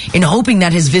die in hoping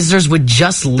that his visitors would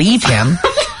just leave him.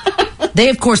 They,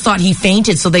 of course, thought he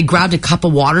fainted, so they grabbed a cup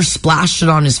of water, splashed it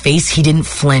on his face. He didn't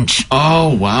flinch.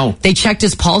 Oh, wow. They checked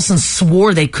his pulse and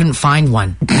swore they couldn't find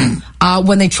one.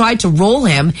 When they tried to roll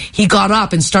him, he got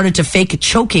up and started to fake a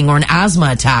choking or an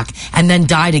asthma attack and then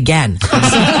died again.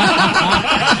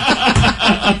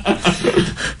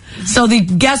 So the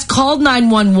guest called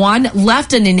 911,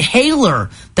 left an inhaler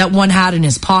that one had in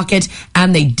his pocket,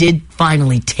 and they did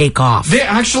finally take off. They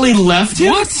actually left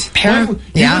him? What? You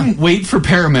didn't wait for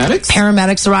paramedics?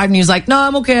 Paramedics arrived, and he was like, no,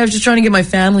 I'm okay. I was just trying to get my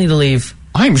family to leave.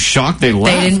 I'm shocked they left.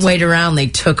 They didn't wait around. They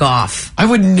took off. I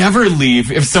would never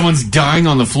leave if someone's dying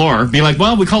on the floor. Be like,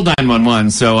 well, we called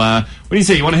 911, so what do you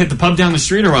say? You want to hit the pub down the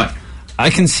street or what? I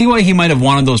can see why he might have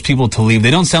wanted those people to leave.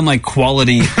 They don't sound like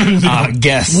quality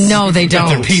guests. No, they don't.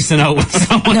 They're piecing out with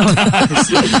someone else.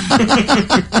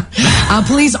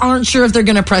 Police aren't sure if they're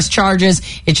going to press charges.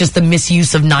 It's just the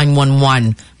misuse of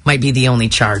 911 might be the only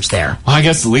charge there. Well, I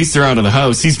guess at least they're out of the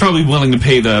house. He's probably willing to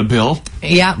pay the bill.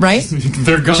 Yeah, right?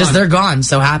 They're gone. Just they're gone.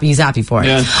 So he's happy for it.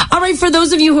 Yeah. All right, for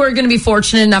those of you who are going to be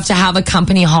fortunate enough to have a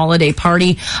company holiday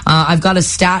party, I've got a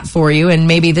stat for you, and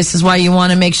maybe this is why you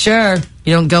want to make sure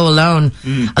you don't go alone.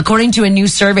 According to a new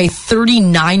survey,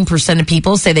 39% of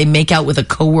people say they make out with a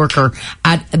coworker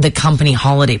at the company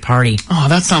holiday party. Oh,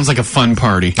 that sounds like a fun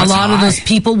party. A lot of those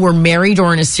people were married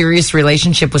or in a serious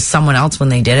relationship with someone else when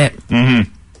they did it.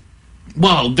 Mm-hmm.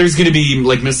 Well, there's going to be,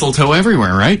 like, mistletoe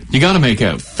everywhere, right? You got to make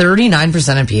out.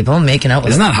 39% of people making out with...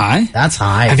 Isn't that high? That's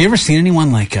high. Have you ever seen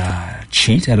anyone, like,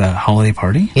 cheat at a holiday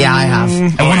party? Yeah, I have.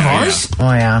 At one of ours?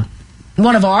 Oh, yeah.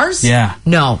 One of ours? Yeah.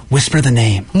 No. Whisper the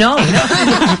name. No.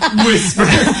 Whisper.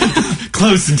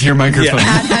 Close into your microphone.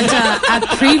 Yeah.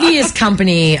 At previous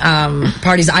company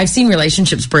parties, I've seen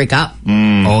relationships break up.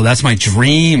 Oh, that's my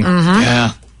dream. Mm-hmm.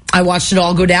 Yeah. I watched it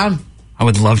all go down. I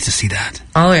would love to see that.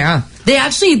 Oh, yeah. They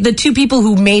actually, the two people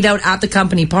who made out at the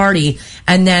company party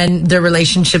and then their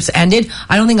relationships ended,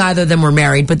 I don't think either of them were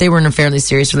married, but they were in a fairly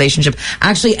serious relationship,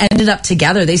 actually ended up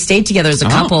together. They stayed together as a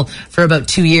couple for about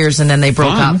 2 years and then they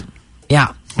broke up.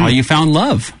 Yeah. Oh, you found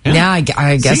love. Yeah, I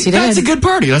guess you did. That's a good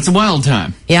party. That's a wild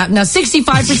time. Yeah. Now,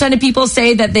 65% of people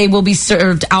say that they will be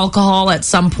served alcohol at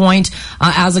some point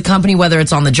as a company, whether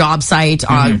it's on the job site,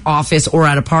 office, or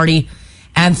at a party.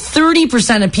 And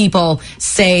 30% of people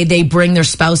say they bring their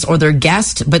spouse or their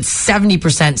guest, but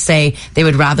 70% say they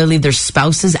would rather leave their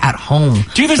spouses at home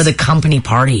for the company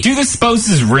party. Do the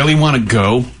spouses really want to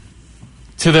go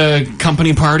to the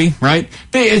company party, right?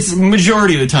 It's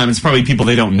majority of the time, it's probably people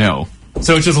they don't know.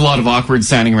 So it's just a lot of awkward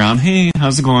standing around. Hey,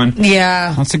 how's it going?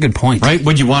 Yeah. That's a good point. Right?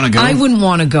 Would you want to go? I wouldn't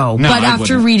want to go. No, but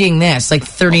after reading this, like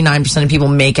 39% of people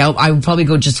make out, I would probably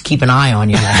go just to keep an eye on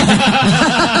you.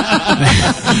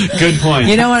 Good point.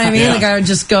 You know what I mean? Yeah. Like I would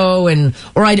just go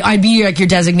or I'd be like your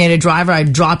designated driver.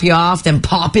 I'd drop you off, then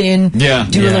pop in. Yeah.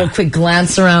 Do a little quick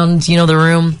glance around, the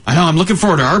room. I know. I'm looking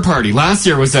forward to our party. Last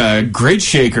year was a great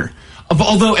shaker.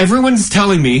 Although everyone's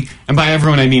telling me, and by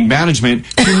everyone I mean management,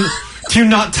 to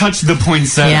not touch the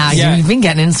poinsettias. Yeah, you've been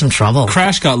getting in some trouble.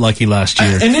 Crash got lucky last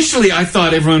year. Initially, I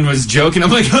thought everyone was joking. I'm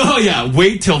like, oh yeah,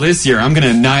 wait till this year. I'm going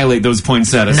to annihilate those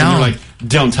poinsettias. No. And they're like,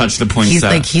 don't touch the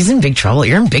poinsettia. He's in big trouble.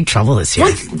 You're in big trouble this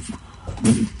year.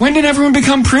 When did everyone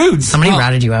become prudes? Somebody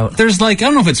ratted you out. There's I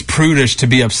don't know if it's prudish to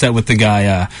be upset with the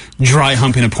guy dry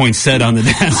humping a poinsettia on the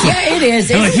dance floor. Yeah, it is.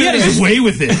 He had his way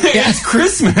with it. Yeah, it's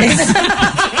Christmas.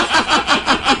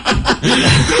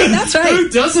 That's right. Who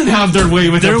doesn't have their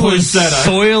way with There a was poinsettia?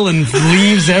 soil and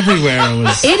leaves everywhere.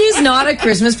 It is not a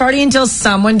Christmas party until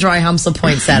someone dry humps a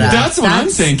poinsettia. That's what I'm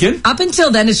thinking. Up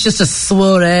until then, it's just a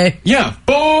slow day. Yeah,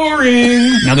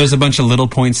 boring. Now there's a bunch of little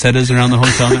poinsettias around the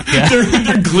hotel. Yeah.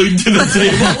 They're glued to the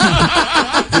table.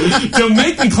 Don't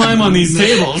make me climb on these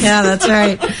tables. Yeah, that's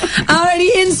right.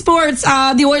 Alrighty, in sports,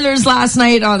 the Oilers last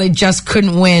night, they just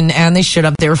couldn't win, and they should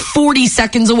have. They were 40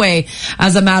 seconds away,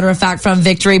 as a matter of fact, from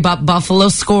victory, but Buffalo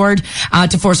scored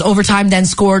to force overtime, then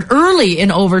scored early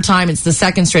in overtime. It's the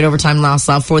second straight overtime loss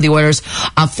for the Oilers.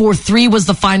 4-3 was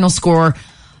the final score.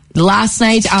 Last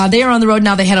night, they are on the road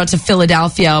now. They head out to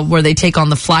Philadelphia, where they take on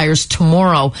the Flyers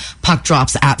tomorrow. Puck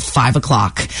drops at 5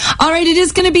 o'clock. All right, it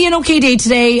is going to be an okay day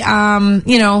today.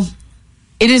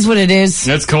 It is what it is.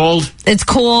 It's cold. It's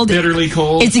cold. Bitterly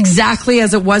cold. It's exactly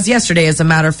as it was yesterday, as a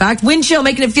matter of fact. Wind chill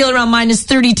making it feel around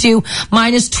 -32,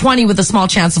 -20 with a small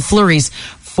chance of flurries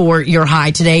for your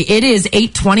high today. It is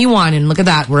 8:21, and look at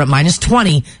that. We're at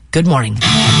 -20. Good morning.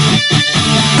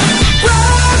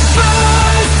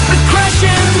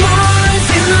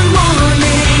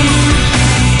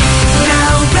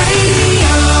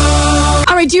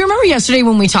 Do you remember yesterday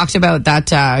when we talked about that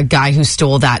guy who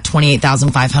stole that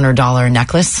 $28,500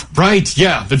 necklace? Right,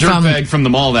 yeah. The dirtbag from the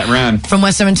mall that ran. From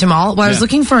West Edmonton Mall? Well, I was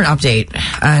looking for an update,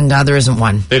 and there isn't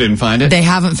one. They didn't find it? They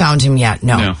haven't found him yet,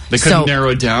 no. They couldn't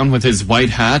narrow it down with his white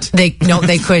hat? They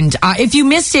couldn't. If you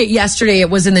missed it yesterday, it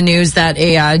was in the news that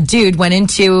a dude went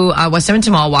into West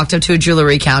Edmonton Mall, walked up to a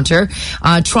jewelry counter,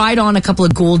 tried on a couple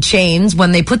of gold chains.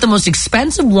 When they put the most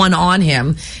expensive one on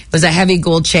him, it was a heavy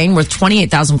gold chain worth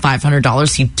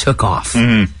 $28,500. He took off.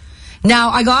 Mm-hmm. Now,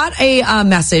 I got a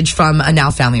message from a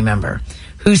now family member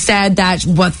who said that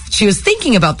what she was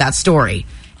thinking about that story,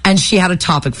 and she had a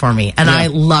topic for me, and I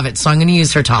love it, so I'm going to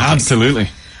use her topic. Absolutely.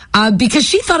 Because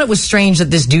she thought it was strange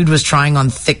that this dude was trying on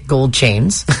thick gold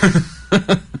chains.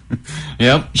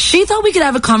 Yep. She thought we could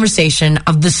have a conversation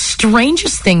of the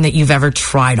strangest thing that you've ever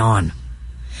tried on.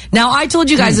 Now, I told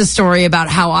you guys a story about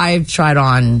how I've tried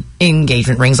on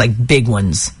engagement rings, like big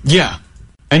ones. Yeah.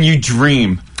 And you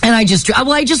dream. And I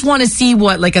just want to see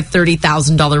what like a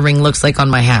 $30,000 ring looks like on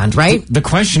my hand, right? The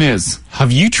question is,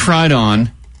 have you tried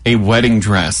on a wedding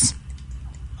dress?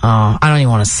 Oh, I don't even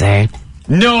want to say.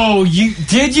 No,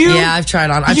 did you? Yeah, I've tried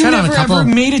on. I've you tried on a never couple. ever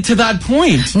made it to that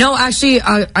point. No, actually,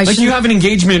 you have an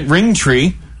engagement ring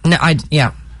tree. No,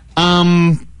 yeah.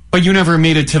 But you never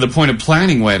made it to the point of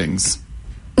planning weddings.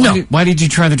 No. Why did you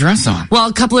try the dress on? Well,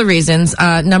 a couple of reasons.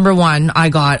 Number one, I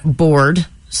got bored.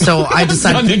 So I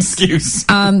decided. Not an excuse.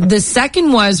 The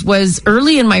second was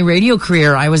early in my radio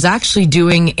career, I was actually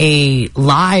doing a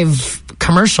live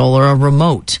commercial or a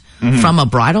remote from a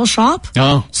bridal shop.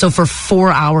 Oh. So for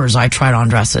 4 hours, I tried on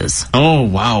dresses. Oh,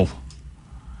 wow.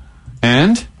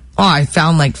 And? Oh, I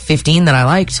found like 15 that I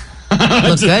liked.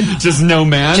 Looked good. Just no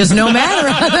man? Just no man.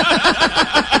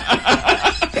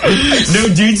 No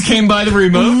dudes came by the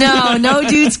remote? No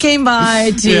dudes came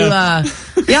by to,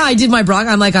 I did my bra.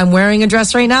 I'm like, I'm wearing a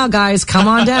dress right now, guys. Come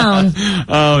on down.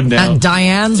 Oh, no. At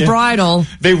Diane's bridal.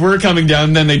 They were coming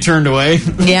down, then they turned away.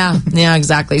 Yeah,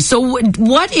 exactly. So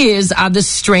what is the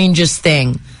strangest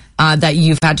thing that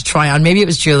you've had to try on? Maybe it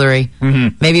was jewelry.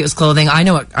 Mm-hmm. Maybe it was clothing.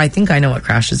 I think I know what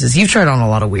Crashes is. You've tried on a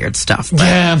lot of weird stuff.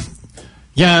 But.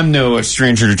 Yeah, I'm no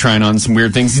stranger to trying on some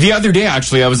weird things. The other day,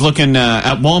 actually, I was looking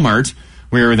at Walmart.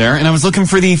 We were there, and I was looking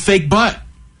for the fake butt.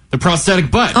 The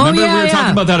prosthetic butt. Oh, Remember we were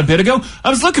talking about that a bit ago? I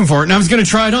was looking for it, and I was going to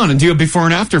try it on and do a before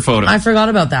and after photo. I forgot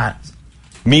about that.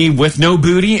 Me with no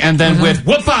booty, and then with,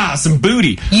 whoopah, some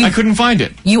booty. I couldn't find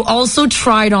it. You also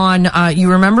tried on,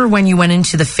 you remember when you went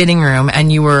into the fitting room and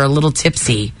you were a little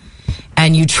tipsy,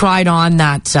 and you tried on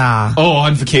that...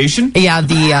 on vacation? Yeah,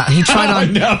 he tried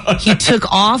on... No. He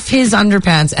took off his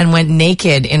underpants and went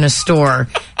naked in a store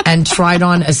and tried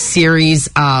on a series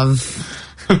of...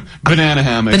 Banana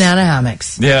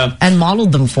hammocks. Yeah. And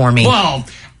modeled them for me. Well,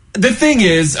 the thing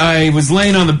is, I was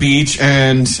laying on the beach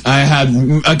and I had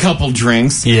a couple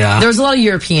drinks. Yeah. There was a lot of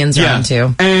Europeans around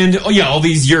too. And all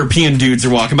these European dudes are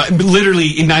walking by. Literally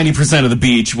 90% of the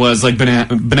beach was like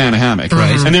banana hammock.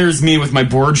 Right. And there's me with my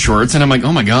board shorts and I'm like,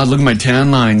 oh my God, look at my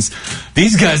tan lines.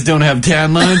 These guys don't have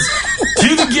tan lines.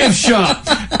 To the gift shop.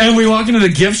 And we walk into the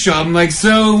gift shop. I'm like,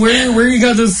 so where you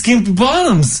got those skimpy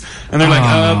bottoms? And they're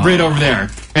like, right over there.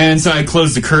 And so I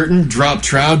closed the curtain, dropped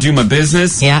trow, do my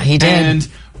business. Yeah, he did. And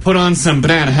put on some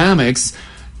banana hammocks.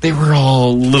 They were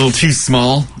all a little too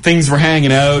small. Things were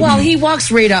hanging out. Well, he walks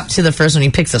right up to the first one. He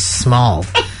picks a small.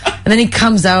 And then he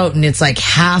comes out and it's like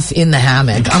half in the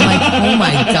hammock. I'm like, oh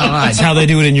my God. That's how they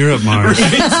do it in Europe, Mars.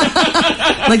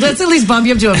 Like, let's at least bump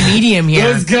you up to a medium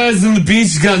here. Those guys on the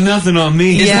beach got nothing on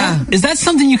me. Is that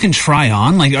something you can try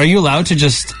on? Like, are you allowed to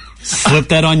just slip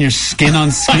that on your skin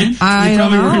on skin? I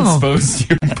don't know. Weren't supposed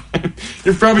to.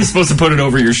 You're probably supposed to put it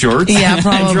over your shorts. Yeah,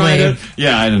 probably.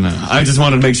 I don't know. I just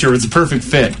wanted to make sure it's a perfect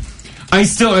fit. I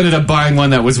still ended up buying one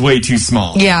that was way too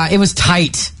small. Yeah, it was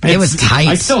tight. It was tight.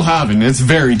 I still have it. It's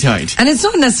very tight. And it's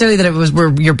not necessarily that it was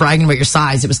where you're bragging about your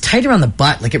size. It was tight around the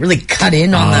butt. Like, it really cut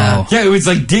in on the... Yeah, it was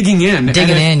like digging in.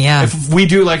 If we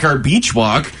do like our beach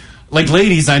walk, like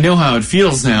ladies, I know how it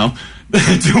feels now.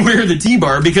 To wear the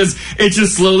T-bar because it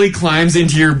just slowly climbs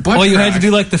into your butt. Oh, you had to do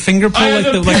like the finger pull, like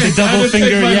the double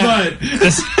finger, the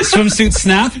swimsuit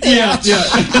snap. Yeah.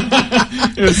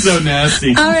 It was so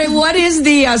nasty. All right, what is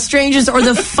the strangest or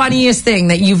the funniest thing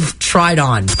that you've tried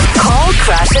on? Call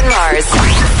Crash and Mars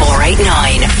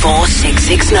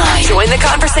 489-4669. Join the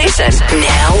conversation.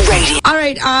 Now radio. All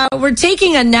right, we're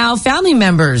taking a Now family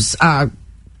members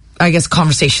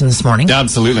conversation this morning.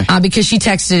 Absolutely. Because she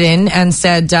texted in and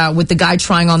said, with the guy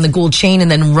trying on the gold chain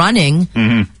and then running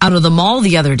out of the mall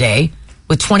the other day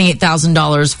with $28,000,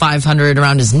 $500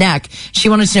 around his neck, she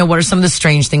wanted to know what are some of the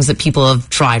strange things that people have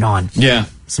tried on. Yeah.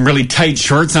 Some really tight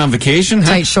shorts on vacation.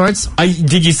 Tight shorts.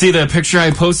 Did you see the picture I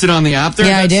posted on the app there?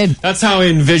 Yeah, I did. That's how I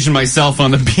envision myself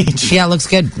on the beach. Yeah, it looks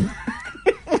good.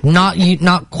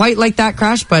 Not quite like that,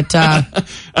 Crash, but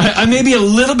I may be a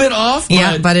little bit off.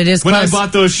 But it is when close. I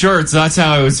bought those shorts. That's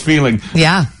how I was feeling.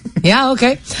 Yeah,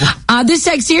 okay. This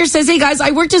text here says, "Hey guys,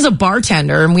 I worked as a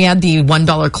bartender and we had the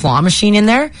 $1 claw machine in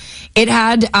there. It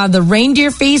had the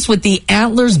reindeer face with the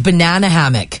antlers banana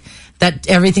hammock. That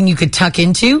everything you could tuck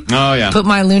into. Oh yeah. Put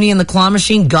my loony in the claw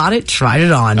machine. Got it. Tried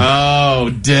it on. Oh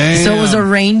damn. So it was a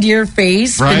reindeer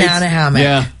face banana hammock.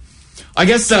 Yeah." I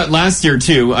guess last year,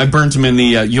 too, I burnt them in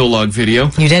the Yule Log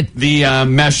video. You did? The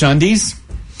mesh undies.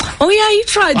 Oh, yeah, you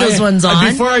tried those ones on.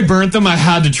 Before I burnt them, I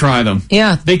had to try them.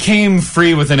 Yeah. They came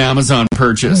free with an Amazon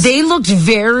purchase. They looked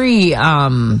very, how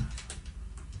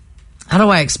do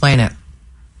I explain it?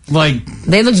 Like...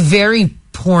 They looked very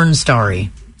porn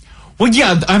starry. Well,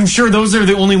 yeah, I'm sure those are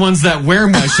the only ones that wear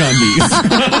mesh undies.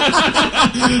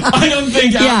 I don't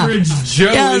think average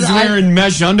Joe is wearing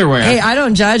mesh underwear. Hey, I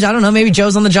don't judge. I don't know. Maybe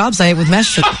Joe's on the job site with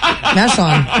mesh on.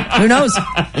 Who knows?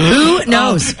 Who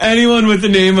knows? Anyone with the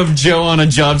name of Joe on a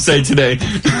job site today.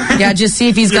 Yeah, just see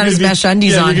if he's got his mesh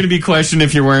undies on. You're going to be questioned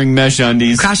if you're wearing mesh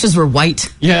undies. Crashes were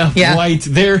white. Yeah, white.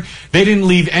 They didn't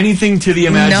leave anything to the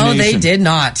imagination. No, they did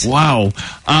not. Wow.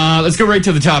 Let's go right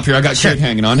to the top here. I got Kate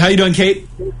hanging on. How you doing, Kate?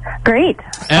 Great.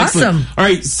 Excellent. Awesome. All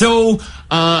right, so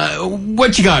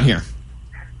what you got here?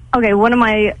 Okay, one of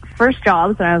my first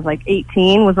jobs when I was like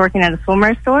 18 was working at a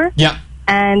swimwear store. Yeah.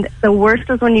 And the worst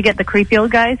was when you get the creepy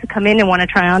old guys who come in and want to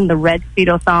try on the red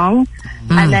Speedo thong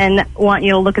and then want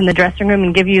you to look in the dressing room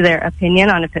and give you their opinion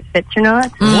on if it fits or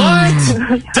not.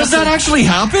 What? Does that actually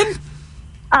happen?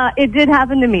 It did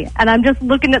happen to me, and I'm just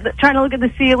trying to look at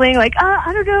the ceiling, like,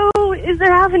 I don't know, is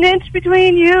there half an inch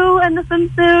between you and the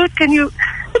swimsuit? Can you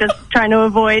just trying to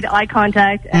avoid eye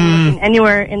contact and looking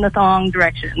anywhere in the thong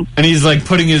direction? And he's like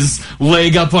putting his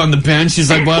leg up on the bench. He's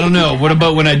like, well, I don't know. What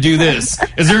about when I do this?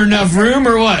 Is there enough room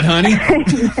or what, honey?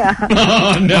 Yeah.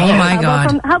 Oh no! Oh my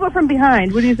God! How about from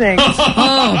behind? What do you think?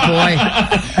 Oh boy!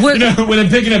 You know, when I'm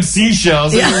picking up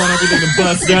seashells, I don't want everything to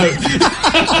bust out.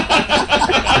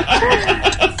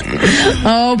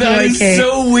 Oh boy, that is Kate.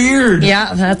 So weird.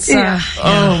 Yeah, that's.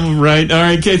 Oh, right. All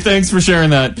right, Kate. Thanks for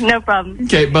sharing that. No problem.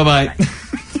 Okay, bye.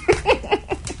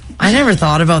 I never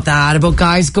thought about that, about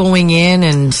guys going in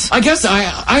and... I guess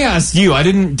I asked you.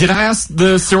 Did I ask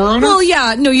the store owner? Well,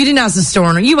 yeah. No, you didn't ask the store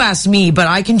owner. You asked me, but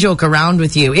I can joke around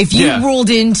with you. If you rolled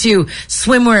into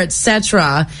swimwear,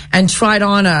 etc., and tried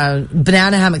on a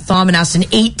banana hammock thong and asked an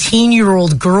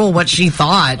 18-year-old girl what she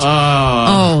thought...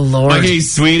 Oh, Lord. Like, hey,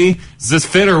 sweetie, does this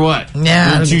fit or what?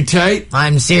 Yeah. Not too tight?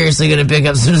 I'm seriously going to pick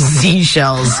up some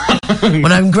seashells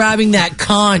when I'm grabbing that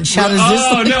conch. How does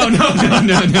this look?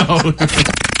 No.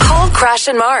 Call Crash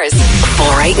and Mars.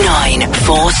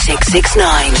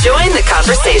 489-4669. Join the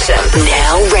conversation.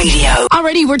 Now radio.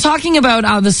 Alrighty, we're talking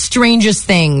about the strangest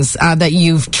things that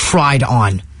you've tried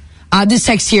on. This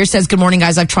text here says, good morning,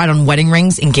 guys. I've tried on wedding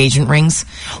rings, engagement rings.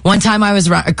 One time I was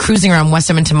cruising around West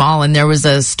Edmonton Mall, and there was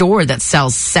a store that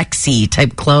sells sexy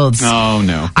type clothes. Oh,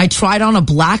 no. I tried on a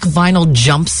black vinyl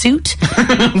jumpsuit.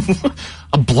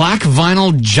 A black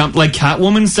vinyl jump, like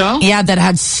Catwoman style? Yeah, that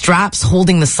had straps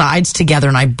holding the sides together,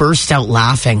 and I burst out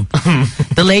laughing.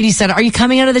 The lady said, are you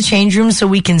coming out of the change room so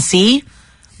we can see?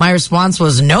 My response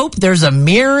was, nope, there's a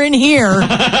mirror in here.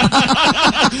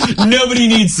 Nobody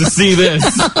needs to see this.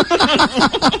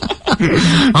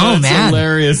 Oh, man.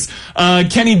 Hilarious.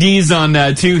 Kenny D's on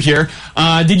too here.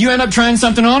 Did you end up trying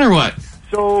something on or what?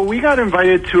 So we got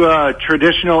invited to a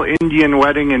traditional Indian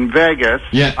wedding in Vegas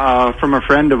from a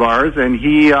friend of ours, and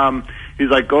he's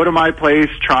like, go to my place,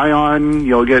 try on,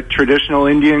 you'll get traditional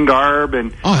Indian garb.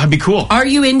 And oh, that'd be cool. Are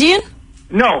you Indian?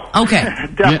 No. Okay.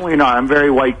 Definitely not. I'm a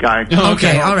very white guy.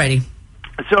 Okay, alrighty.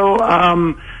 So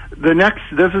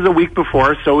this is a week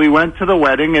before, so we went to the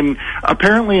wedding, and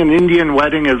apparently an Indian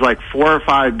wedding is like 4 or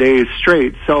 5 days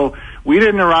straight. So we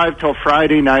didn't arrive till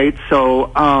Friday night,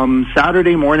 so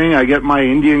Saturday morning I get my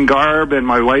Indian garb and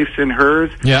my wife's in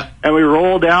hers. Yeah. And we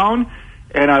roll down,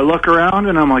 and I look around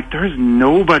and I'm like, there's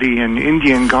nobody in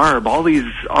Indian garb. All these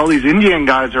Indian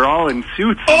guys are all in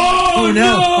suits. Oh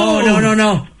no! Oh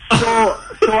no! So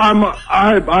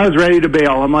I was ready to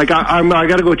bail. I'm like, I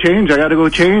gotta go change.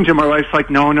 And my wife's like,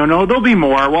 no, there'll be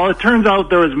more. Well, it turns out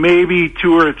there was maybe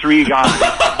 2 or 3 guys.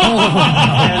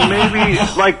 And maybe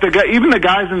like even the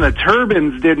guys in the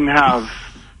turbans didn't have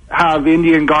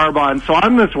Indian garb on. So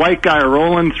I'm this white guy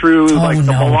rolling through the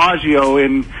Bellagio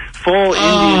in full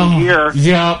Indian gear.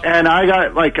 Yeah. And I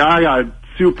got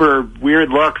super weird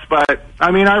looks, but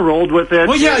I mean, I rolled with it.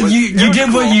 Well, yeah, you did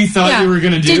cool. What you thought you were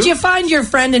going to do. Did you find your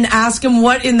friend and ask him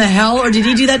what in the hell, or did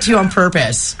he do that to you on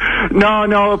purpose?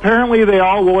 No. Apparently, they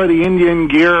all wore the Indian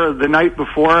gear the night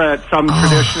before at some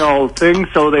traditional thing,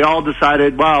 so they all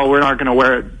decided, well, we're not going to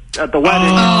wear it at the wedding.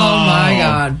 Oh my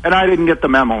God. And I didn't get the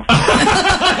memo.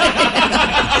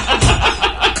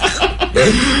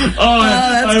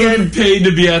 I would have paid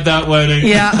to be at that wedding.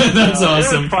 Yeah. That's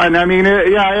awesome. It was fun. I mean,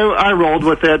 I rolled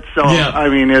with it. So, I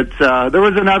mean, there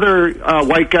was another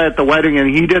white guy at the wedding, and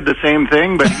he did the same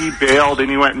thing, but he bailed and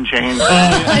he went and changed.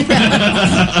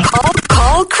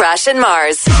 Call Crash and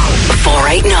Mars.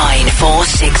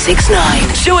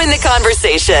 489-4669. Join the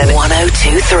conversation.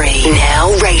 102.3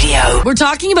 Now Radio. We're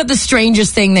talking about the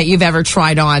strangest thing that you've ever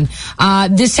tried on.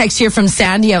 This text here from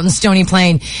Sandy out in Stony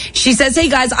Plain. She says, hey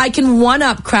guys, I can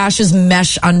one-up Crash's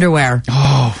mesh underwear.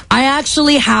 Oh. I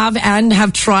actually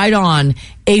have tried on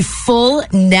a full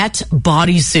net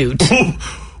bodysuit.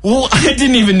 Well, I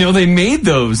didn't even know they made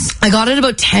those. I got it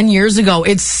about 10 years ago.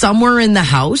 It's somewhere in the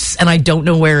house, and I don't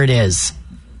know where it is.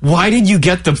 Why did you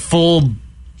get the full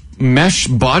mesh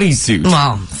bodysuit?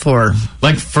 Well, for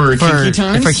kinky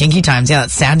times? For kinky times, yeah,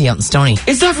 that's Sandy out in Stony.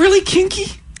 Is that really kinky?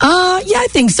 Yeah, I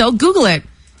think so. Google it.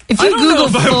 If you Google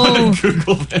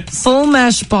full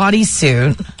mesh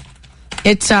bodysuit,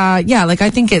 I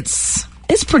think it's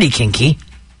pretty kinky.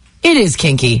 It is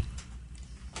kinky.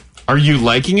 Are you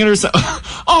liking it or so?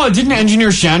 Oh, didn't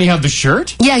Engineer Shanny have the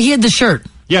shirt? Yeah, he had the shirt.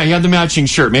 Yeah, he had the matching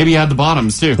shirt. Maybe he had the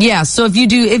bottoms too. Yeah, so if you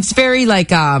do, it's very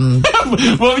like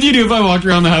What would you do if I walked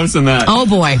around the house in that? Oh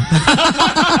boy.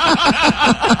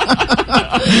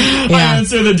 I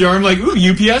answer the door. I'm like, ooh,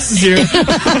 UPS is here.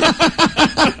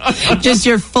 Just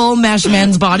your full mesh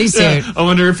men's bodysuit. Yeah, I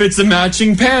wonder if it's a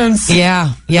matching pants.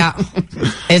 Yeah.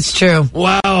 It's true.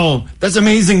 Wow. That's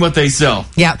amazing what they sell.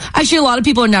 Yeah. Actually, a lot of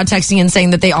people are now texting and saying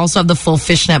that they also have the full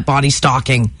fishnet body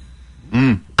stocking.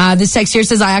 This text here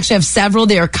says, I actually have several.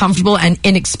 They are comfortable and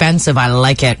inexpensive. I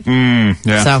like it. Yeah.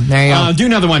 So, there you go. Do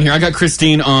another one here. I got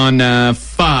Christine on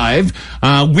 5.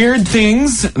 Weird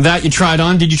things that you tried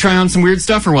on. Did you try on some weird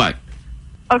stuff or what?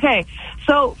 Okay,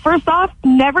 so first off,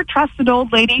 never trust an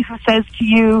old lady who says to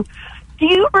you, do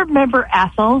you remember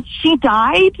Ethel? She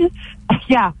died?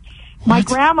 Yeah. My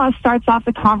grandma starts off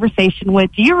the conversation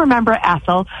with, do you remember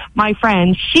Ethel, my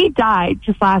friend? She died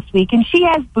just last week, and she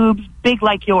has boobs big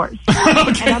like yours.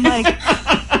 Okay. And I'm like,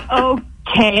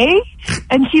 okay.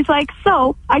 And she's like,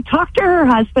 so I talked to her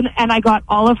husband, and I got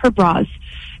all of her bras.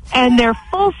 And they're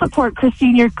full support,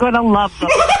 Christine. You're going to love them.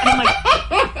 And I'm like,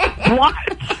 what?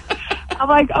 I'm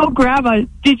like, oh, Grandma,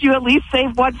 did you at least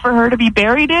save one for her to be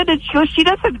buried in? And she goes, she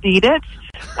doesn't need it.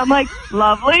 I'm like,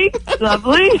 lovely. So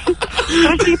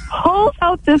she pulls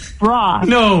out this bra.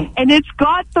 No. And it's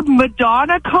got the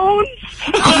Madonna cones.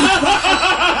 And it's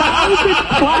got 1,000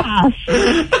 class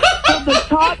from the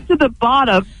top to the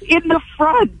bottom in the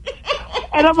front.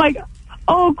 And I'm like,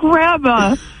 oh,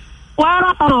 Grandma.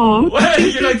 Wow.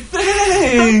 You're like,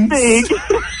 thanks.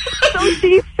 So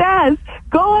she says,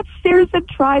 go upstairs and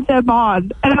try them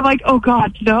on. And I'm like, oh,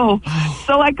 God, no.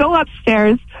 So I go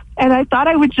upstairs, and I thought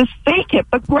I would just fake it.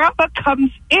 But Grandma comes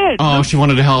in. Oh, she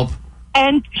wanted to help.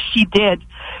 And she did.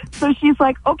 So she's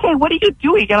like, okay, what are you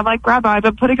doing? And I'm like, Grandma, I've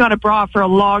been putting on a bra for a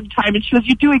long time. And she goes,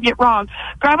 you're doing it wrong.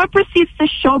 Grandma proceeds to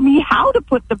show me how to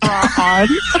put the bra on,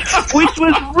 which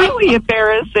was really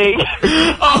embarrassing.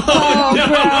 Oh, no.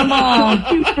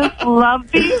 Grandma, you just love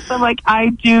these? I'm like, I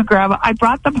do, Grandma. I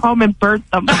brought them home and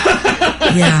burnt them.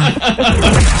 Yeah.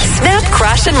 Snap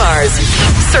Crash and Mars.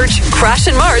 Search Crash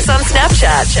and Mars on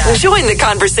Snapchat. Join the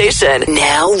conversation.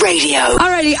 Now radio.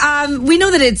 Alrighty, we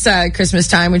know that it's Christmas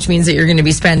time, which means that you're going to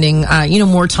be spending,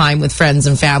 more time with friends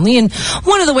and family. And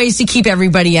one of the ways to keep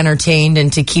everybody entertained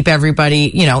and to keep everybody,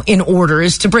 in order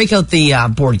is to break out the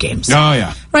board games. Oh,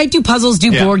 yeah. Right? Do puzzles,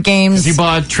 do board games. You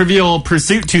bought Trivial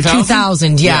Pursuit 2000?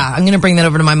 2000, yeah. I'm going to bring that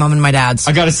over to my mom and my dad's.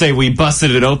 I got to say, we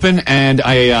busted it open, and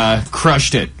I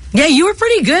crushed it. Yeah, you were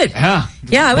pretty good. Yeah.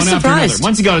 Yeah, I was surprised.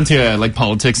 Once you got into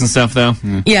politics and stuff, though.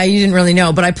 Yeah, you didn't really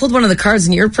know, but I pulled one of the cards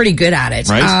and you were pretty good at it.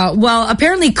 Right. Well,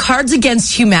 apparently Cards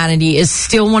Against Humanity is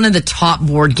still one of the top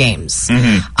board games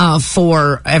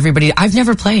for everybody. I've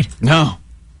never played. No.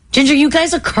 Ginger, you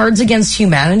guys are Cards Against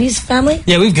Humanity's family?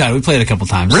 Yeah, we've got it. We played it a couple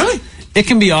times. Really? It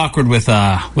can be awkward with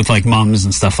like mums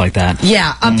and stuff like that.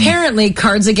 Yeah, apparently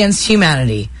Cards Against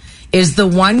Humanity is the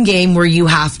one game where you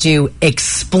have to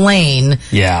explain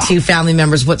to family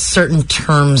members what certain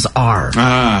terms are.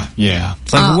 Yeah.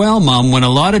 It's like, well, Mom, when a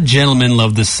lot of gentlemen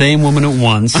love the same woman at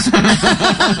once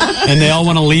and they all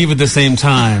want to leave at the same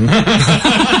time. Things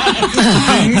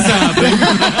happen.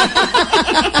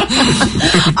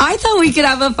 I thought we could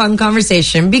have a fun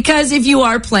conversation because if you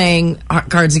are playing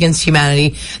Cards Against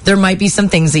Humanity, there might be some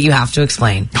things that you have to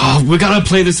explain. Oh, we got to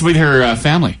play this with her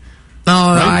family.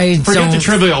 Oh, right? I Forget don't. the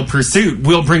Trivial Pursuit.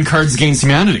 We'll bring Cards Against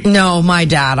Humanity. No, my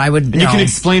dad, I would. And you can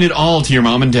explain it all to your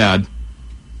mom and dad.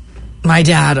 My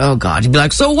dad, oh God, he'd be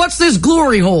like, so what's this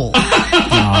glory hole? This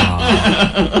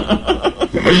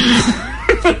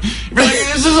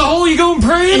is a hole you go and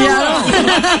pray in?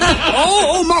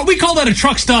 Mom, we call that a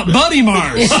truck stop buddy,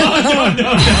 Mars.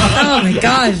 Oh my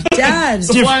gosh, Dad. It's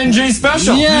a Flying J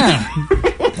special. Yeah.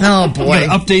 Oh boy.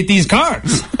 Update these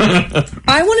cards.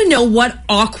 I want to know, what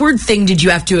awkward thing did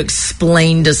you have to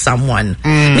explain to someone?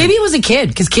 Maybe it was a kid,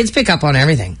 because kids pick up on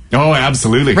everything. Oh,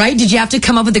 absolutely. Right? Did you have to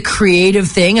come up with a creative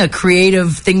thing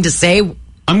to say?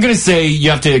 I'm going to say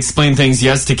you have to explain things,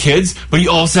 yes, to kids, but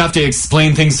you also have to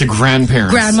explain things to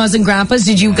grandparents. Grandmas and grandpas,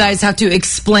 did you guys have to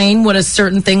explain what a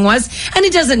certain thing was? And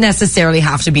it doesn't necessarily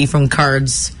have to be from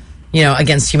Cards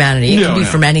against humanity. It can be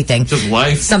from anything. Just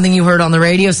life. Something you heard on the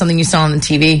radio, something you saw on the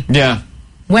TV. Yeah.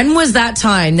 When was that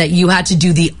time that you had to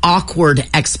do the awkward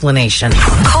explanation?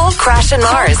 Call Crash and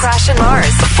Mars.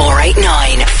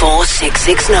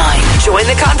 489-4669. Join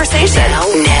the conversation.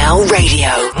 Now radio.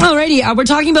 Alrighty, we're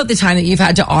talking about the time that you've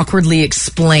had to awkwardly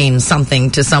explain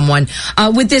something to someone.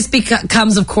 With this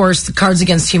comes, of course, Cards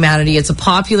Against Humanity. It's a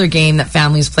popular game that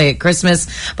families play at Christmas,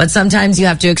 but sometimes you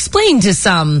have to explain to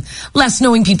some less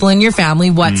knowing people in your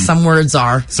family what some words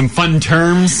are. Some fun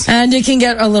terms. And it can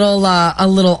get a little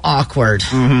awkward.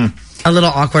 A little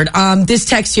awkward. This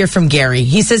text here from Gary.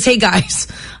 He says, "Hey guys,"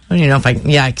 I don't even know if I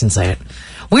can say it.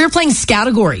 "We were playing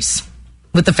categories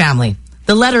with the family.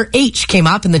 The letter H came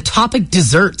up in the topic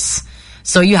desserts.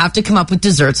 So you have to come up with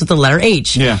desserts with the letter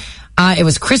H. Yeah. It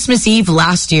was Christmas Eve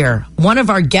last year. One of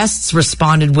our guests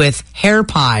responded with hair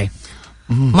pie.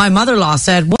 My mother-in-law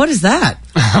said, 'What is that?'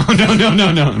 Oh,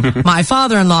 no. My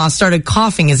father-in-law started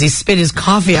coughing as he spit his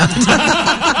coffee out.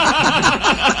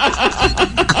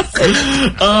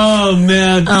 Oh,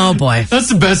 man. Oh, boy. That's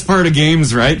the best part of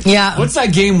games, right? Yeah. What's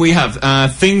that game we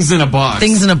have? Things in a Box.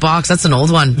 Things in a Box. That's an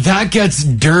old one. That gets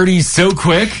dirty so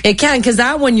quick. It can, because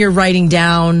that one you're writing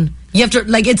down. You have to,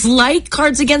 it's like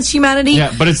Cards Against Humanity.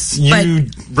 Yeah, but you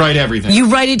write everything. You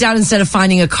write it down instead of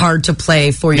finding a card to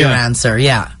play for your answer.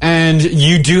 Yeah. And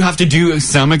you do have to do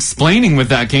some explaining with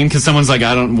that game because someone's like,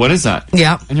 what is that?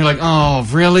 Yeah. And you're like, oh,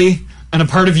 really? And a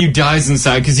part of you dies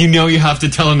inside because you have to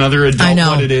tell another adult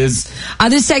what it is.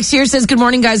 This text here says, "Good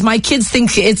morning, guys. My kids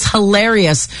think it's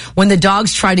hilarious when the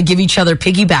dogs try to give each other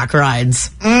piggyback rides."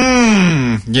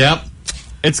 Yep.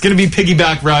 It's going to be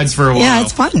piggyback rides for a while. Yeah,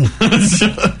 it's fun.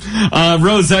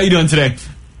 Rose, how you doing today?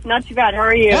 Not too bad. How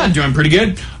are you? Yeah, I'm doing pretty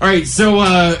good. All right, so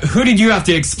who did you have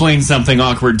to explain something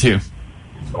awkward to?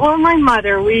 Well, my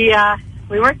mother. We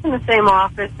worked in the same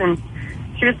office, and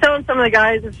she was telling some of the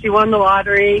guys if she won the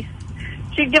lottery,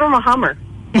 she'd give them a Hummer.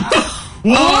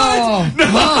 What?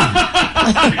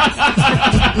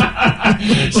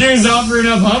 She was offering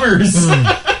up Hummers.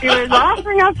 She was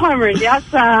offering up Hummers, yes.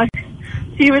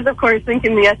 She was, of course,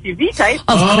 thinking the SUV type.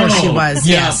 Of course she was,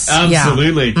 yes.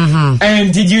 Absolutely. Yeah. Mm-hmm.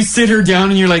 And did you sit her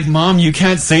down and you're like, "Mom, you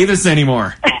can't say this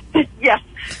anymore"? Yes.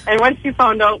 And once she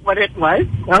found out what it was,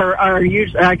 or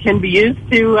can be used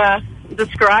to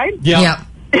describe, yeah.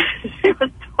 She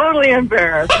was totally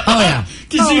embarrassed. Oh, yeah.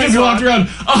 Because she just walked around,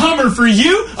 "A Hummer for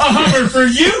you, a Hummer for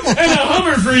you, and a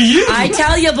Hummer for you." I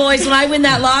tell you, boys, when I win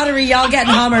that lottery, y'all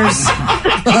getting Hummers.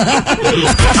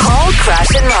 Call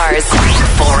Crash and Mars.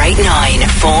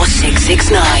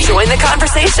 489-4669. Join the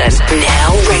conversation.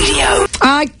 Now radio.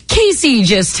 Casey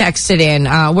just texted in.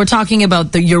 We're talking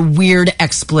about your weird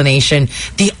explanation,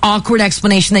 the awkward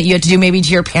explanation that you had to do maybe to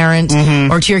your parent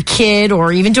or to your kid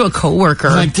or even to a coworker.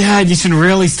 Like, "Dad, you should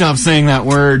really stop saying that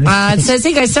word." It says,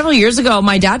 "Hey guys, several years ago,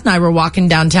 my dad and I were walking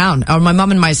downtown, or my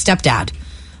mom and my stepdad.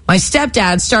 My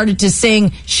stepdad started to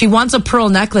sing 'She Wants a Pearl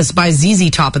Necklace' by ZZ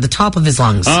Top at the top of his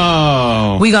lungs.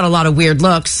 Oh. We got a lot of weird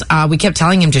looks. We kept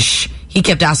telling him to shh. He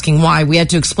kept asking why. We had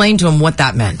to explain to him what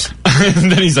that meant."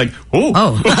 And then he's like,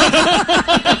 "Oh."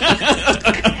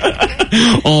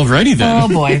 Alrighty then. Oh,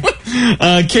 boy.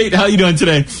 Kate, how you doing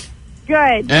today?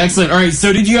 Good. Excellent. All right,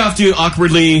 so did you have to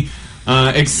awkwardly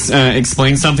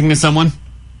explain something to someone?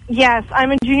 Yes,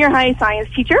 I'm a junior high science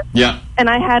teacher. Yeah. And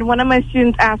I had one of my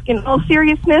students ask in all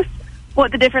seriousness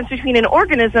what the difference between an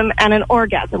organism and an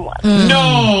orgasm was.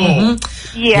 No!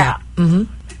 Yeah.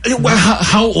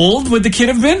 How old would the kid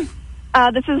have been?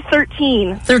 This is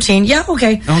 13. 13, yeah,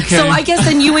 okay. So I guess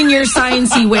then you in your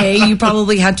sciencey way, you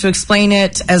probably had to explain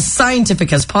it as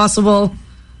scientific as possible.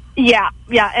 Yeah,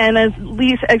 and as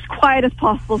quiet as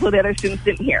possible so the other students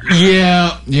didn't hear.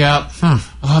 Yeah.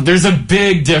 Oh, there's a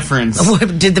big difference.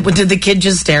 Did the kid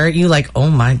just stare at you like, "Oh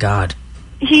my God"?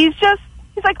 He's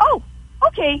like, "Oh,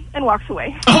 okay," and walks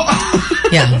away.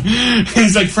 Yeah.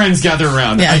 He's like, "Friends, gather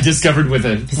around. Yeah. I discovered what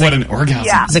an orgasm."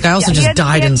 Yeah. He's like, "I also just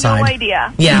died inside." No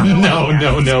idea. Yeah.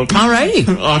 No. All righty.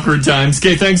 Awkward times.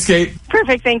 Okay, thanks, Kate.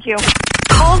 Perfect, thank you.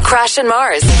 Call Crash and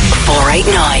Mars.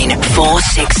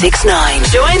 489-4669.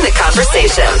 Join the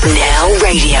conversation. Now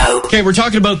radio. Okay, we're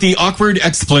talking about the awkward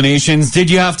explanations. Did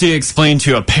you have to explain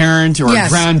to a parent or a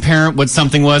grandparent what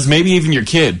something was? Maybe even your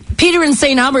kid. Peter in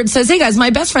St. Albert says, "Hey guys,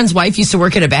 my best friend's wife used to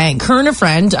work at a bank. Her and a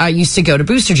friend used to go to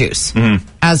Booster Juice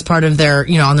as part of their,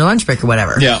 on their lunch break or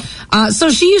whatever. Yeah.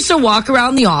 So she used to walk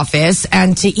around the office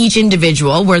and to each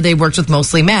individual where they worked with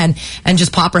mostly men and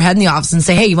just pop her head in the office and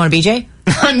say, 'Hey, you want a BJ?'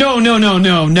 No.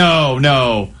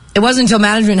 It wasn't until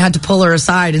management had to pull her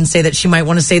aside and say that she might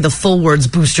want to say the full words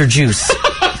Booster Juice.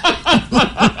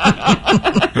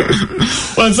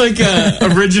 Well, it's like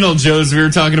Original Joe's. We were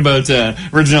talking about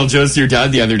Original Joe's to your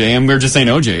dad the other day, and we were just saying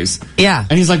OJ's. Yeah.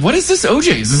 And he's like, what is this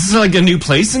OJ's? Is this like a new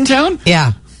place in town?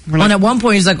 Yeah. We're like, and at one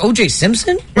point, he's like, OJ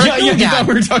Simpson? Yeah, you thought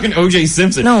we were talking OJ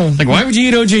Simpson. No. Like, why would you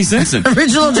eat OJ Simpson?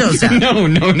 Original Joe's dad. No.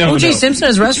 OJ Simpson,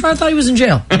 his restaurant? I thought he was in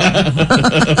jail.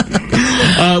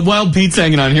 Wild Pete's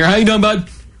hanging on here. How you doing, bud?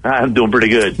 I'm doing pretty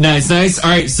good. Nice.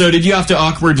 All right, so did you have to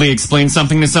awkwardly explain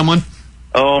something to someone?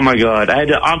 Oh, my God. I had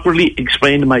to awkwardly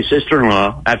explain to my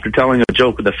sister-in-law, after telling a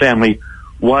joke with the family,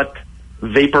 what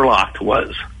vapor locked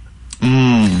was.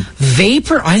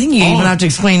 Vapor? I think you even have to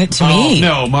explain it to me.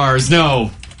 No, Mars, no.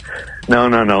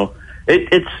 No.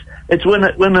 It's when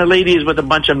a lady is with a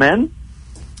bunch of men,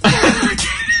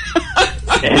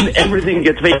 and everything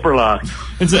gets vapor locked.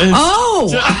 Oh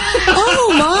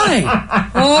my!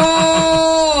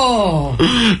 Oh,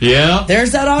 yeah.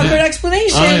 There's that awkward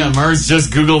explanation. Oh yeah, Mars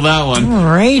just Googled that one.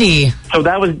 Alrighty. So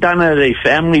that was done at a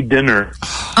family dinner.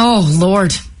 Oh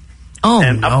Lord. Oh,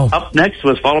 and no. Up next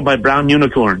was followed by Brown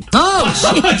Unicorn. Oh,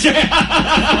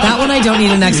 that one I don't need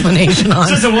an explanation on.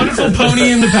 Just a wonderful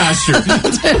pony in the pasture.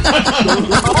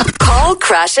 Call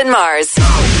Crash and Mars.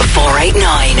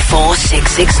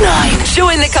 489-4669.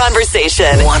 Join the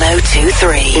conversation.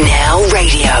 102.3 Now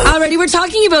Radio. Alrighty, we're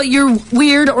talking about your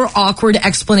weird or awkward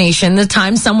explanation. The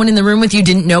time someone in the room with you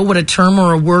didn't know what a term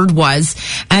or a word was,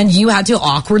 and you had to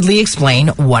awkwardly explain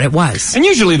what it was. And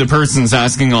usually the person's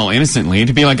asking all innocently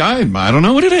to be like, I don't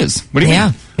know what it is. What do you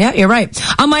mean? Yeah, you're right.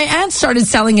 My aunt started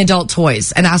selling adult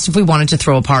toys and asked if we wanted to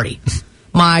throw a party.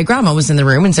 My grandma was in the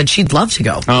room and said she'd love to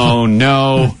go. Oh,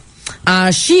 no.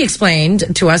 She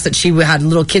explained to us that she had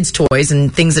little kids' toys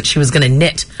and things that she was going to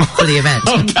knit for the event.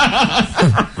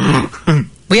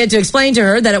 We had to explain to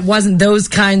her that it wasn't those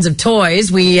kinds of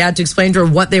toys. We had to explain to her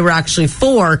what they were actually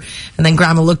for. And then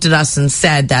Grandma looked at us and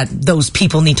said that those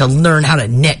people need to learn how to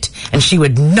knit. And she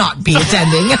would not be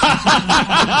attending.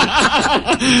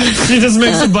 She just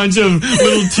makes a bunch of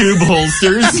little tube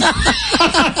holsters.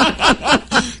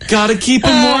 Gotta keep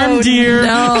them warm, dear.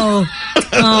 No.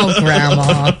 Oh,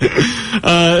 Grandma.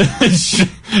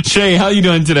 Shay, how you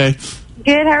doing today?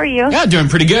 Good, how are you? Yeah, doing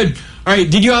pretty good. All right,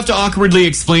 did you have to awkwardly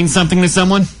explain something to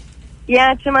someone?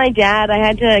 Yeah, to my dad. I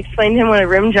had to explain to him what a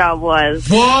rim job was.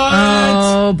 What?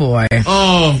 Oh, boy.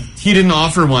 Oh, he didn't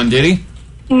offer one, did he?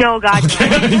 No, God.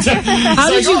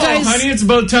 How did you guys... honey, it's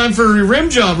about time for a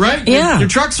rim job, right? Yeah. Your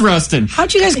truck's rusting.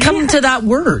 How'd you guys come to that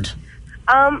word?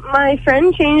 My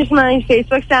friend changed my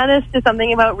Facebook status to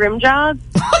something about rim jobs.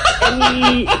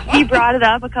 And he brought it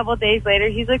up a couple of days later.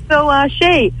 He's like, so,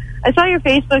 Shay, I saw your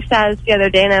Facebook status the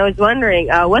other day, and I was wondering,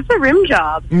 what's a rim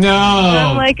job? No. And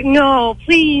I'm like, no,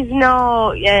 please,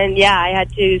 no. And, yeah, I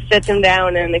had to sit him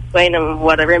down and explain to him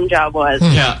what a rim job was.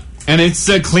 Yeah, and it's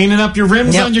cleaning up your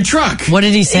rims on your truck. What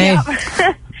did he say?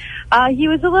 Yeah. He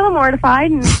was a little mortified,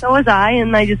 and so was I,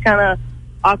 and I just kind of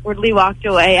awkwardly walked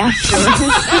away afterwards.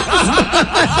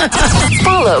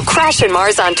 Follow Crash and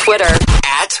Mars on Twitter.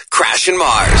 Crash and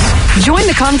Mars. Join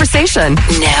the conversation.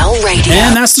 Now Radio.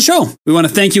 And that's the show. We want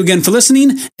to thank you again for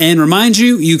listening and remind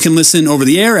you, you can listen over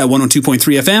the air at 102.3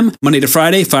 FM, Monday to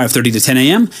Friday, 5:30 to 10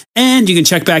 a.m. And you can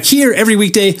check back here every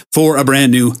weekday for a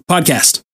brand new podcast.